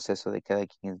 porque el proceso de cada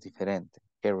quien es diferente.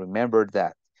 Okay, remember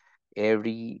that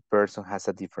every person has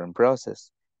a different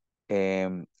process.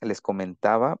 Les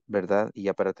comentaba, ¿verdad? Y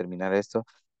ya para terminar esto,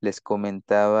 les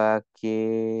comentaba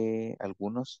que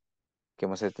algunos que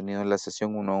hemos tenido en la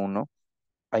sesión 1 a 1,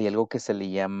 hay algo que se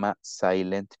le llama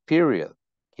silent period,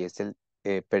 que es el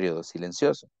periodo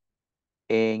silencioso.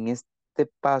 En este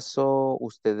paso,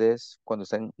 ustedes cuando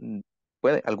están,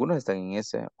 algunos están en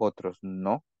ese, otros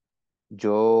no.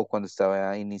 Yo cuando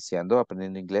estaba iniciando,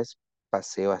 aprendiendo inglés,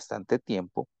 pasé bastante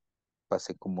tiempo,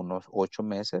 pasé como unos 8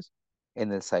 meses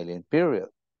en el silent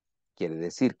period. Quiere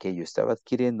decir que yo estaba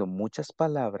adquiriendo muchas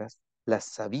palabras, las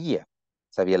sabía,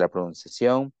 sabía la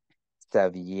pronunciación,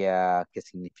 sabía qué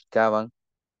significaban,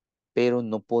 pero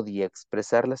no podía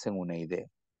expresarlas en una idea.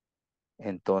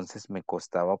 Entonces me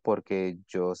costaba porque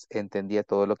yo entendía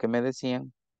todo lo que me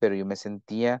decían, pero yo me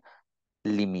sentía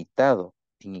limitado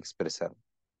en expresar.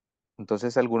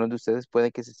 Entonces algunos de ustedes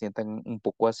puede que se sientan un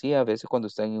poco así a veces cuando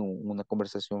están en una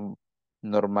conversación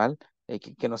normal,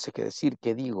 que no sé qué decir,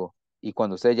 qué digo. Y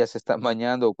cuando ustedes ya se están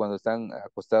bañando o cuando están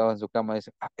acostados en su cama,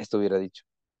 dicen, esto hubiera dicho,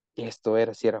 esto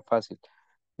era, si era fácil.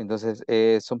 Entonces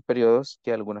son periodos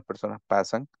que algunas personas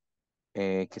pasan,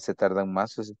 que se tardan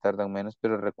más o se tardan menos,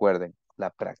 pero recuerden, la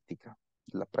práctica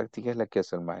es la que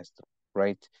hace el maestro,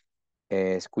 right?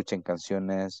 Escuchen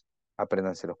canciones,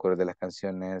 apréndanse los coros de las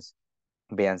canciones,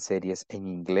 vean series en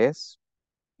inglés,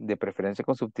 de preferencia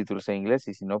con subtítulos en inglés,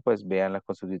 y si no, pues véanlas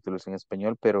con subtítulos en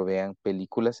español, pero vean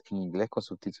películas en inglés con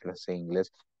subtítulos en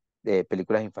inglés,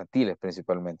 películas infantiles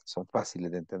principalmente, son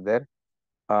fáciles de entender.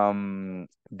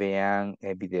 Vean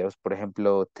videos, por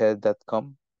ejemplo,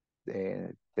 TED.com,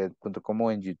 TED.com,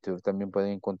 o en YouTube también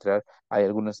pueden encontrar, hay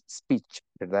algunos speech,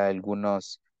 ¿verdad?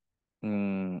 Algunos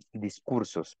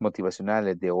discursos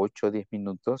motivacionales de 8 o 10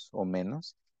 minutos o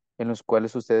menos, en los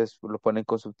cuales ustedes lo ponen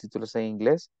con subtítulos en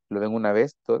inglés, lo ven una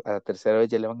vez, a la tercera vez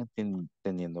ya le van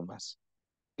entendiendo más.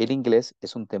 El inglés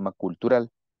es un tema cultural.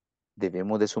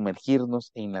 Debemos de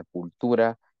sumergirnos en la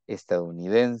cultura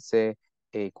estadounidense,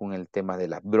 con el tema de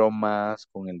las bromas,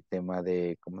 con el tema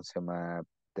de, ¿cómo se llama?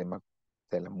 Tema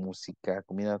de la música,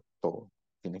 comida, todo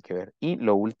tiene que ver. Y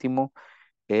lo último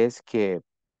es que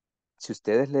si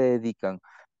ustedes le dedican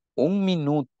 1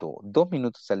 minuto, 2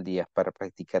 minutos al día para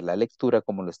practicar la lectura,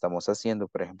 como lo estamos haciendo,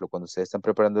 por ejemplo, cuando ustedes están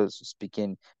preparando su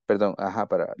speaking, perdón,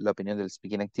 para la opinión del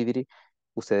speaking activity,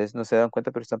 ustedes no se dan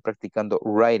cuenta, pero están practicando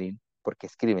writing, porque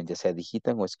escriben, ya sea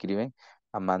digitan o escriben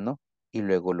a mano, y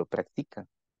luego lo practican.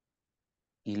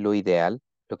 Y lo ideal,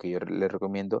 lo que yo les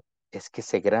recomiendo, es que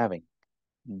se graben,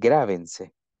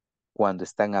 grábense cuando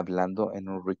están hablando en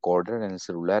un recorder en el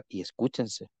celular y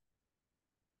escúchense.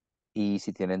 Y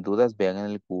si tienen dudas, vean en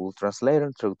el Google Translator,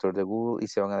 el traductor de Google, y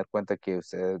se van a dar cuenta que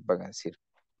ustedes van a decir,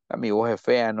 mi voz es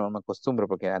fea, no me acostumbro,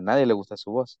 porque a nadie le gusta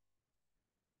su voz.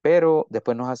 Pero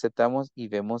después nos aceptamos y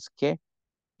vemos que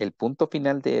el punto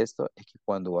final de esto es que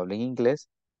cuando hablen inglés,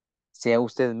 sea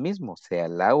usted mismo, sea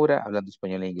Laura hablando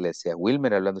español e inglés, sea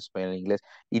Wilmer hablando español e inglés,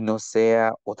 y no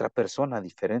sea otra persona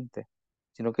diferente,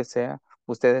 sino que sea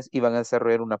ustedes y van a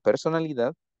desarrollar una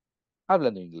personalidad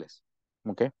hablando inglés.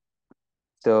 ¿Ok?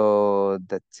 So,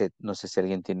 that's it. No sé si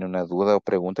alguien tiene una duda o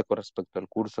pregunta con respecto al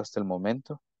curso hasta el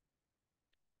momento.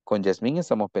 Con Yasmín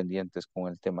estamos pendientes con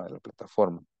el tema de la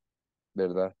plataforma,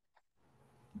 ¿verdad?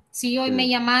 Sí, hoy me El-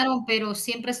 llamaron, pero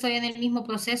siempre estoy en el mismo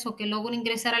proceso, que logro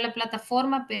ingresar a la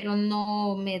plataforma, pero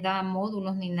no me da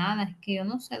módulos ni nada. Es que yo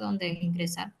no sé dónde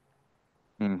ingresar.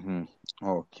 Ujú.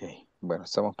 Ok, bueno,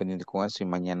 estamos pendientes con eso y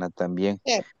mañana también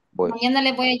voy. Mañana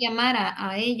le voy a llamar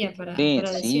a ella Sí,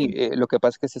 para sí, decirle. lo que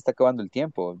pasa es que se está acabando el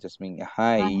tiempo, Yasmín,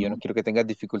 ajá, y yo no Ajá, quiero que tengas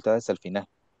dificultades al final,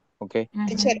 ¿ok? ajá.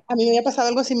 Teacher, a mí me había pasado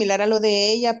algo similar a lo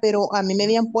de ella, pero a mí me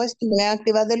habían puesto, me habían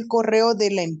activado el correo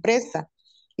de la empresa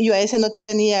y yo a ese no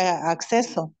tenía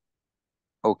acceso,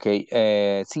 Ok,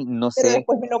 sí, no pero sé,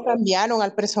 después me lo cambiaron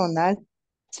al personal.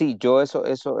 sí, yo eso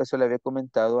le había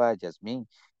comentado a Yasmín,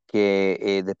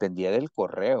 que dependía del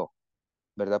correo,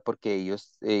 ¿verdad? Porque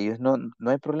ellos no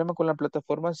hay problema con la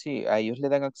plataforma si a ellos le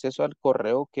dan acceso al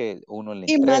correo que uno le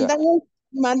Y entrega.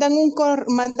 mandan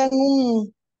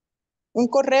un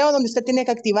correo donde usted tiene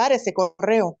que activar ese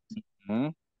correo.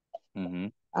 Ujú,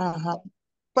 ujú. Ajá.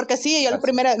 Porque sí, yo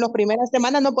Así. las primeras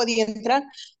semanas no podía entrar,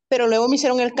 pero luego me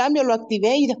hicieron el cambio, lo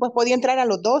activé y después podía entrar a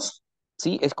los dos.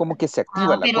 Sí, es como que se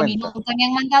activa Ah, la pero a mí cuenta. nunca me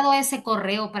han mandado ese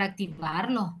correo para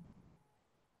activarlo.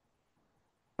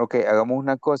 Ok, hagamos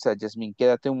una cosa, Jasmine,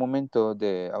 quédate un momento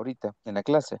de ahorita en la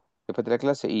clase, después de la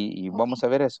clase, y Ok, vamos a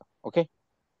ver eso, ¿ok?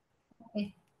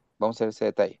 ok. Vamos a ver ese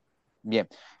detalle. Bien,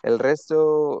 el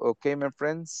resto, ok, my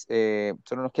friends,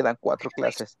 solo nos quedan 4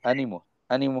 clases. Ánimo,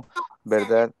 ánimo,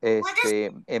 ¿verdad?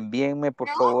 Envíenme por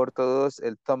favor todos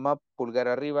el thumb up, pulgar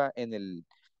arriba en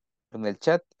el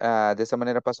chat. De esa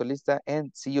manera paso lista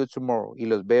and see you tomorrow. Y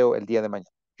los veo el día de mañana.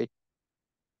 Ok.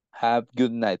 Have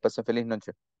good night. Pasen feliz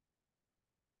noche.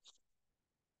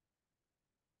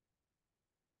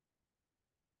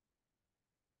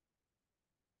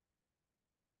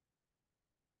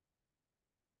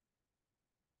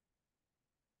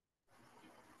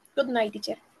 Good night,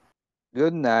 teacher.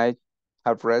 Good night.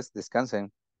 Have rest.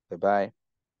 Descansen. Bye bye.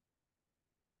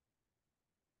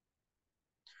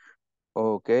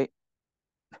 Ok.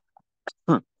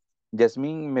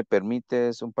 Yasmín, ¿me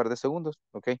permites un par de segundos?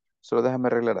 Ok. Solo déjame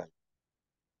arreglar algo.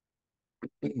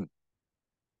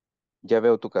 Ya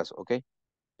veo tu caso, ok.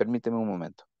 Permíteme un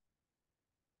momento.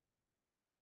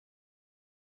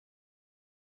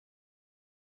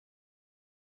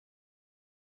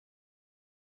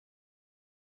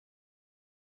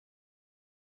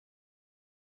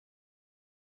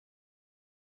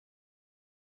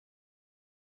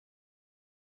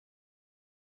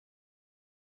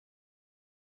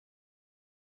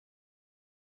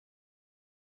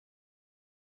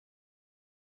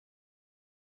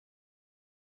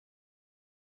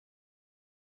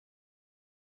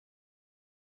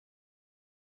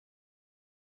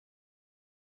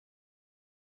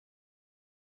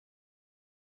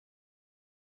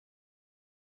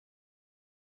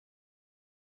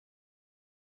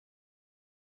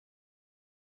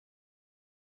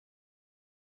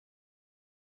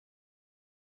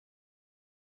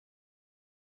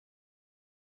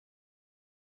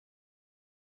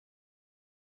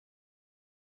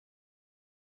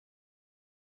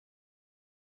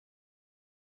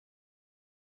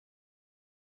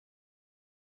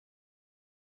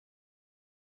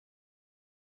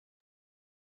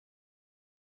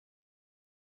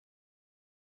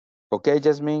 Ok,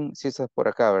 Yasmín, si estás por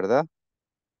acá, ¿verdad?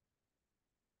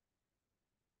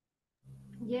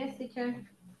 Yes, teacher.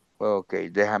 Ok,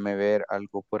 déjame ver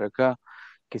algo por acá,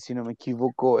 que si no me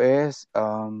equivoco es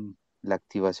la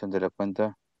activación de la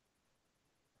cuenta.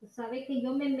 Sabe que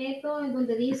yo me meto en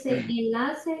donde dice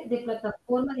enlace de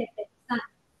plataforma de aprendizaje.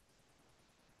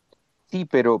 Sí,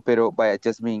 pero vaya,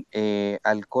 Jasmine,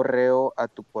 al correo, a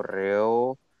tu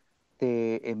correo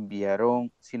te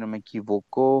enviaron, si no me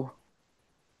equivoco,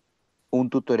 un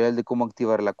tutorial de cómo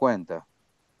activar la cuenta.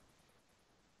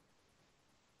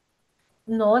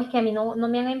 No, es que a mí no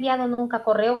me han enviado nunca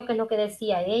correo, que es lo que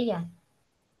decía ella.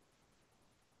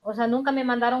 O sea, nunca me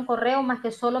mandaron correo, más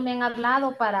que solo me han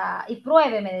hablado y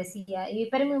pruebe, me decía. Y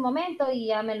espérenme un momento y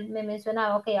ya me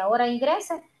mencionaba, ok, ahora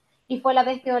ingrese. Y fue la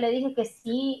vez que yo le dije que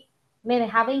sí me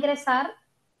dejaba ingresar,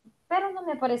 pero no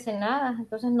me aparece nada.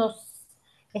 Entonces, no,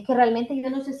 es que realmente yo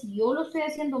no sé si yo lo estoy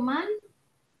haciendo mal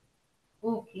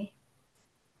o qué.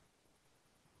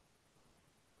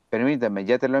 Permítame,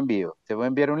 ya te lo envío. Te voy a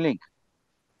enviar un link.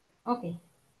 Ok.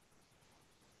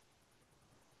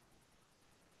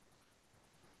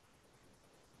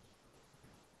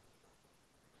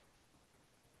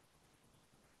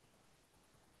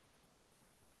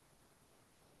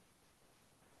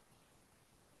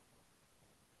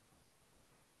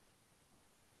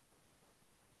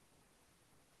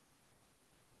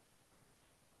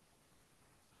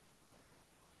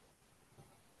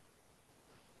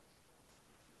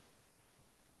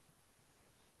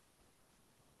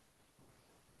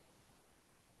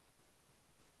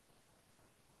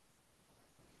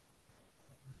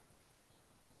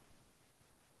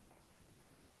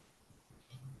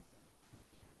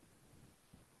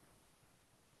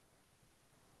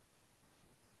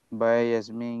 Vaya,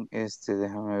 Yasmin,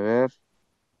 déjame ver.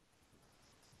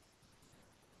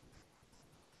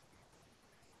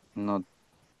 No,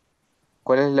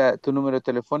 ¿cuál es tu número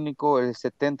telefónico? El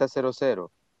 7000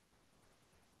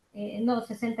 No,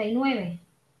 69.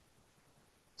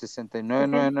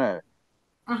 6999.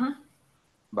 Ajá.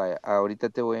 Vaya, ahorita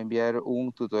te voy a enviar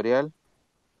un tutorial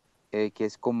que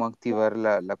es cómo activar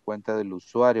la cuenta del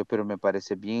usuario, pero me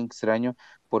parece bien extraño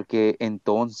porque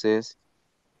entonces,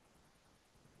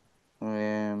 Quiero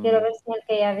em, ver si es el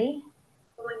que ya vi.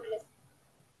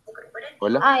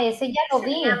 hola, Ah, ese ya lo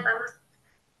vi.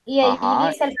 Y ajá,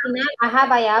 dice al final, ajá,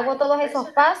 vaya, hago todos esos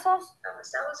pasos.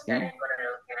 sí.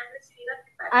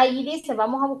 Ahí dice,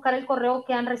 vamos a buscar el correo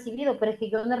que han recibido, pero es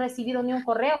que yo no he recibido ni un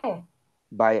correo.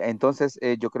 Vaya, entonces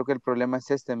yo creo que el problema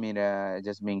es mira,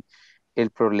 Yasmin,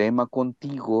 el problema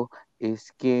contigo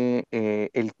es que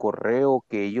el correo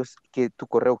que tu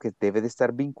correo que debe de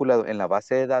estar vinculado en la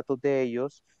base de datos de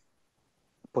ellos,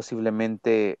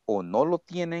 posiblemente o no lo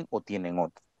tienen o tienen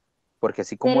otro. Porque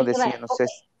así Pero como es que decía, vaya, no ok, sé,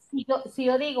 si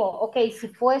yo digo, ok, si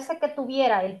fuese que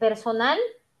tuviera el personal,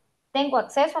 tengo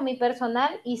acceso a mi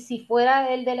personal y si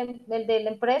fuera el de la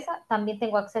empresa, también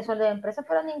tengo acceso al de la empresa,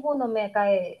 pero ninguno me ha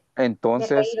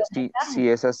entonces, caído si mensaje.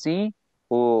 es así,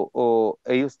 o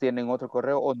ellos tienen otro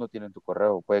correo o no tienen tu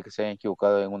correo, puede que se hayan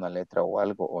equivocado en una letra o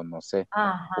algo, o no sé.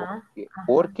 Ajá, ajá.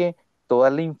 Porque toda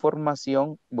la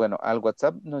información, bueno, al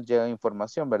WhatsApp nos llega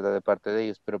información, ¿verdad? De parte de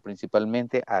ellos, pero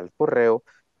principalmente al correo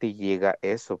te llega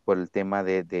eso por el tema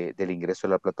del ingreso a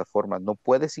la plataforma. No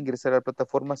puedes ingresar a la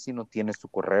plataforma si no tienes tu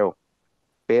correo,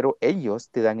 pero ellos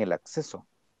te dan el acceso.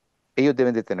 Ellos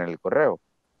deben de tener el correo,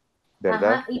 ¿verdad?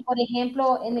 Ajá, y por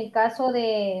ejemplo, en el caso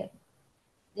de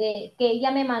que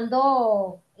ella me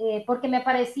mandó, porque me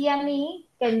parecía a mí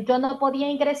que yo no podía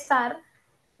ingresar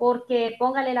porque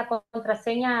póngale la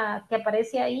contraseña que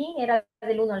aparece ahí, era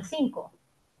del 1 al 5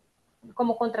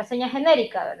 como contraseña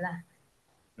genérica, ¿verdad?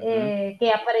 Ujú,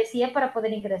 Que aparecía para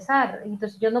poder ingresar.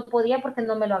 Entonces yo no podía porque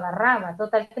no me lo agarraba.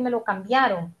 Total que me lo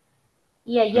cambiaron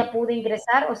y ahí ya ujú. pude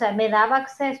ingresar. O sea, me daba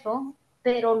acceso,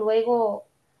 pero luego,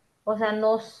 o sea,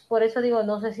 no, por eso digo,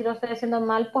 no sé si lo estoy haciendo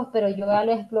mal, pues, pero yo ya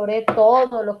lo exploré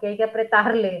todo lo que hay que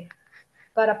apretarle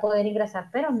para poder ingresar,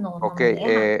 pero no, no Ok, me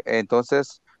deja.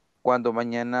 entonces, cuando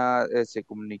mañana se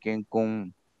comuniquen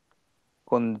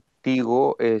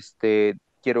contigo,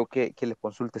 quiero que les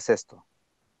consultes esto.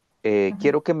 Ajá.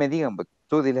 Quiero que me digan,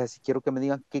 tú diles así, quiero que me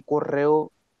digan qué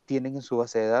correo tienen en su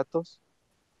base de datos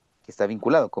que está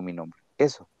vinculado con mi nombre.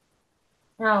 Eso.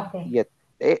 Ah, ok. Y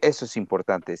eso es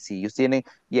importante. Si ellos tienen,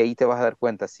 y ahí te vas a dar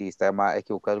cuenta si está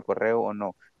equivocado el correo o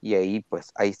no. Y ahí,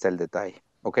 pues, ahí está el detalle.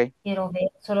 ¿Ok? Quiero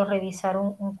ver, solo revisar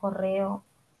un correo.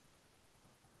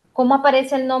 ¿Cómo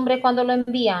aparece el nombre cuando lo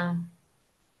envían?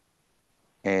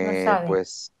 No sabe.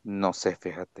 Pues, no sé,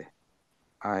 fíjate.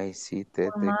 Ay, sí,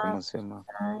 ¿cómo se llama?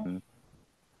 Mm,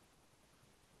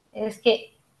 Es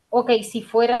que, ok, si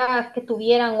fuera que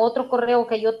tuvieran otro correo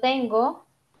que yo tengo,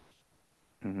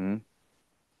 ujú.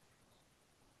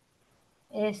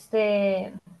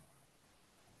 este,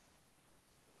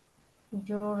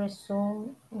 yo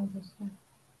resumo,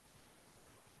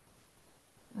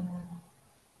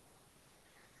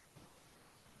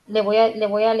 le voy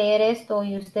a leer esto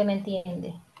y usted me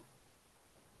entiende.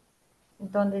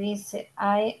 Donde dice,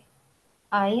 I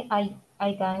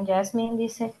can, Jasmine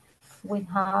dice, we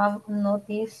have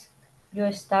noticed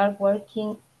you start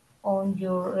working on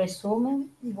your resume,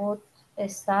 but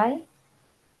style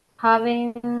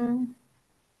having,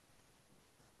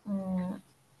 mm,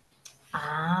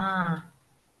 ah,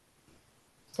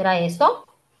 ¿será esto?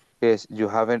 Es you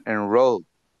haven't enrolled.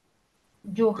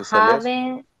 You ¿Te sale eso?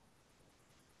 haven't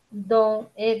done,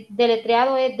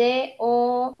 deletreado es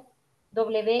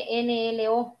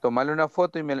DOWNLO. Tomale una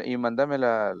foto y mándame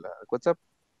la WhatsApp.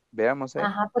 Veamos ahí.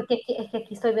 Ajá, porque es que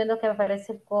aquí estoy viendo que me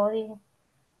aparece el código.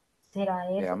 ¿Será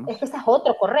eso? Es que Veamos. este es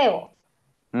otro correo.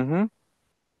 Ujú.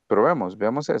 Probemos,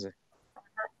 veamos ese.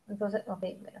 Entonces, ok,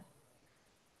 mira.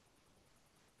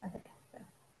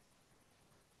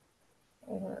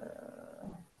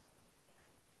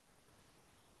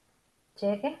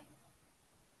 Cheque.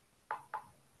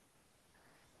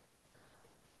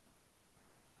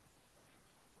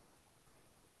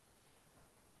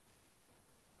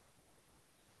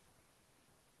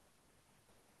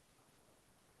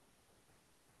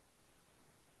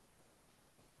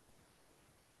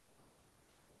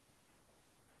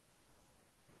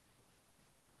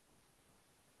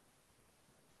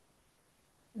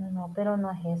 No, pero no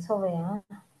es eso, vean.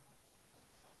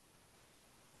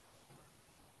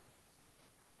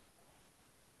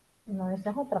 No,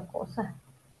 esa es otra cosa.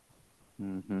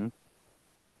 Ujú.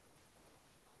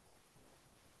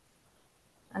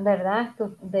 ¿verdad?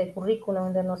 De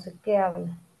currículum, de no sé qué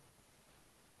habla.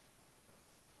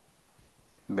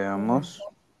 Veamos.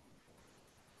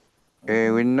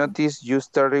 We noticed you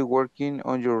started working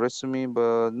on your resume,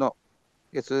 but no.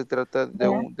 Esto se trata de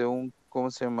un,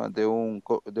 ¿cómo se llama? De un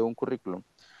currículum.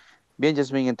 Bien,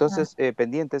 Jasmine, entonces,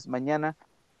 pendientes, mañana,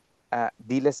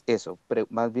 diles eso.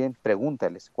 Más bien,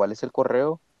 pregúntales cuál es el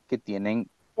correo que tienen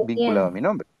 ¿Qué vinculado a tiene? mi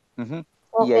nombre. Ujú.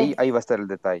 Y Ok, ahí va a estar el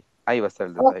detalle. Ahí va a estar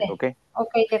el ok, detalle, ¿ok?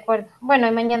 ok, de acuerdo. Bueno,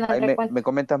 y mañana Ahí le me cuento.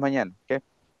 comentas mañana, ¿ok?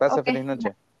 Pasa Ok, feliz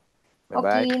noche. Bye ok,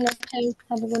 bye. noche,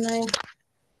 have a good night.